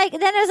I was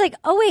crying. like,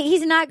 oh wait,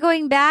 he's not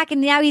going back,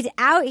 and now he's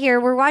out here.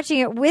 We're watching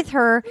it with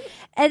her,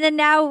 and then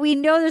now we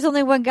know there's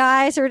only one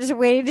guy, so we're just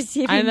waiting to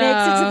see if he I makes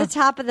it know. to the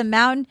top of the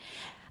mountain.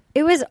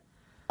 It was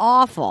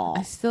awful.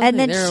 I still and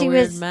think then they're a she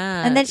weird was,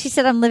 match. and then she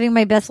said, "I'm living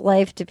my best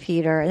life" to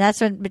Peter, and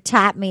that's when it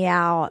tapped me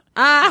out.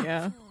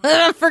 Yeah.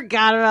 I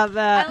forgot about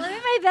that. I'm living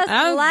my best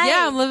life.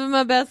 Yeah, I'm living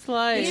my best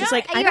life. It's You just know,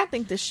 like I you're- don't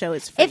think this show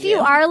is for If you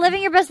are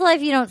living your best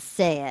life, you don't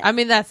say it. I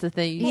mean, that's the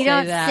thing. You, You say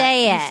don't that.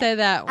 say it. You say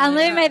that. I'm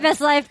living my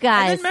best life, And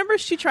then guys. remember,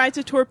 she tried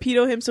to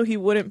torpedo him so he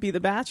wouldn't be the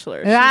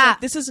Bachelor. She was Yeah.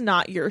 like, "This is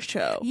not your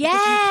show. Because you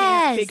Yes.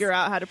 can't figure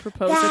out how to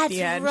propose at That's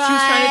the end." She was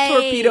trying right.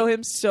 to torpedo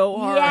him so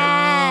hard,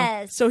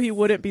 Yes. so he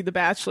wouldn't be the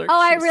Bachelor. Oh,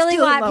 I She was really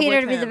still in want love Peter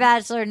with to be him. the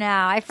Bachelor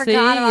now. I See,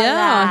 forgot about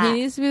yeah, that.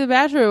 he needs to be the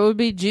Bachelor. It would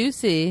be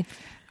juicy.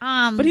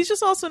 But he's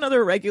just also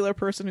another regular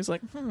person who's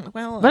like,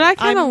 well. But I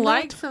kind of I'm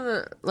like not- some of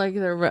a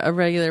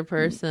regular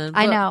person.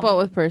 I but- know. but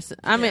with person.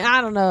 I mean, I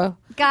don't know.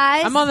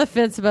 Guys, I'm on the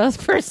fence about his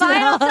final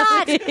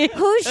personality. thoughts.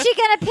 Who's she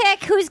gonna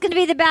pick? Who's gonna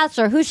be the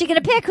Bachelor? Who's she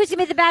gonna pick? Who's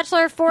gonna be the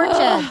Bachelor of Fortune?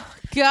 Oh,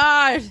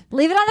 God.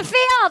 Leave it on the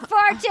field,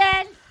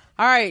 Fortune.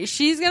 All right,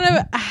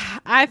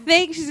 I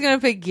think she's gonna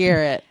pick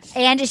Garrett.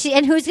 And who's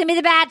gonna be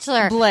the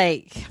Bachelor?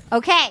 Blake.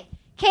 Okay,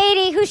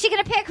 Katie, who's she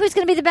gonna pick? Who's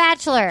gonna be the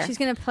Bachelor? She's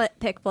gonna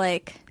pick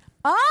Blake.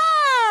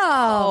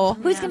 Oh,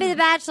 who's gonna be the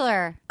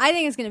Bachelor? I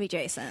think it's gonna be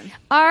Jason.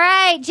 All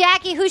right,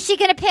 Jackie, who's she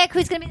gonna pick?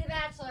 Who's gonna be the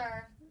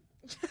Bachelor?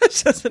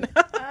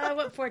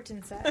 What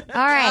Fortune said.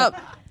 All right, all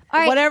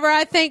right. Whatever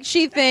I think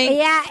she thinks.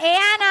 Yeah,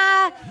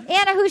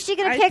 Anna, who's she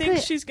gonna I pick? think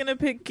she's gonna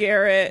pick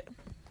Garrett.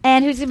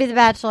 And who's gonna be the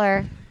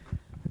Bachelor?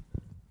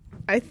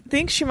 I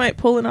think she might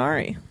pull an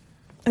Ari.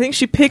 I think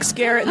she picks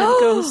Garrett and then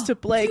goes to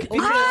Blake because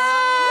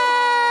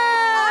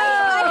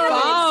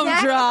Bomb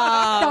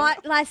drop.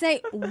 Thought last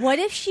night. What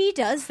if she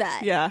does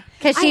that? yeah.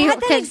 Because I had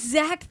that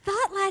exact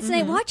thought last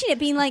night watching it,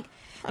 being like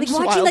just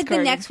watching wild like the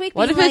carding. next week.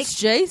 What being if like, it's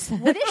Jason?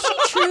 What if she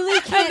truly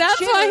can't? And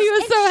that's why he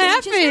was choose so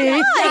and changes her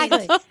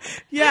happy. mind? Exactly.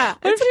 Yeah.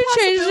 What if she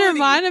changes her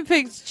mind and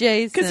picks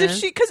Jason?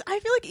 Because I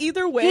feel like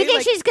either way. Do you think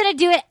like, she's gonna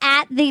do it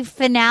at the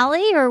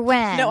finale or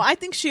when? No, I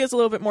think she has a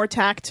little bit more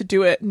tact to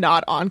do it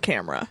not on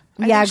camera.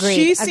 Yeah, think agreed,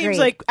 She seems agreed.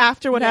 like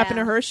after what Yeah. happened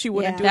to her, she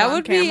wouldn't Yeah. do it That on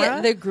would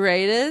camera. be the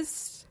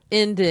greatest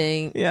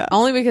ending. Yeah.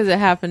 Only because it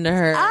happened to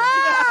her.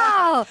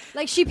 Oh,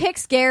 Like she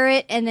picks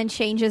Garrett and then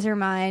changes her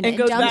mind and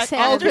goes dumps back him.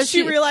 after 'cause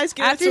she realized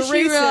Garrett's after a she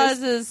racist,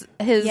 realizes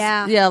his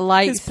Yeah.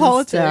 likes his and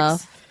politics,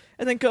 stuff.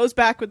 and then goes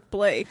back with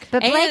Blake.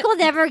 but Blake And- will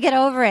never get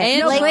over it.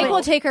 and No, Blake would-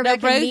 will take her no, back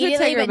Blake would immediately,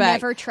 take her but back.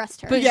 never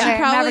trust her. But Yeah. she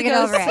probably Never get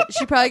goes. over it.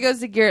 She probably goes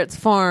to Garrett's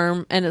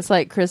farm, and it's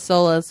like Chris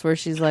Solis, where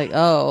she's like,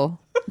 "Oh,"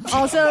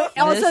 also,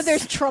 This-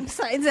 there's Trump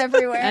signs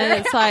everywhere. and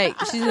it's like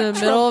she's in the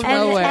middle of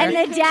nowhere. and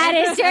the dad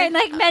is doing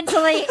like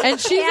mentally And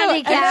she's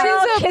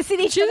handicapped. kissing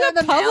each she's other a on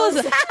the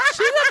publicist.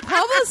 She's a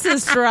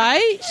publicist,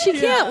 right? She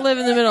can't live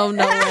in the middle of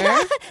nowhere.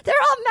 They're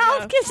all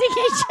mouth kissing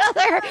each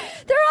other.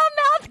 They're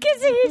all mouth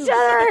kissing each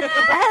other.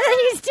 And then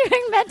he's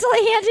doing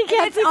mentally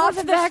handicapped It's off off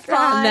the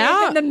background.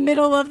 Now- in the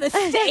middle of the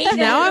state.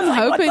 Now I'm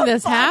hoping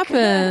this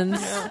happens.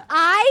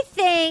 I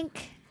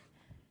think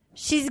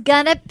she's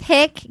gonna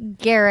pick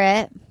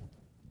Garrett,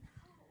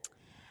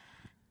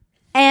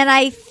 and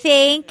I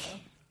think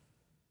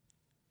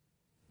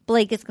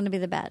Blake is gonna be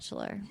the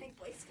Bachelor.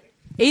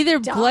 Either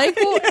Blake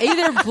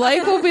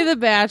will be the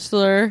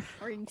Bachelor,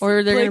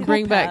 or they're Blake going to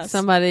bring will back pass.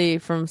 somebody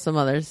from some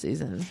other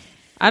season.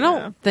 I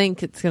don't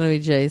think it's going to be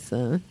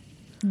Jason.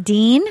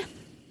 Dean.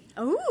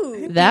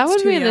 Ooh. That He's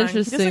would too be an young. He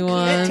interesting doesn't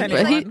one. commit to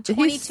But anyone. He's 22 he's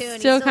and he's still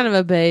still- kind of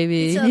a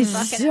baby. He's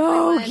fucking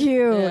everyone.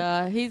 cute.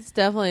 Yeah, he's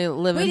definitely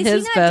living Wait, is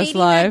his he not best dating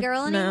life. that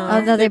girl anymore?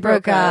 Oh no, they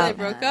broke up.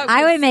 They broke up.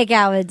 I would make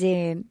out with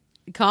Dean.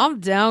 Calm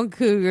down,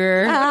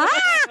 Cougar.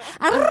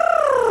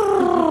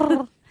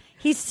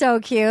 He's so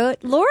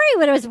cute. Lori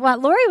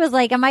was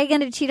like, "Am I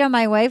going to cheat on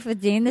my wife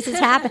with Dean? This has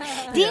happened."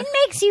 Dean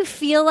makes you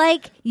feel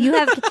like you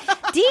have.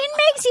 Dean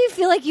makes you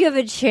feel like you have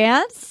a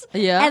chance.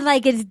 Yeah. and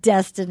like it's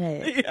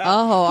destiny.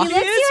 Oh, He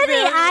looks you in the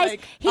very, eyes.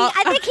 like,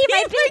 I think he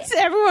might be. makes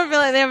everyone feel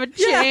like they have a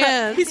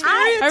chance. He's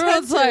very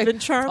Everyone's attentive like,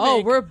 and charming.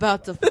 "Oh, we're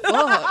about to fuck." Every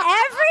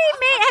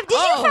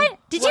man.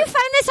 Did you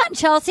find this on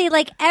Chelsea?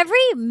 Like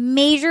every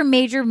major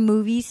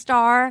movie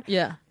star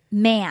Yeah.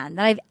 man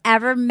that I've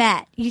ever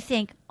met, you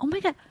think, oh my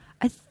god,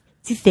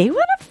 do they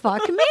want to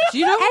fuck me? Do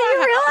you know who and you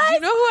do realize? you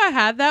know who I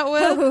had that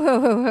with?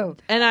 Who?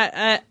 And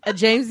I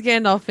James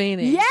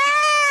Gandolfini.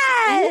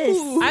 Yes.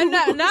 I'm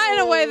not in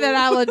a way that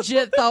I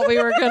legit thought we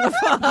were gonna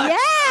fuck.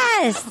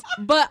 Yes.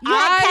 But You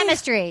had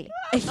chemistry.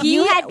 He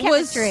You had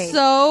was chemistry.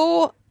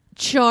 so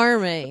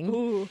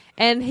charming,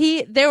 and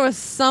there was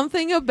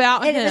something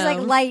about And him it was like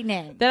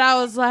lightning. that I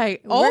was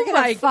like, We're "Oh gonna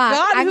my fuck.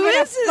 god, I'm who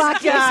gonna is this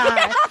fuck this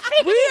guy?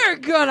 We are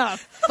gonna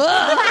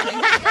fuck."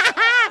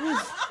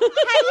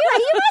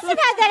 You must have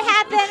had that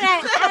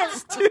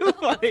happen. Too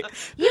funny.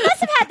 You must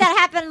have had that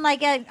happen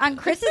like on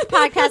Chris's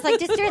podcast. Like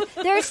just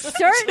there's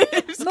certain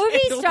movie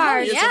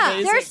stars. is Yeah,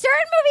 amazing. there are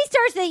certain movie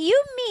stars that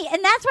you meet,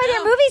 and that's why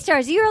they're movie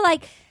stars. You're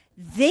like,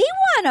 they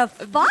want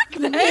to fuck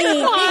me.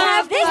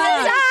 wanna This is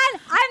fuck. on.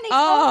 I'm the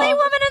Oh. only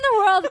woman in the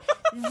world.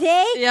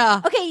 They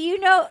Yeah. Okay, you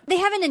know They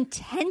have an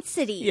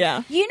intensity.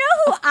 Yeah. You know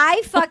who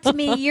I fucked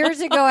me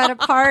years ago at a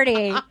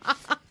party?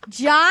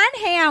 John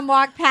Hamm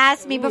walked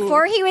past me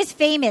before he was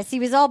famous. He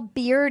was all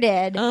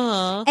bearded.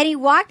 Uh-huh. And he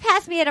walked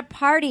past me at a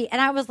party,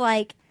 and I was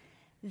like,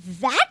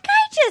 that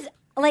guy just,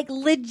 like,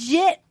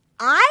 legit,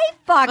 I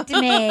fucked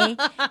me.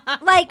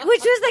 Like,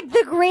 which was, like,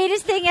 the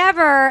greatest thing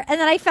ever. And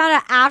then I found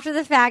out after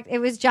the fact it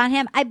was John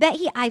Hamm. I bet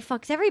I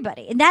fucks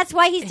everybody. And that's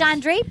why he's Don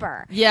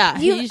Draper. Yeah,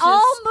 You, he's all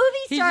just- movie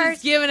He's stars.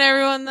 just giving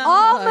everyone the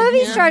All hug, movie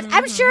yeah. stars.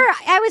 I'm sure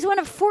I was one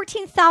of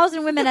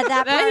 14,000 women at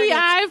that That party.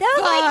 I That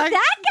was like, fucked.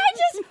 that guy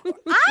just,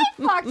 I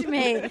fucked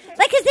me. Like,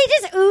 because they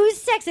just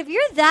ooze sex. If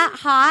you're that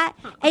hot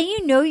and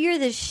you know you're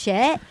the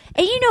shit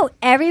and you know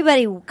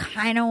everybody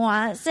kind of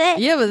wants it.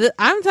 Yeah, but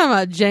I'm talking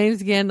about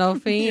James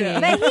Gandolfini.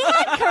 But he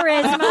had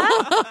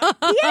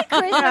charisma. He had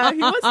charisma. Yeah,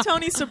 he was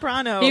Tony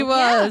Soprano. He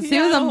was. He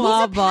was a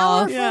mob boss.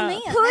 Powerful Yeah. man.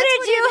 Who That's did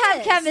what you it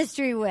have is.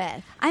 chemistry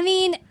with? I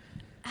mean,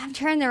 I'm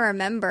trying to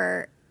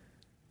remember.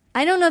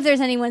 I don't know if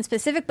there's anyone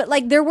specific, but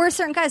like there were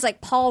certain guys like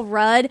Paul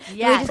Rudd. Where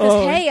Yeah. he just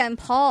goes, "Hey, I'm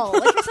Paul."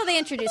 Like that's how they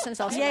introduce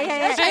themselves. Yeah.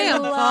 Hey,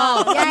 I'm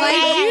Paul.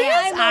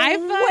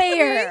 I'm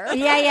aware.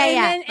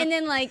 Yeah. And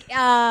then like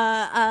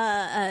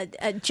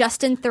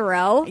Justin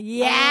Thoreau.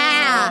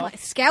 Yeah. Oh,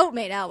 Scout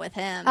made out with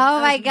him.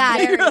 Oh my God!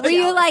 very Were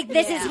you jealous. like,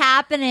 this Yeah. is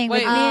happening with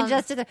Wait, me and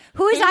Justin?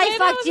 Who's who I made out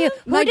fucked with you? him?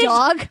 Who My did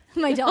dog.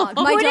 My dog.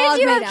 My Who did dog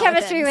you made have out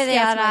chemistry with with, him.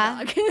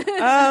 Scout's my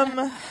Anna?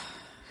 dog.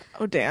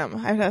 Oh damn!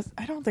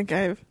 I don't think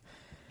I've.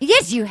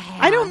 Yes, you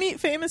have. I don't meet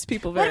famous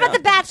people What very about the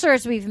often.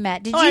 bachelors we've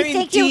met? Did Oh, you I mean,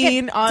 think you would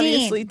Dean, get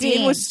obviously.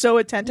 Dean was so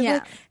attentive. Yeah.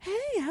 Like,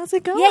 hey, how's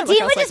it going? Yeah, Like,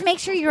 Dean I was would just like, make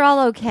sure you're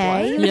all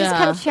okay. He would just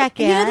Yeah. come check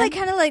in. He would like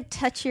kind of like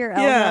touch your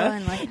elbow Yeah.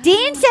 and like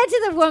Dean said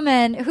to the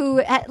woman who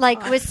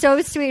was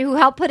so sweet, who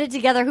helped put it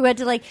together, who had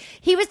to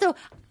he was the.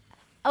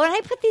 When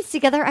I put these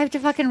together, I have to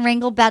fucking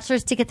wrangle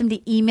bachelors to get them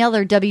to email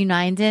their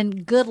W-9s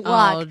in. Good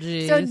luck. Oh,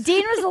 geez. So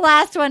Dean was the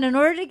last one. In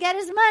order to get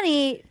his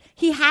money,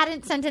 he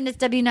hadn't sent in his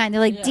W-9. They're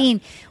like,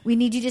 Dean, we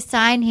need you to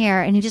sign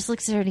here. And he just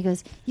looks at her and he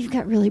goes, you've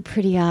got really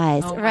pretty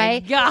eyes, Oh, my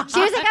right? God. She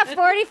was like a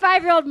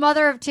 45-year-old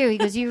mother of two. He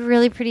goes, you have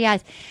really pretty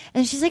eyes.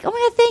 And she's like, oh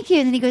my God, thank you.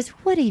 And then he goes,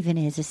 what even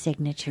is a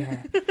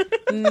signature?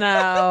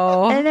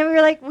 No. And then we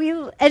were like,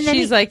 and then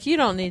She's like, you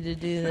don't need to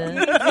do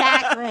this.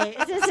 exactly.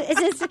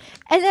 It's just,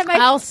 and then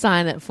I'll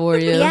sign it for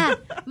you. yeah,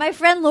 my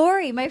friend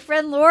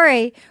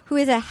Lori, who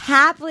is a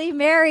happily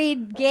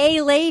married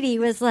gay lady,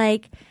 was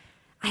like,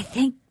 I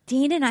think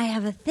Dean and I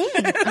have a thing.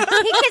 he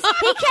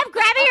kept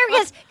grabbing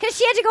her because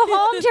she had to go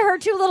home to her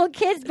two little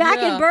kids back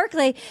Yeah. in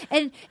Berkeley,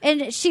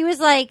 and she was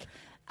like,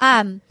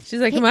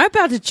 She's like, am I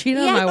about to cheat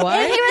on my wife?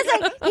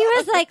 and he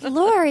was like,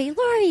 Lori,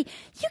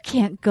 you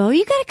can't go.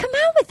 You got to come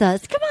out with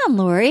us. Come on,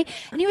 Lori.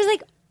 And he was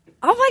like,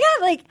 oh my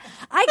God, like,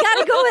 I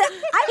got to go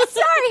with, I'm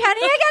sorry,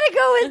 honey, I got to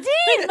go with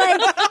Dean.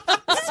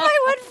 Like, this is my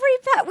one free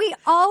pet. We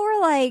all were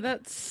like,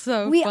 That's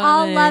so we funny.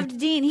 all loved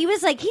Dean. He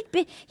was like,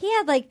 he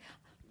had like,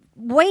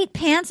 white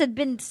pants had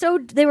been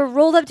they were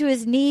rolled up to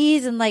his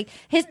knees and like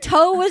his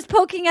toe was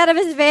poking out of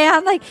his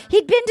van. Like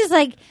he'd been just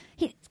like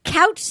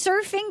couch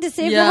surfing to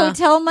save the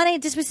hotel money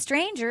just with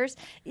strangers,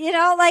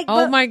 like.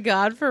 Oh my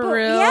God, for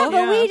real? Yeah, but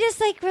Yeah. we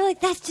just we're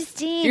like, that's just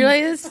Dean. You're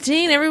like, it's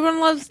Dean. Everyone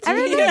loves Dean.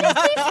 Everybody just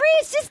be free.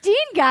 It's just Dean,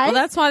 guys.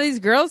 Well, that's why these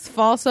girls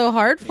fall so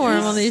hard for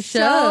him on these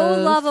shows.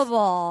 So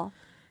lovable.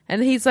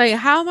 And he's like,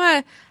 how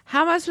am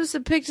I supposed to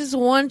pick just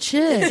one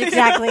chick? That's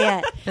exactly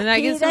it. And that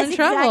gets him That's in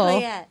trouble.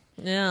 Exactly it.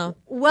 Yeah.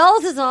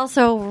 Wells is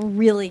also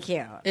really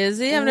cute. Is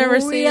he? I've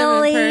never seen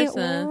him in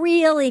person.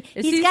 Really,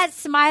 Is he's he- got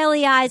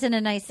smiley eyes and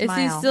a nice Is smile.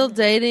 he still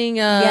dating?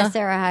 Yes,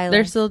 Sarah Hyland.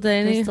 They're still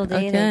dating? They're still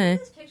dating. Okay.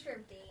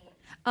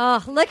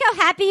 Oh, look how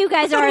happy you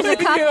guys are as a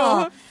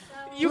couple.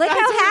 You Look guys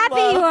how are happy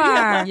love. you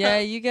are. Yeah,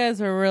 you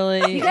guys are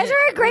really... You guys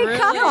are a great really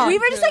couple. we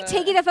were just like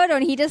taking a photo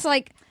and he just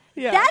like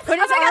Yeah. That's put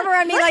his oh my arm God,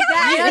 around me look like how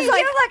that. happy And I was you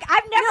like, look.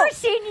 I've never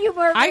seen you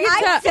more.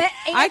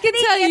 I can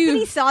tell you...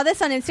 Anthony saw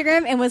this on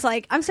Instagram and was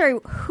like, I'm sorry,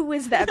 who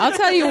is that? I'll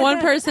tell you one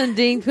person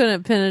Dean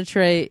couldn't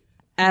penetrate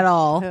at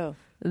all. Who?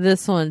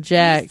 This one,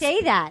 Jack.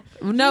 say that.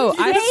 No,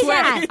 I say swear.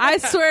 that. I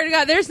swear to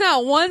God, there's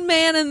not one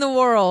man in the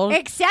world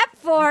Except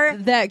for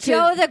that could...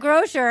 Joe the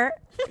grocer.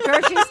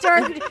 Grocery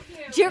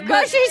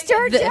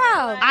store Joe.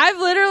 I've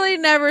literally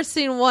never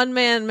seen one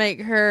man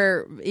make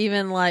her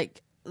even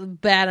like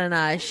bat an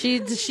eye. She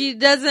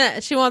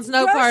doesn't. She wants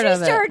no part Grocery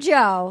of store it.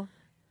 Joe.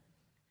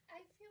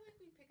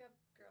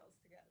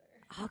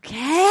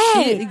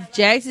 Okay.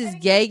 Jax is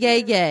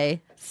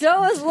gay.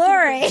 So is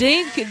Lori.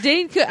 Dean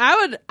could.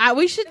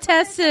 We should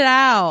test it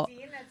out.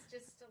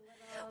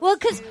 Well,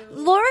 because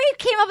Lori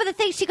came up with a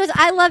thing. She goes,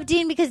 I love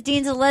Dean because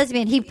Dean's a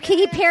lesbian. He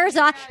pairs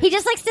off. He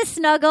just likes to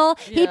snuggle.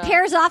 He Yeah.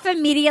 pairs off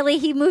immediately.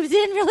 He moves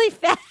in really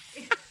fast.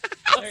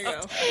 There you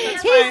go.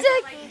 He's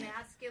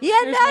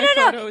Here's my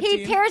no. photo with He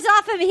Dean. pairs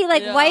off and he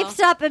Yeah.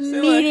 wipes up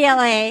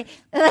immediately.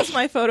 That's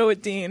my photo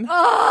with Dean.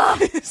 All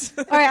right,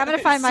 I'm gonna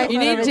find my. You photo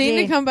need with Dean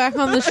to come back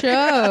on the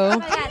show. Oh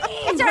my God.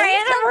 It's our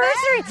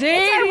anniversary.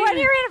 Dean, It's our 1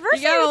 year anniversary.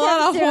 You got a with lot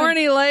them of soon.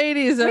 horny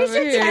ladies We over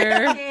should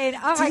here. check Dean.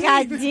 Oh my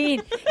God,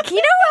 Dean. You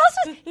know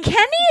who else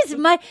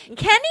was?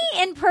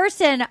 Kenny in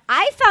person.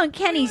 I found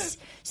Kenny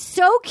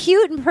so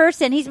cute in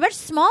person. He's much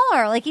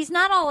smaller. Like he's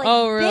not all like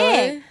Oh,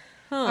 really? big.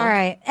 Huh. All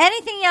right.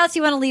 Anything else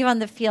you want to leave on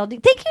the field?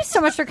 Thank you so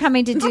much for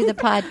coming to do the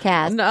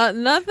podcast.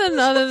 Nothing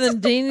other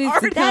than Dean needs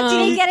to That's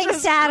me come. getting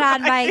sat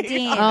on by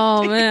Dean.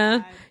 Oh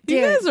man, you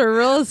Dude. guys are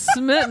real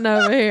smitten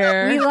over We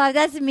here. love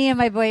that's me and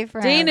my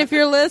boyfriend. Dean, if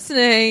you're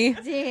listening,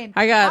 Dean,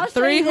 I I'll got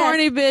show 3 you this.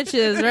 horny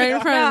bitches right in No,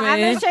 front I'm of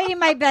going me. to show you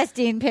my best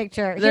Dean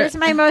picture. They're- Here's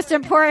my most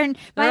important.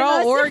 They're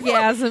all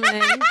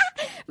orgasming.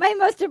 My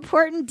most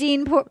important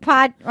Dean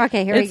pod.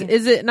 Okay, here we go.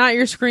 Is it not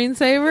your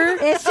screensaver?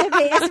 It should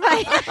be. It's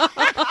my.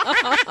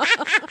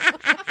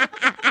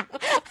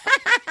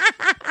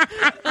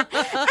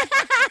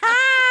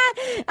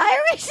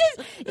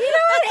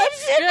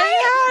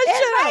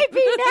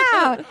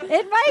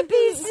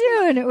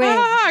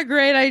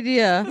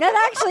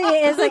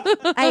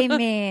 like, I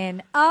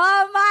mean,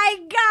 oh my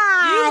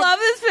God. You love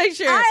this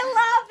picture. I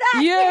love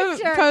that You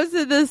picture. have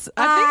posted this,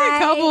 I think, a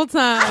couple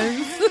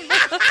times.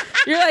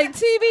 You're like,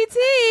 TBT.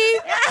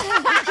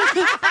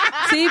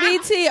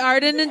 TBT,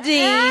 Arden and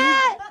Dean.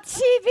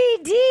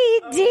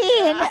 TBD,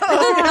 Dean.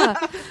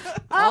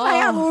 Oh my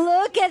God,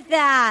 look at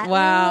that.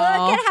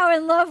 Wow. Look at how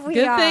in love we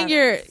Good are. thing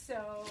you're...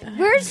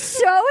 We're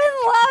so in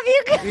love,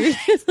 you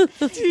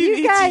guys.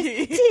 You guys,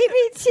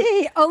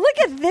 TBT. Oh,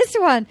 look at this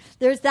one.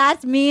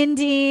 That's me and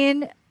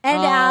Dean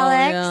and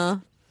Alex. Yeah.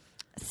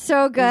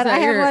 So good. I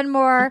have one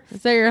more.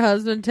 Is that your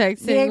husband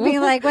texting?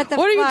 Being like, what the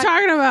What are you fuck? Look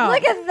talking about?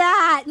 at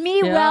that. Me,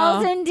 Yeah.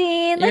 Wells, and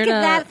Dean. Look You're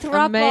at that a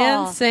throuple.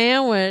 man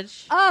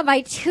sandwich. Oh, my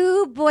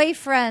two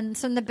boyfriends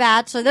from The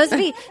Bachelor. Those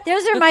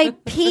are my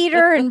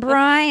Peter and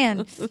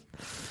Brian.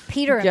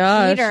 Peter and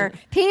Gosh.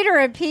 Peter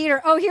and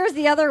Peter. Oh, here's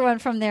the other one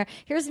from there.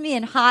 Here's me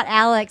and hot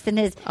Alex in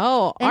his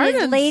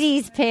Arden's-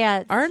 ladies'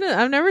 pants. Arden,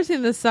 I've never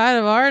seen the side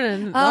of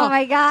Arden. Oh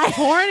my God.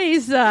 Horny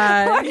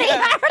side. Horny.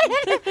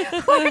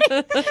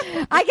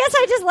 I guess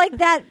I just like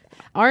that.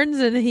 Arden's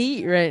in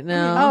heat right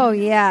now. Oh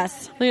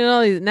yes. Look at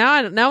all these.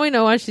 Now we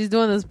know why she's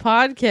doing this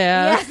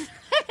podcast.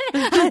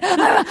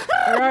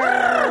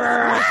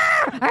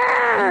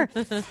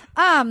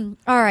 All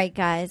right,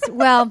 guys.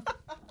 Well,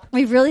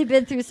 we've really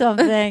been through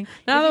something.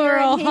 Now If that we're you're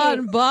all in hot heat-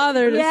 and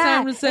bothered, it's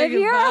time to say if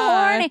goodbye. you're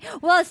horny.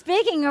 Well,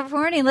 speaking of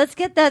horny, let's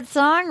get that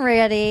song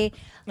ready.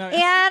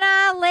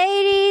 Anna,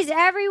 ladies,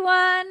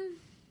 everyone.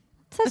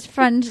 Such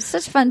fun times.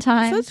 Such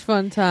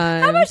fun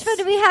times. How much fun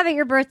did we have at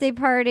your birthday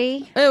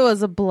party? It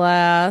was a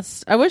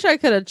blast. I wish I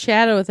could have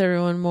chatted with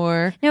everyone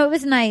more. No, it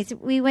was nice.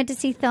 We went to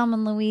see Thelma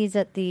and Louise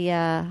at the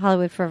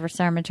Hollywood Forever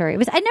Cemetery. I'd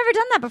never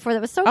done that before.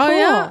 That was so cool. Oh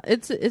yeah,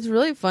 it's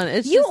really fun.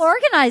 It's You just,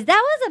 organized.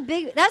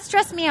 That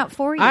stressed me out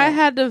for you. I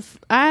had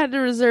to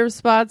reserve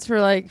spots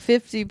for like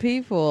 50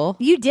 people.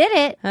 You did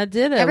it. I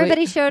did it.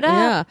 Everybody showed up.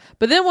 Yeah,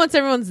 but then once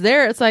everyone's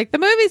there, it's like the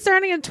movie's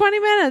starting in 20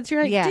 minutes.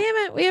 You're like, Yeah. damn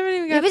it, we haven't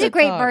even got. It was to a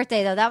great talk.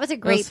 birthday, though. That was a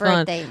It great was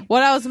fun. birthday.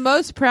 What I was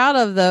most proud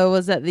of though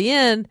was at the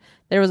end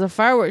there was a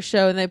fireworks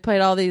show and they played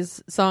all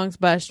these songs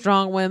by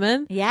strong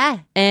women. Yeah.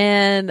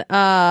 And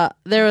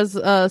there was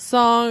a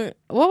song.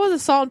 What was it?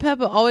 Salt and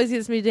Pepper Always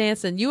Gets Me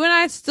Dancing. You and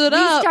I stood We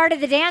up.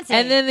 started the dancing.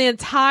 And then the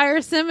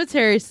entire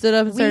cemetery stood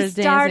up and we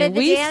started dancing.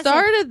 the dancing.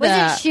 Started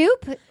that. Was it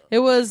Shoop? It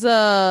was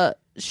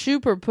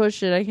Shoop or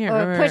Push It. I can't Or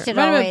remember. Push It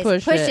Might have always.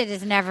 been Push It. It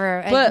is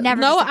never. But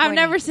never no, I've disappointing.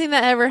 never seen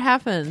that ever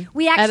happen.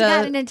 We actually at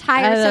got an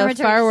entire at a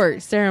cemetery.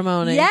 fireworks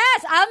ceremony.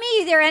 Yes, I'll meet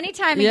you there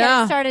anytime and get Yeah.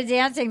 us started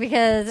dancing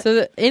because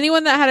So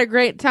anyone that had a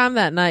great time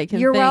that night can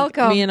you're thank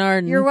welcome. me and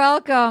Arden. You're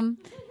welcome.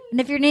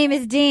 And if your name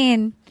is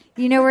Dean,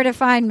 you know where to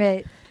find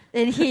me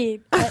in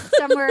heat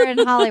somewhere in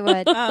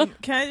Hollywood.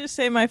 Can I just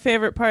say my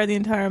favorite part of the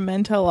entire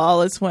Men Tell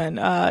All is when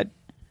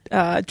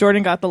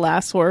Jordan got the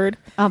last word.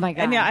 Oh my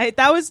god! And yeah,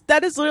 that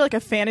is literally like a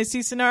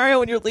fantasy scenario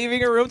when you're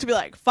leaving a room to be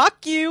like,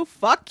 fuck you,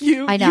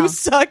 I know. you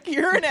suck,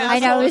 you're an asshole. I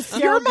know, it was so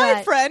you're my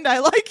good. friend, I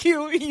like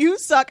you, you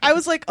suck. I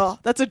was like, oh,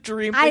 that's a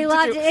dream thing I to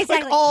loved do. it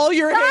exactly. Like all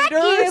your fuck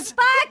haters.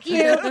 fuck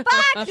you,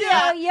 fuck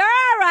Yeah. you. You're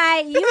all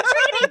right. You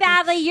treated me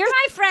badly. You're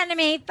my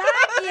frenemy.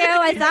 Fuck you.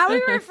 I thought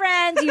we were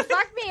friends. You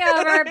fucked me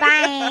over.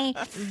 Bye.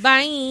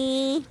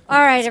 Bye. All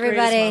right, Greatest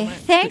everybody. moment.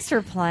 Thanks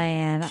for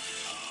playing.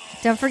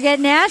 Don't forget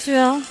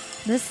Nashville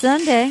this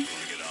Sunday.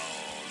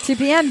 2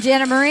 p.m.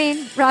 Jana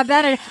Marine, Rob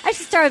Benedict. I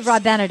should start with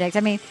Rob Benedict. I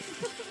mean,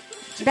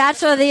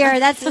 Bachelor of the Year.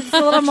 That's a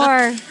little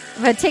more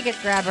of a ticket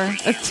grabber.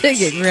 A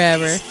ticket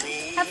grabber.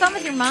 Have fun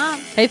with your mom.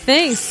 Hey,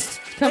 thanks.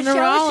 Come What to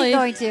show Raleigh. is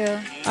she going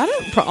to? I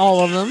don't.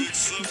 All of them.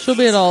 She'll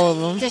be at all of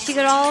them Does she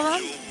go to all of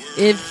them?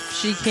 if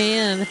she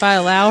can. If I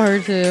allow her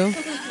to.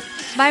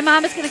 My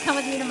mom is going to come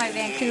with me to my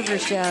Vancouver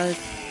shows.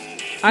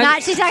 I-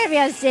 She's not going to be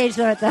on stage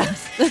though at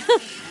those.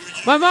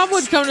 My mom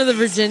would come to the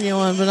Virginia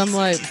one, but I'm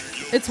like,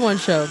 it's one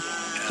show.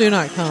 Do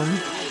not come.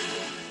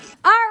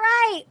 All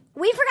right.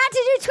 We forgot to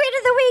do Tweet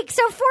of the Week,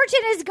 so Fortune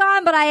is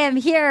gone, but I am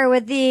here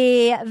with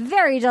the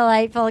very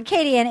delightful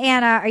Katie and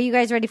Anna. Are you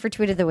guys ready for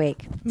Tweet of the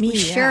Week? Me,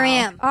 sure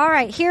am. All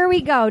right, here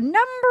we go.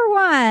 Number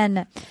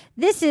 1.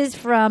 This is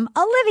from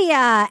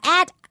Olivia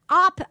at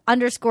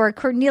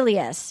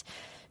op_Cornelius.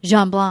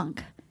 Jean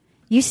Blanc,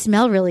 you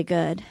smell really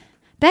good.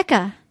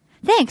 Becca,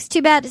 thanks.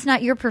 Too bad it's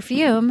not your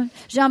perfume.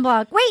 Jean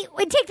Blanc, wait,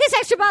 take this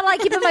extra bottle I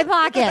keep in my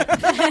pocket.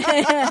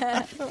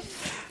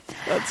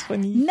 That's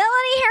funny.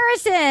 Melanie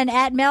Harrison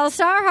at Mel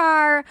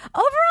Sarhar.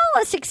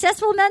 Overall, a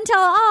successful Men Tell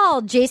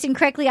All. Jason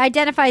correctly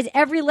identifies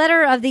every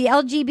letter of the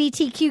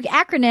LGBTQ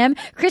acronym.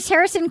 Chris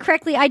Harrison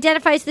correctly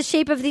identifies the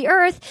shape of the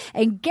earth.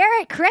 And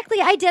Garrett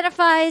correctly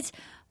identifies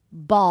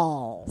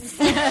balls.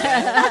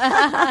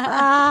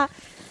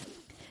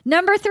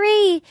 Number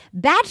 3,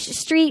 Batch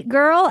Street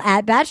Girl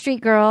at Batch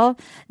Street Girl.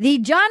 The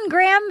John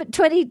Graham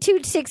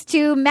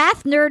 2262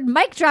 math nerd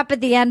mic drop at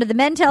the end of the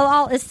Men Tell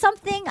All is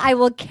something I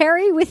will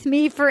carry with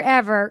me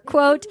forever.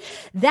 Quote,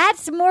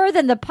 that's more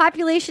than the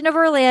population of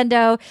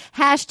Orlando.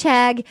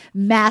 Hashtag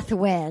math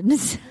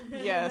wins.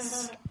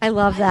 Yes. I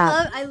love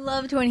that. I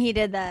loved when he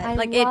did that. I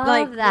like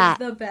love that.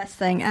 was the best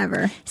thing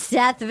ever.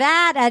 Seth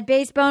Vatt at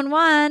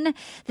Basebone1.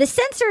 The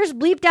censors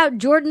bleeped out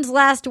Jordan's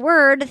last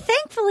word.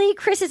 Thankfully,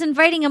 Chris is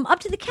inviting him up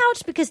to the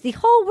couch because the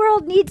whole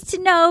world needs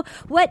to know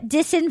what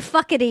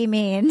disinfuckity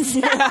means.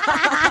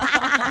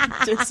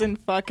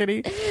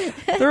 Disinfuckity.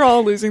 They're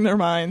all losing their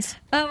minds.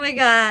 Oh my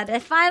God. A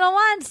final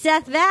one.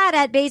 Seth Vatt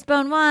at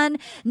Basebone1.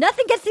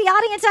 Nothing gets the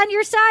audience on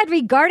your side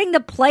regarding the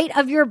plight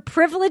of your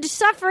privileged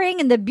suffering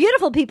in the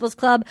Beautiful People's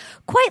Club.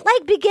 Quite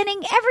like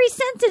beginning every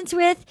sentence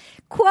with,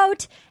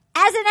 quote,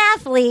 as an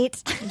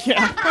athlete.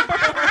 Yeah.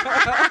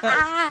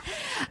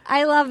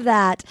 I love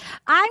that.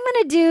 I'm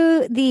going to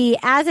do the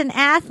as an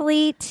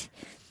athlete.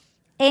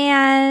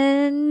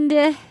 And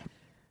do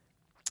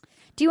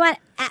you want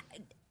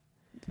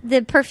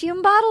the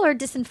perfume bottle or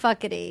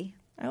disinfuckity?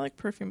 I like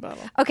perfume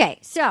bottle. Okay,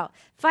 so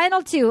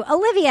final two.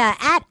 Olivia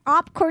at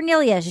Op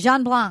Cornelius,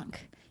 Jean Blanc.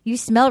 You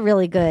smell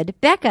really good.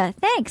 Becca,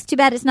 thanks. Too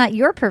bad it's not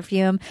your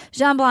perfume.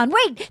 Jean Blanc,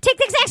 wait, take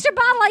this extra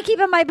bottle I keep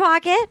in my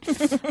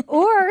pocket.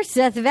 Or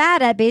Seth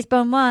Vatt at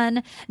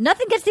Basebone1.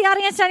 Nothing gets the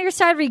audience on your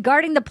side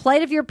regarding the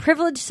plight of your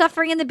privileged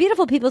suffering in the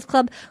Beautiful People's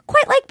Club.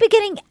 Quite like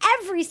beginning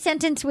every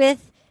sentence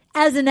with,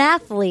 as an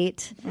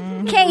athlete.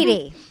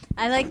 Katie.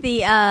 I like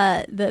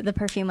the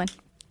perfume one.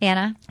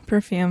 Anna.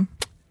 Perfume.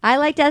 I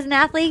liked as an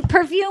athlete.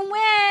 Perfume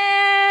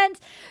wins.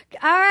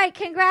 All right.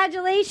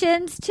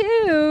 Congratulations to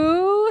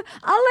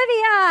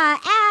Olivia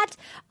at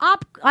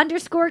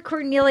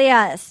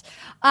op_Cornelius.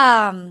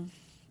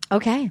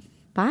 Okay.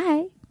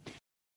 Bye.